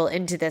bring people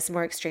into this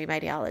more extreme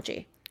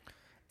ideology.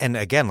 And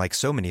again, like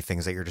so many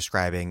things that you're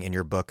describing in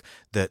your book,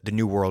 the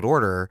New World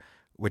Order,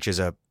 which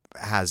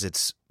has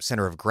its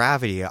center of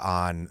gravity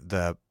on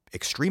the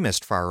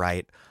extremist far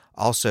right,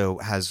 also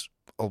has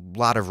a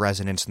lot of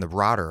resonance in the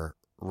broader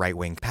right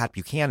wing. Pat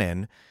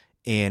Buchanan,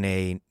 in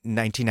a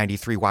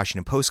 1993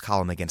 Washington Post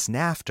column against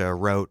NAFTA,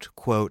 wrote,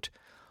 quote,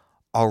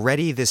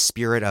 "Already this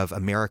spirit of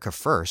America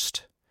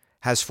first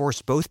has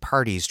forced both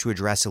parties to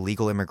address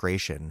illegal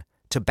immigration,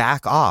 to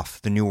back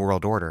off the New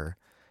World Order,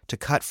 to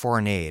cut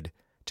foreign aid,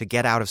 to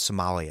get out of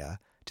Somalia,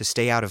 to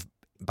stay out of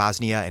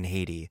Bosnia and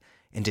Haiti,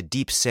 and to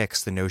deep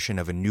six the notion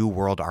of a new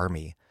world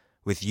army,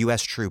 with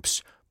U.S.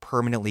 troops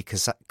permanently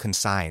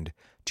consigned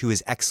to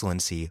His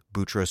Excellency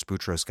Boutros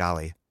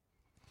Boutros-Ghali."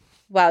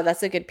 Wow,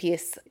 that's a good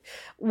piece.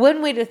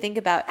 One way to think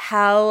about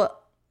how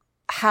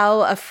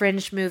a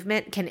fringe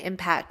movement can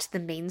impact the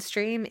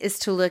mainstream is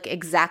to look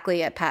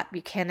exactly at Pat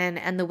Buchanan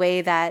and the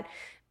way that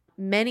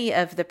many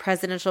of the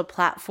presidential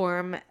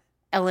platform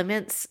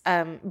elements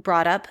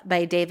brought up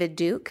by David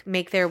Duke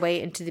make their way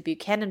into the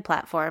Buchanan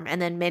platform,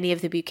 and then many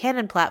of the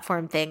Buchanan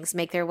platform things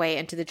make their way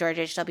into the George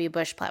H.W.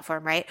 Bush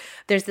platform, right?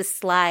 There's this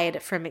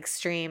slide from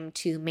extreme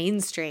to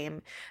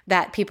mainstream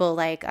that people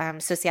like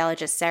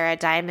sociologist Sarah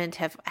Diamond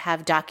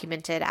have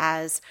documented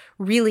as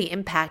really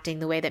impacting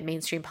the way that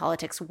mainstream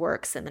politics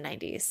works in the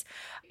 90s.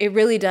 It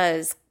really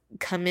does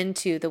come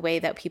into the way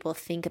that people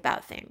think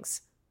about things.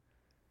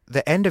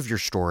 The end of your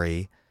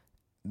story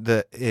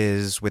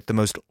is with the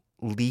most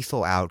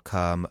lethal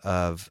outcome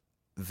of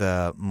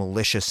the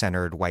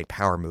militia-centered white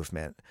power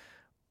movement,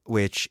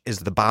 which is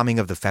the bombing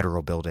of the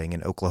Federal Building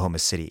in Oklahoma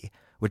City,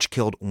 which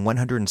killed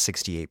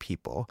 168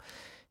 people.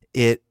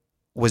 It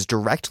was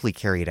directly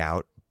carried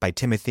out by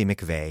Timothy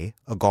McVeigh,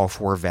 a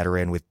Gulf War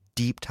veteran with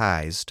deep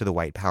ties to the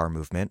white power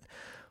movement,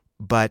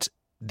 but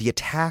the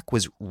attack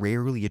was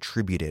rarely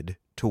attributed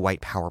to white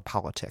power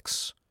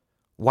politics.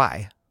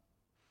 Why?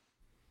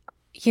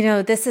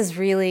 This is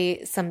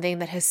really something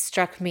that has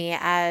struck me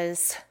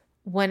as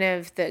one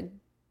of the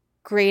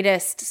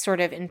greatest sort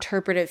of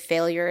interpretive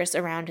failures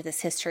around this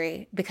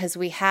history, because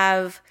we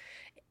have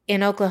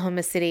in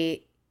Oklahoma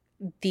City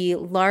the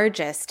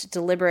largest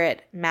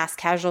deliberate mass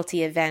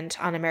casualty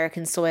event on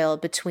American soil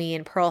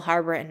between Pearl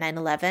Harbor and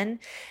 9/11,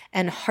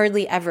 and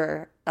hardly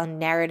ever a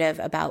narrative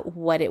about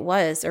what it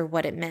was or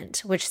what it meant,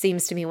 which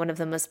seems to me one of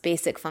the most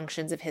basic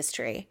functions of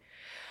history.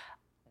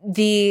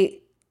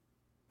 The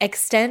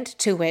extent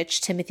to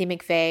which Timothy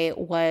McVeigh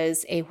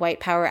was a white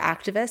power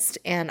activist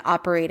and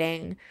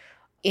operating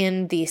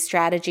in the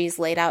strategies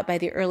laid out by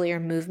the earlier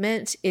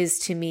movement is,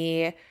 to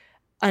me,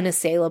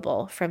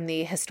 unassailable from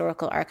the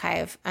historical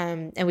archive.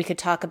 And we could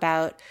talk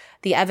about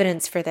the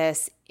evidence for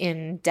this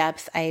in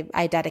depth.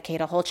 I dedicate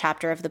a whole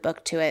chapter of the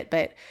book to it.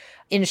 But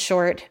in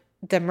short,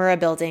 the Murrah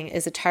Building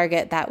is a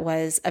target that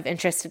was of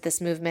interest to this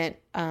movement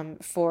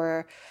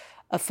for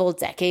a full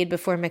decade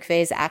before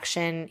McVeigh's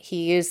action.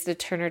 He used the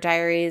Turner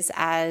Diaries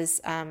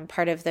as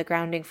part of the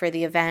grounding for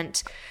the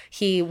event.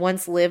 He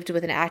once lived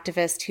with an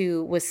activist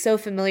who was so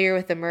familiar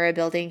with the Murrah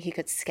Building he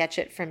could sketch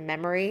it from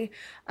memory.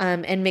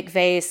 And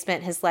McVeigh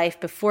spent his life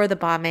before the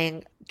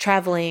bombing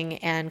traveling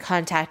and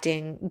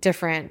contacting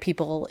different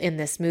people in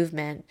this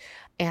movement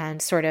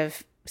and sort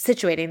of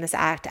situating this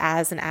act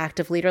as an act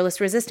of leaderless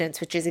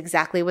resistance, which is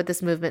exactly what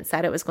this movement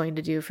said it was going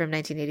to do from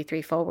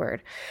 1983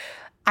 forward.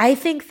 I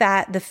think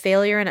that the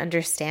failure in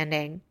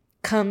understanding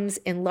comes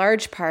in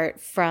large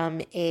part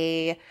from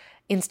a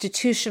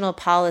institutional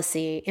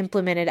policy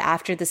implemented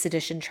after the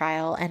sedition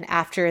trial and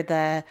after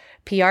the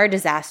PR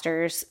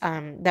disasters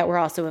that were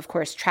also, of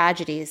course,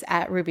 tragedies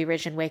at Ruby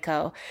Ridge and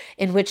Waco,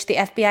 in which the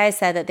FBI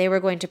said that they were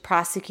going to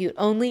prosecute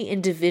only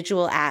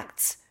individual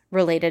acts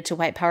related to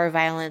white power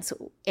violence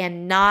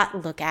and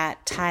not look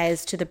at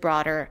ties to the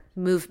broader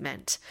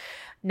movement.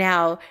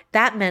 Now,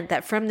 that meant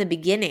that from the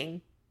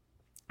beginning,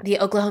 the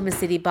Oklahoma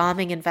City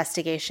bombing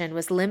investigation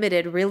was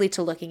limited really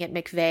to looking at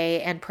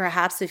McVeigh and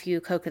perhaps a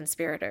few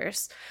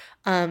co-conspirators.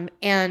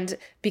 And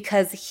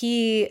because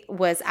he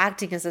was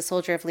acting as a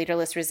soldier of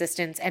leaderless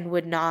resistance and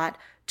would not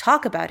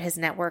talk about his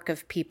network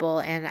of people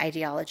and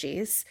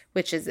ideologies,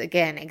 which is,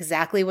 again,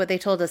 exactly what they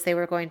told us they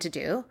were going to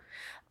do,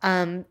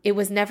 it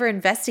was never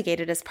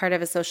investigated as part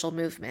of a social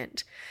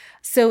movement.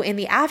 So in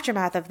the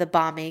aftermath of the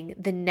bombing,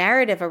 the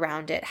narrative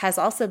around it has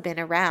also been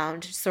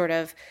around sort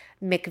of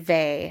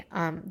McVeigh,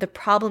 the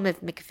problem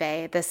of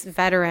McVeigh, this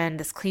veteran,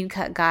 this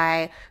clean-cut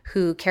guy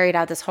who carried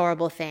out this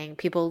horrible thing.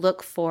 People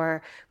look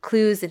for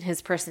clues in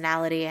his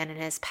personality and in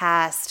his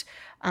past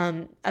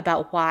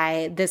about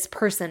why this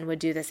person would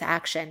do this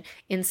action,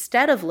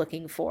 instead of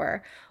looking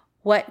for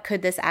what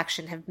could this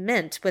action have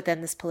meant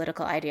within this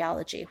political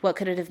ideology? What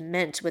could it have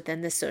meant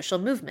within this social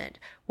movement?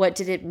 What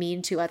did it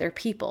mean to other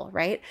people,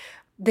 right?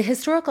 The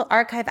historical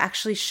archive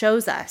actually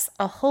shows us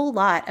a whole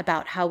lot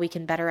about how we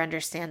can better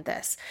understand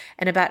this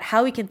and about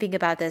how we can think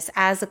about this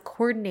as a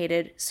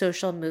coordinated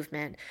social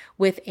movement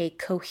with a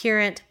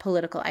coherent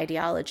political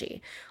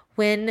ideology.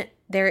 When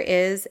there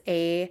is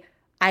a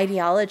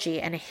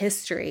ideology and a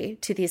history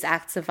to these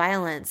acts of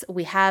violence,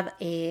 we have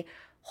a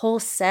whole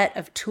set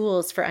of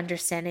tools for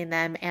understanding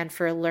them and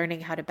for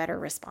learning how to better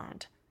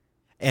respond.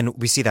 And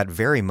we see that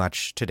very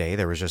much today.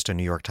 There was just a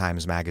New York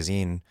Times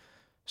Magazine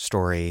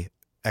story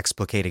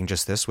explicating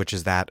just this, which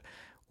is that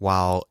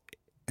while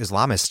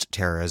Islamist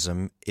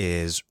terrorism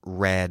is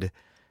read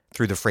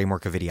through the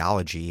framework of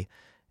ideology,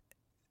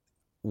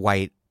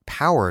 white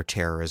power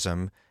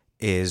terrorism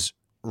is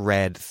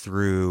read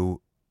through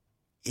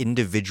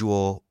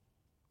individual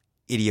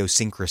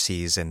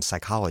idiosyncrasies and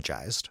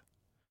psychologized.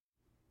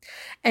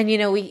 And,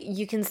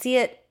 you can see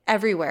it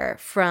everywhere,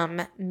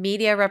 from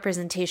media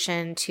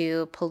representation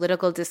to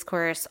political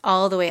discourse,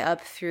 all the way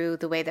up through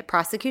the way that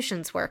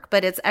prosecutions work.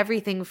 But it's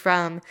everything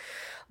from,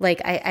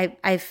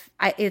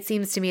 it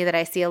seems to me that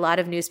I see a lot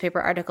of newspaper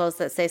articles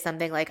that say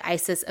something like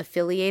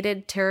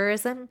ISIS-affiliated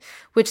terrorism,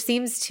 which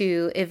seems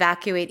to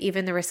evacuate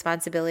even the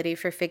responsibility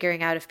for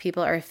figuring out if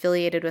people are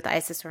affiliated with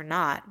ISIS or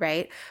not,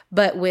 right?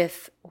 But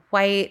with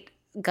white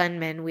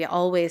gunmen, we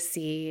always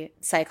see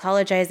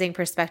psychologizing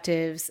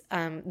perspectives,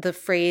 the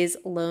phrase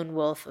lone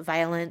wolf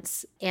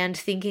violence, and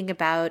thinking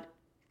about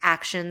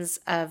actions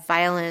of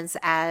violence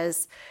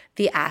as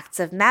the acts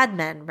of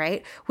madmen,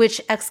 right? Which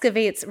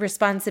excavates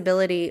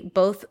responsibility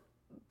both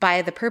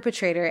by the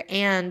perpetrator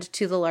and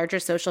to the larger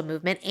social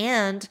movement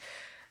and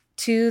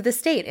to the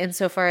state,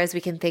 insofar as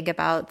we can think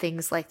about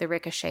things like the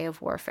ricochet of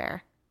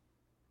warfare.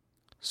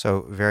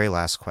 So, very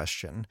last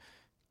question.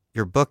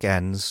 Your book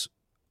ends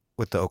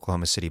with the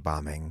Oklahoma City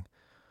bombing.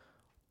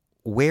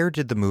 Where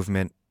did the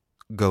movement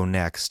go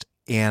next,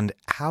 and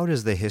how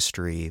does the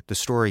history, the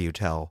story you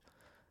tell,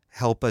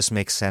 help us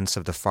make sense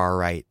of the far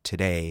right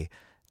today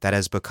that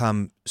has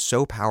become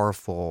so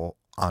powerful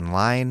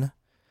online,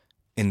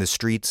 in the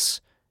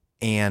streets,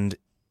 and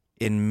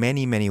in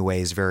many, many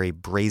ways very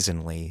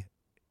brazenly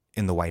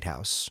in the White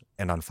House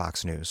and on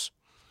Fox News?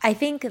 I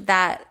think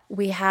that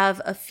we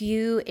have a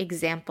few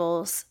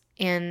examples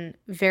in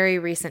very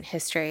recent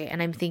history,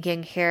 and I'm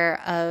thinking here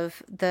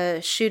of the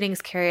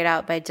shootings carried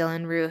out by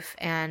Dylann Roof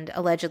and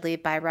allegedly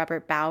by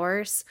Robert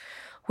Bowers,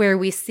 where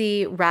we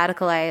see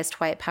radicalized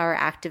white power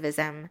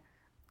activism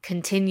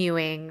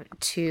continuing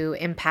to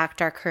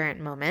impact our current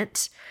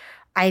moment.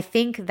 I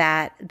think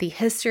that the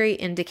history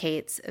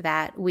indicates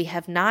that we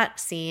have not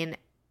seen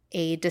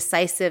a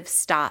decisive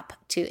stop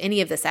to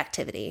any of this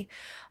activity,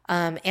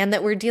 and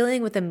that we're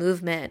dealing with a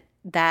movement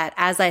that,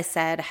 as I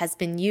said, has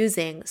been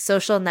using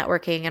social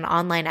networking and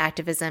online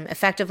activism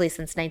effectively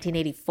since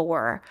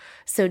 1984.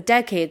 So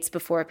decades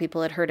before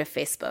people had heard of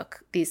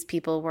Facebook, these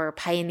people were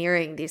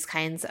pioneering these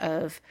kinds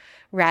of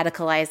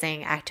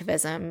radicalizing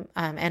activism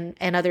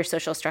and other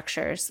social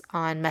structures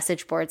on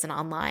message boards and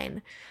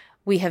online.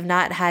 We have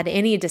not had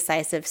any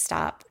decisive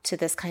stop to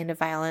this kind of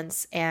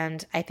violence.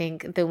 And I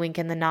think the wink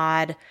and the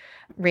nod,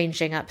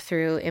 ranging up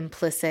through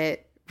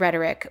implicit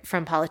rhetoric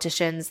from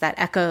politicians that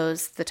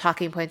echoes the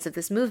talking points of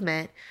this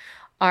movement,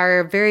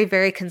 are very,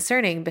 very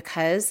concerning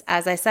because,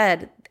 as I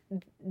said,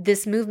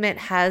 this movement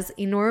has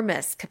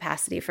enormous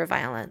capacity for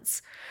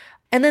violence.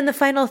 And then the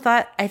final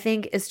thought, I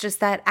think, is just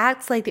that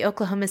acts like the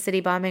Oklahoma City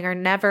bombing are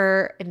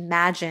never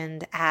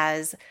imagined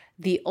as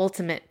the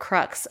ultimate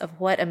crux of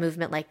what a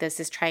movement like this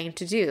is trying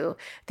to do.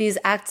 These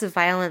acts of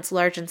violence,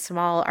 large and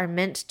small, are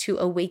meant to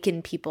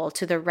awaken people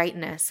to the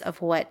rightness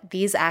of what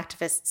these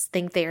activists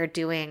think they are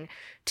doing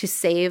to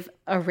save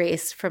a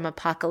race from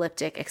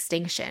apocalyptic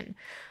extinction.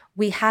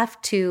 We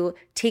have to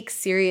take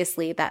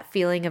seriously that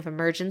feeling of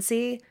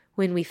emergency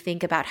when we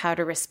think about how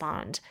to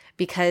respond,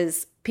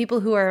 because people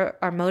who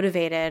are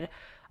motivated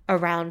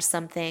around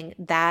something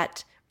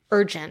that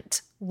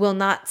urgent will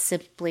not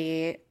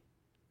simply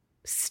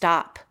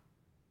stop.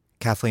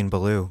 Kathleen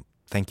Belew,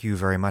 thank you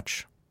very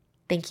much.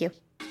 Thank you.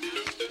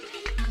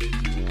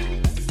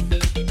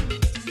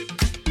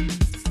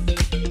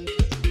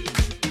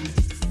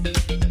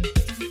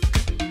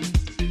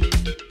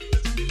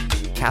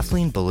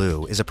 Kathleen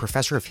Belew is a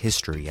professor of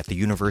history at the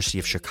University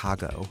of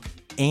Chicago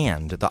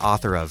and the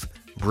author of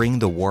Bring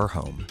the War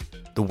Home,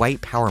 The White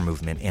Power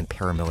Movement and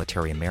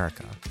Paramilitary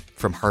America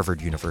from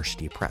Harvard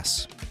University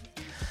Press.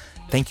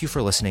 Thank you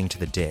for listening to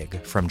The Dig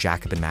from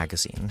Jacobin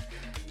Magazine.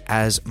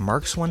 As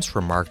Marx once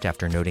remarked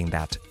after noting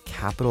that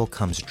capital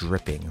comes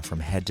dripping from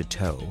head to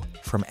toe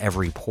from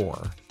every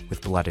pore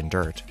with blood and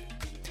dirt,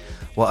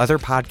 while other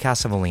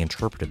podcasts have only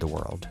interpreted the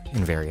world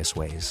in various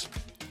ways,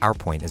 our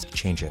point is to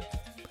change it.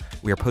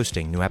 We are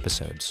posting new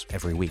episodes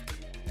every week.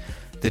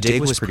 The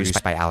Dig was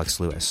produced by Alex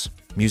Lewis,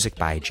 music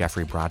by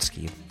Jeffrey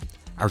Brodsky.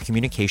 Our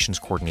communications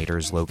coordinator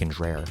is Logan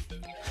Dreher.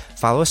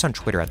 Follow us on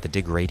Twitter at The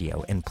Dig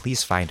Radio, and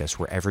please find us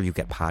wherever you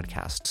get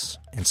podcasts,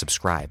 and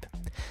subscribe.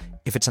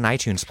 If it's on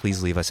iTunes,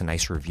 please leave us a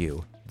nice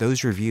review.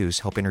 Those reviews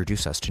help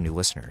introduce us to new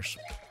listeners.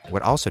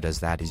 What also does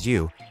that is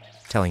you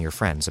telling your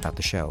friends about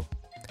the show.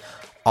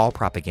 All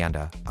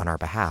propaganda on our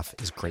behalf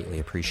is greatly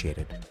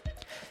appreciated.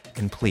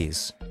 And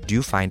please,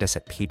 do find us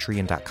at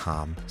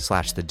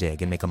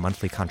patreon.com/thedig and make a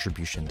monthly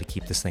contribution to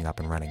keep this thing up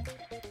and running.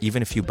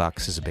 Even a few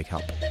bucks is a big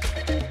help.